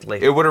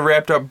 Perfectly. It would have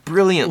wrapped up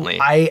brilliantly.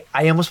 I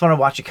almost want to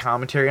watch a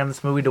commentary on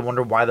this movie to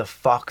wonder why the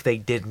fuck they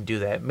didn't do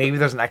that. Maybe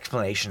there's an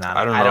explanation on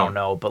it. I don't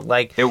know. But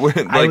like, it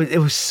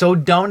was so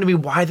dumb to me.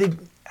 Why they?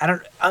 I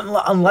don't.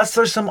 Unless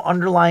there's some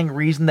underlying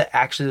reason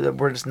that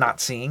we're just not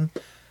seeing.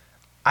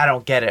 I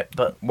don't get it.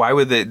 But why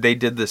would they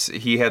did this?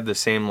 He had the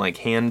same like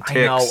hand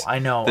ticks. I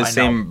know. The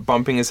same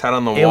bumping his head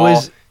on the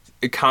wall.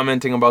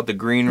 Commenting about the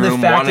green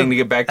room, wanting to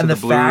get back to the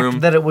blue room. And the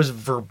fact that it was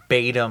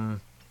verbatim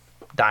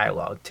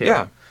dialogue too.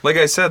 Yeah. Like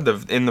I said,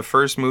 in the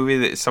first movie,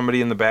 that somebody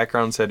in the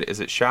background said,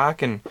 "Is it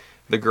shock?" And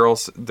the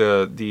girls,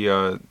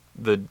 the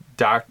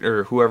doctor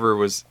or whoever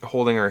was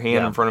holding her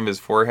hand in front of his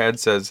forehead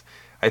says,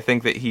 "I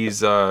think that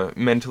he's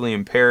mentally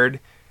impaired."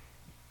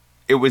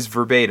 It was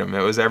verbatim.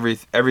 It was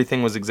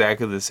everything was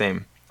exactly the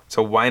same.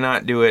 So why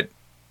not do it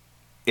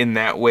in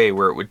that way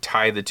where it would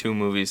tie the two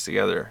movies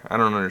together? I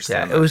don't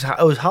understand. Yeah,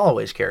 it was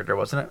Holloway's character,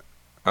 wasn't it?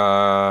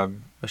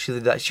 She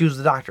was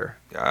the doctor.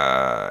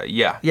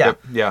 Yeah. Yeah.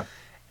 Yeah.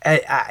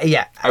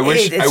 Yeah. I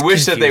wish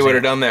that they would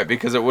have done that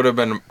because it would have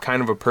been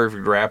kind of a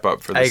perfect wrap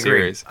up for the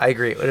series. I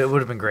agree. It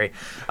would have been great.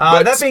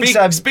 But that being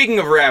said, speaking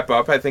of wrap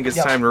up, I think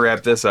it's time to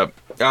wrap this up.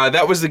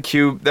 That was the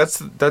Cube. That's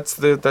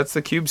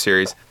the Cube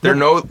series. They're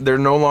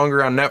no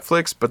longer on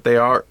Netflix, but they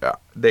are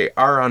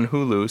on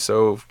Hulu.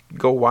 So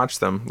go watch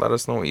them. Let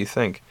us know what you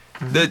think.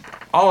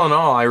 All in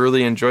all, I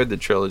really enjoyed the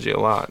trilogy a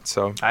lot.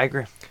 So I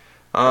agree.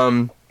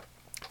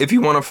 If you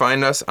want to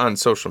find us on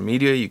social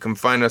media, you can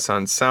find us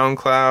on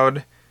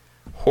SoundCloud.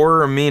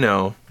 Horror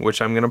Amino,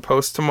 which I'm going to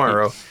post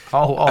tomorrow.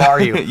 Oh,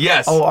 are you?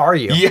 Yes. Oh, are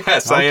you?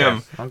 Yes, I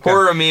am. Okay.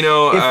 Horror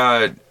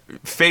Amino,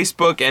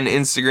 Facebook and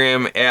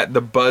Instagram at the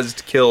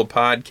Buzzed Kill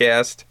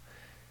Podcast.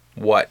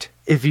 What?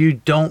 If you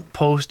don't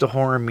post a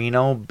Horror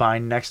Amino by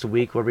next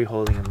week, what are we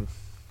holding him?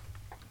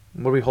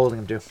 What are we holding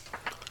him to?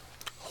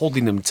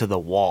 Holding him to the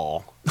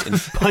wall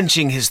and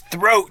punching his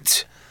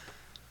throat.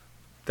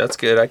 That's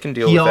good. I can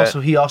deal with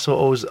that. He also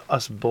owes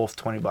us both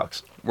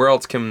 $20. Where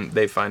else can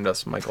they find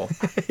us, Michael?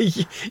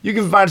 You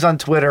can find us on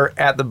Twitter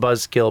at the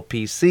Buzzkill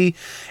PC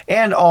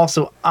and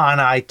also on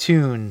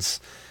iTunes.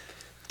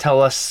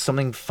 Tell us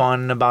something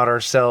fun about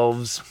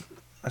ourselves.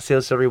 I say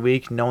this every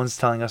week. No one's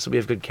telling us that we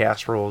have good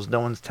cast roles.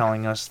 No one's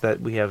telling us that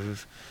we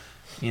have,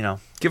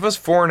 Give us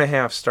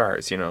 4.5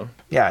 stars,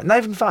 Yeah, not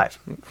even 5.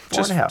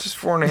 4.5. Just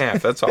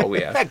 4.5. That's all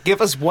we ask. Give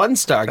us 1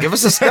 star. Give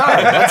us a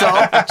star. That's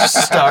all. Just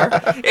a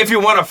star. If you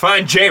want to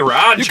find J.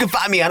 Raj, you can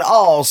find me on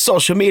all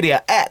social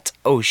media at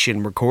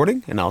Ocean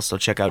Recording, and also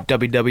check out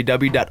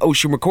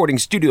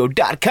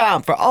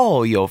www.oceanrecordingstudio.com for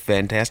all your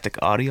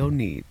fantastic audio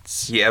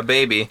needs. Yeah,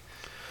 baby.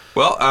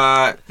 Well,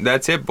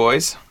 that's it,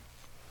 boys.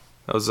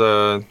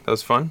 That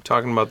was fun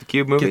talking about the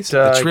Cube movies.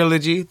 The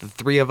trilogy, the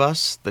three of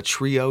us, the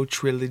trio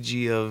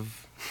trilogy of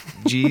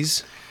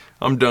G's.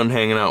 I'm done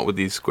hanging out with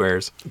these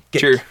squares.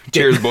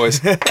 Cheers,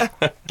 boys.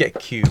 Get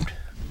cubed.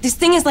 This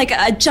thing is like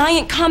a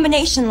giant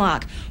combination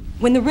lock.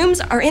 When the rooms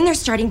are in their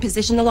starting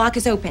position, the lock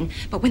is open.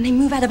 But when they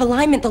move out of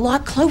alignment, the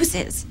lock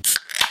closes.